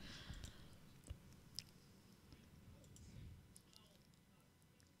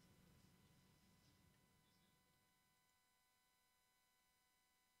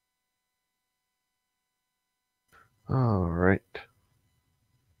 All right.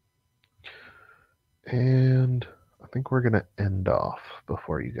 And I think we're going to end off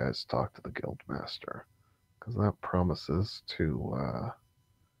before you guys talk to the Guildmaster, because that promises to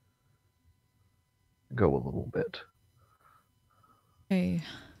go a little bit. Hey.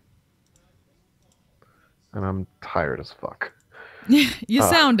 And I'm tired as fuck. You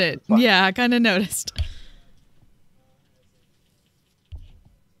sound it. Yeah, I kind of noticed.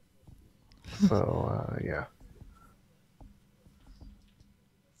 So, yeah.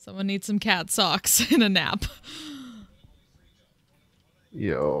 Someone needs some cat socks and a nap.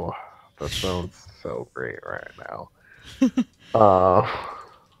 Yo, that sounds so great right now.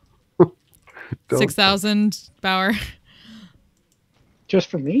 6,000, Bauer. Just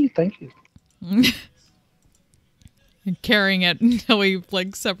for me? Thank you. Carrying it until we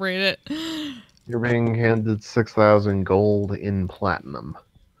like separate it. You're being handed 6,000 gold in platinum.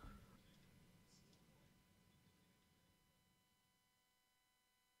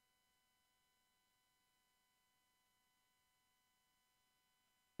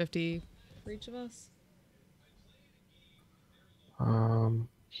 $50 for each of us.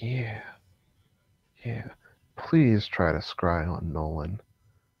 Yeah. Please try to scry on Nolan.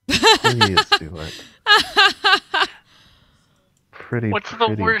 Please do it. What's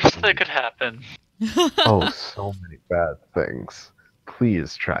the worst that could happen? Oh, so many bad things.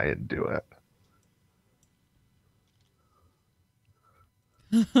 Please try and do it.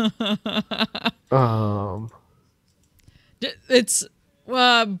 It's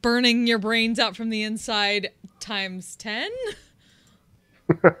burning your brains out from the inside times 10?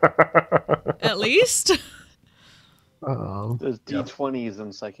 At least? There's D20s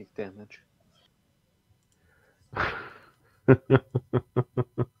and psychic damage. Could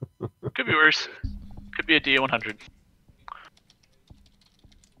be worse. Could be a D100.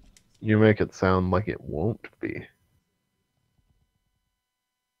 You make it sound like it won't be.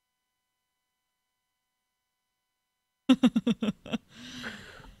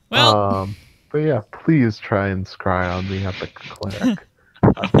 Well, but yeah, please try and scry on the epic cleric.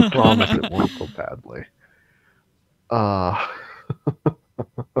 I promise it won't go badly.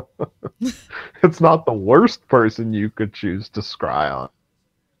 It's not the worst person you could choose to scry on.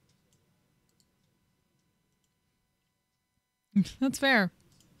 that's fair.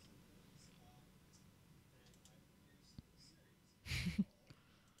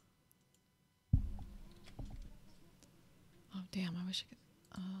 Oh, damn, I wish I could...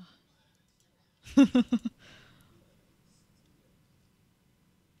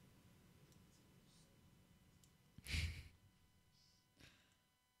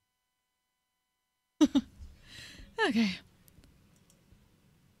 Okay.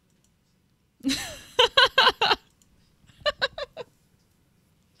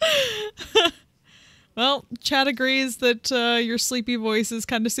 Well, Chad agrees that your sleepy voice is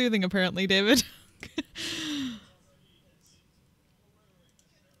kind of soothing, apparently, David.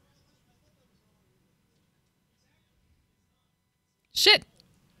 Shit!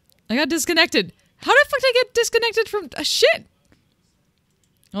 I got disconnected. How the fuck did I get disconnected from... shit!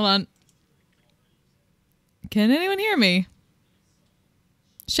 Hold on. Can anyone hear me?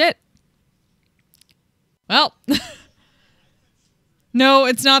 Shit. Well. No,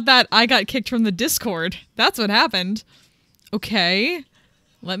 it's not that. I got kicked from the Discord. That's what happened. Okay.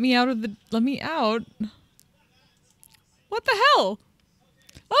 Let me out of the... Let me out. What the hell?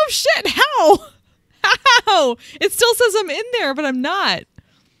 Oh shit, how? How? It still says I'm in there, but I'm not.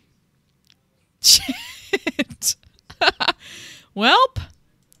 Shit. Welp.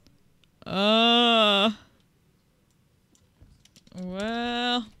 Well.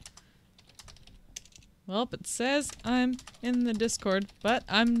 Welp, it says I'm in the Discord, but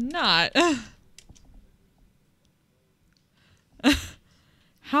I'm not.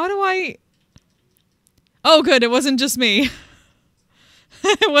 How do I... Oh, good. It wasn't just me.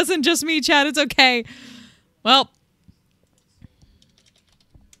 It wasn't just me, Chad. It's okay. Well,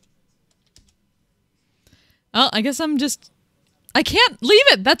 I guess I'm just... I can't leave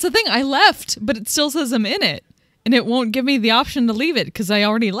it. That's the thing. I left, but it still says I'm in it. And it won't give me the option to leave it because I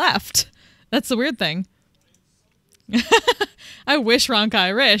already left. That's the weird thing. I wish, Ronka.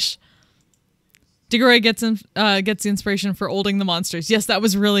 I wish. Diggory gets the inspiration for olding the monsters. Yes, that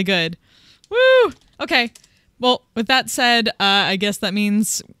was really good. Woo! Okay. Well, with that said, I guess that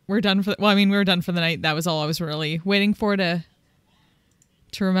means we're done for... Well, I mean, we were done for the night. That was all I was really waiting for to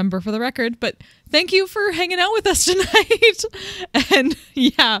remember for the record. But thank you for hanging out with us tonight. And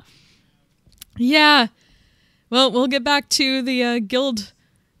yeah. Yeah. Well, we'll get back to the guild.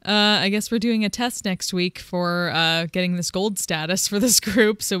 I guess we're doing a test next week for getting this gold status for this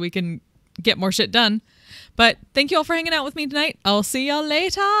group so we can get more shit done. But thank you all for hanging out with me tonight. I'll see y'all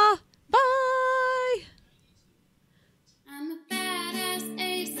later. Bye! I'm a badass,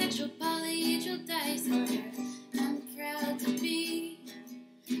 asexual, polyhedral disorder. I'm proud to be.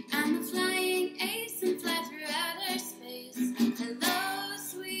 I'm a flying ace and fly through outer space. Hello,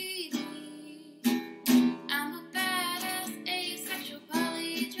 sweetie. I'm a badass, asexual,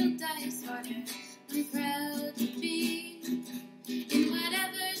 polyhedral disorder. I'm proud to be in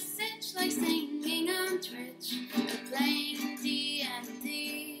whatever sitch, like singing on Twitch or playing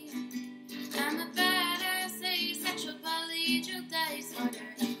D&D. I'm a badass, asexual, polyhedral disorder.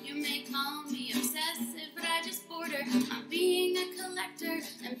 You may call me obsessive, but I just border on being a collector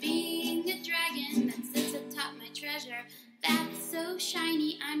and being a dragon that sits atop my treasure. That's so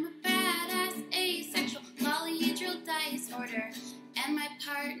shiny. I'm a badass, asexual, polyhedral disorder, and my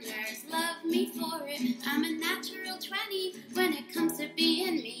partners love me for it. I'm a natural 20 when it comes to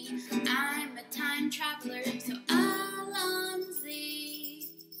being me. I'm a time traveler, so Alonzi.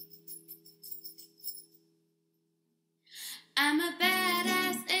 I'm a badass.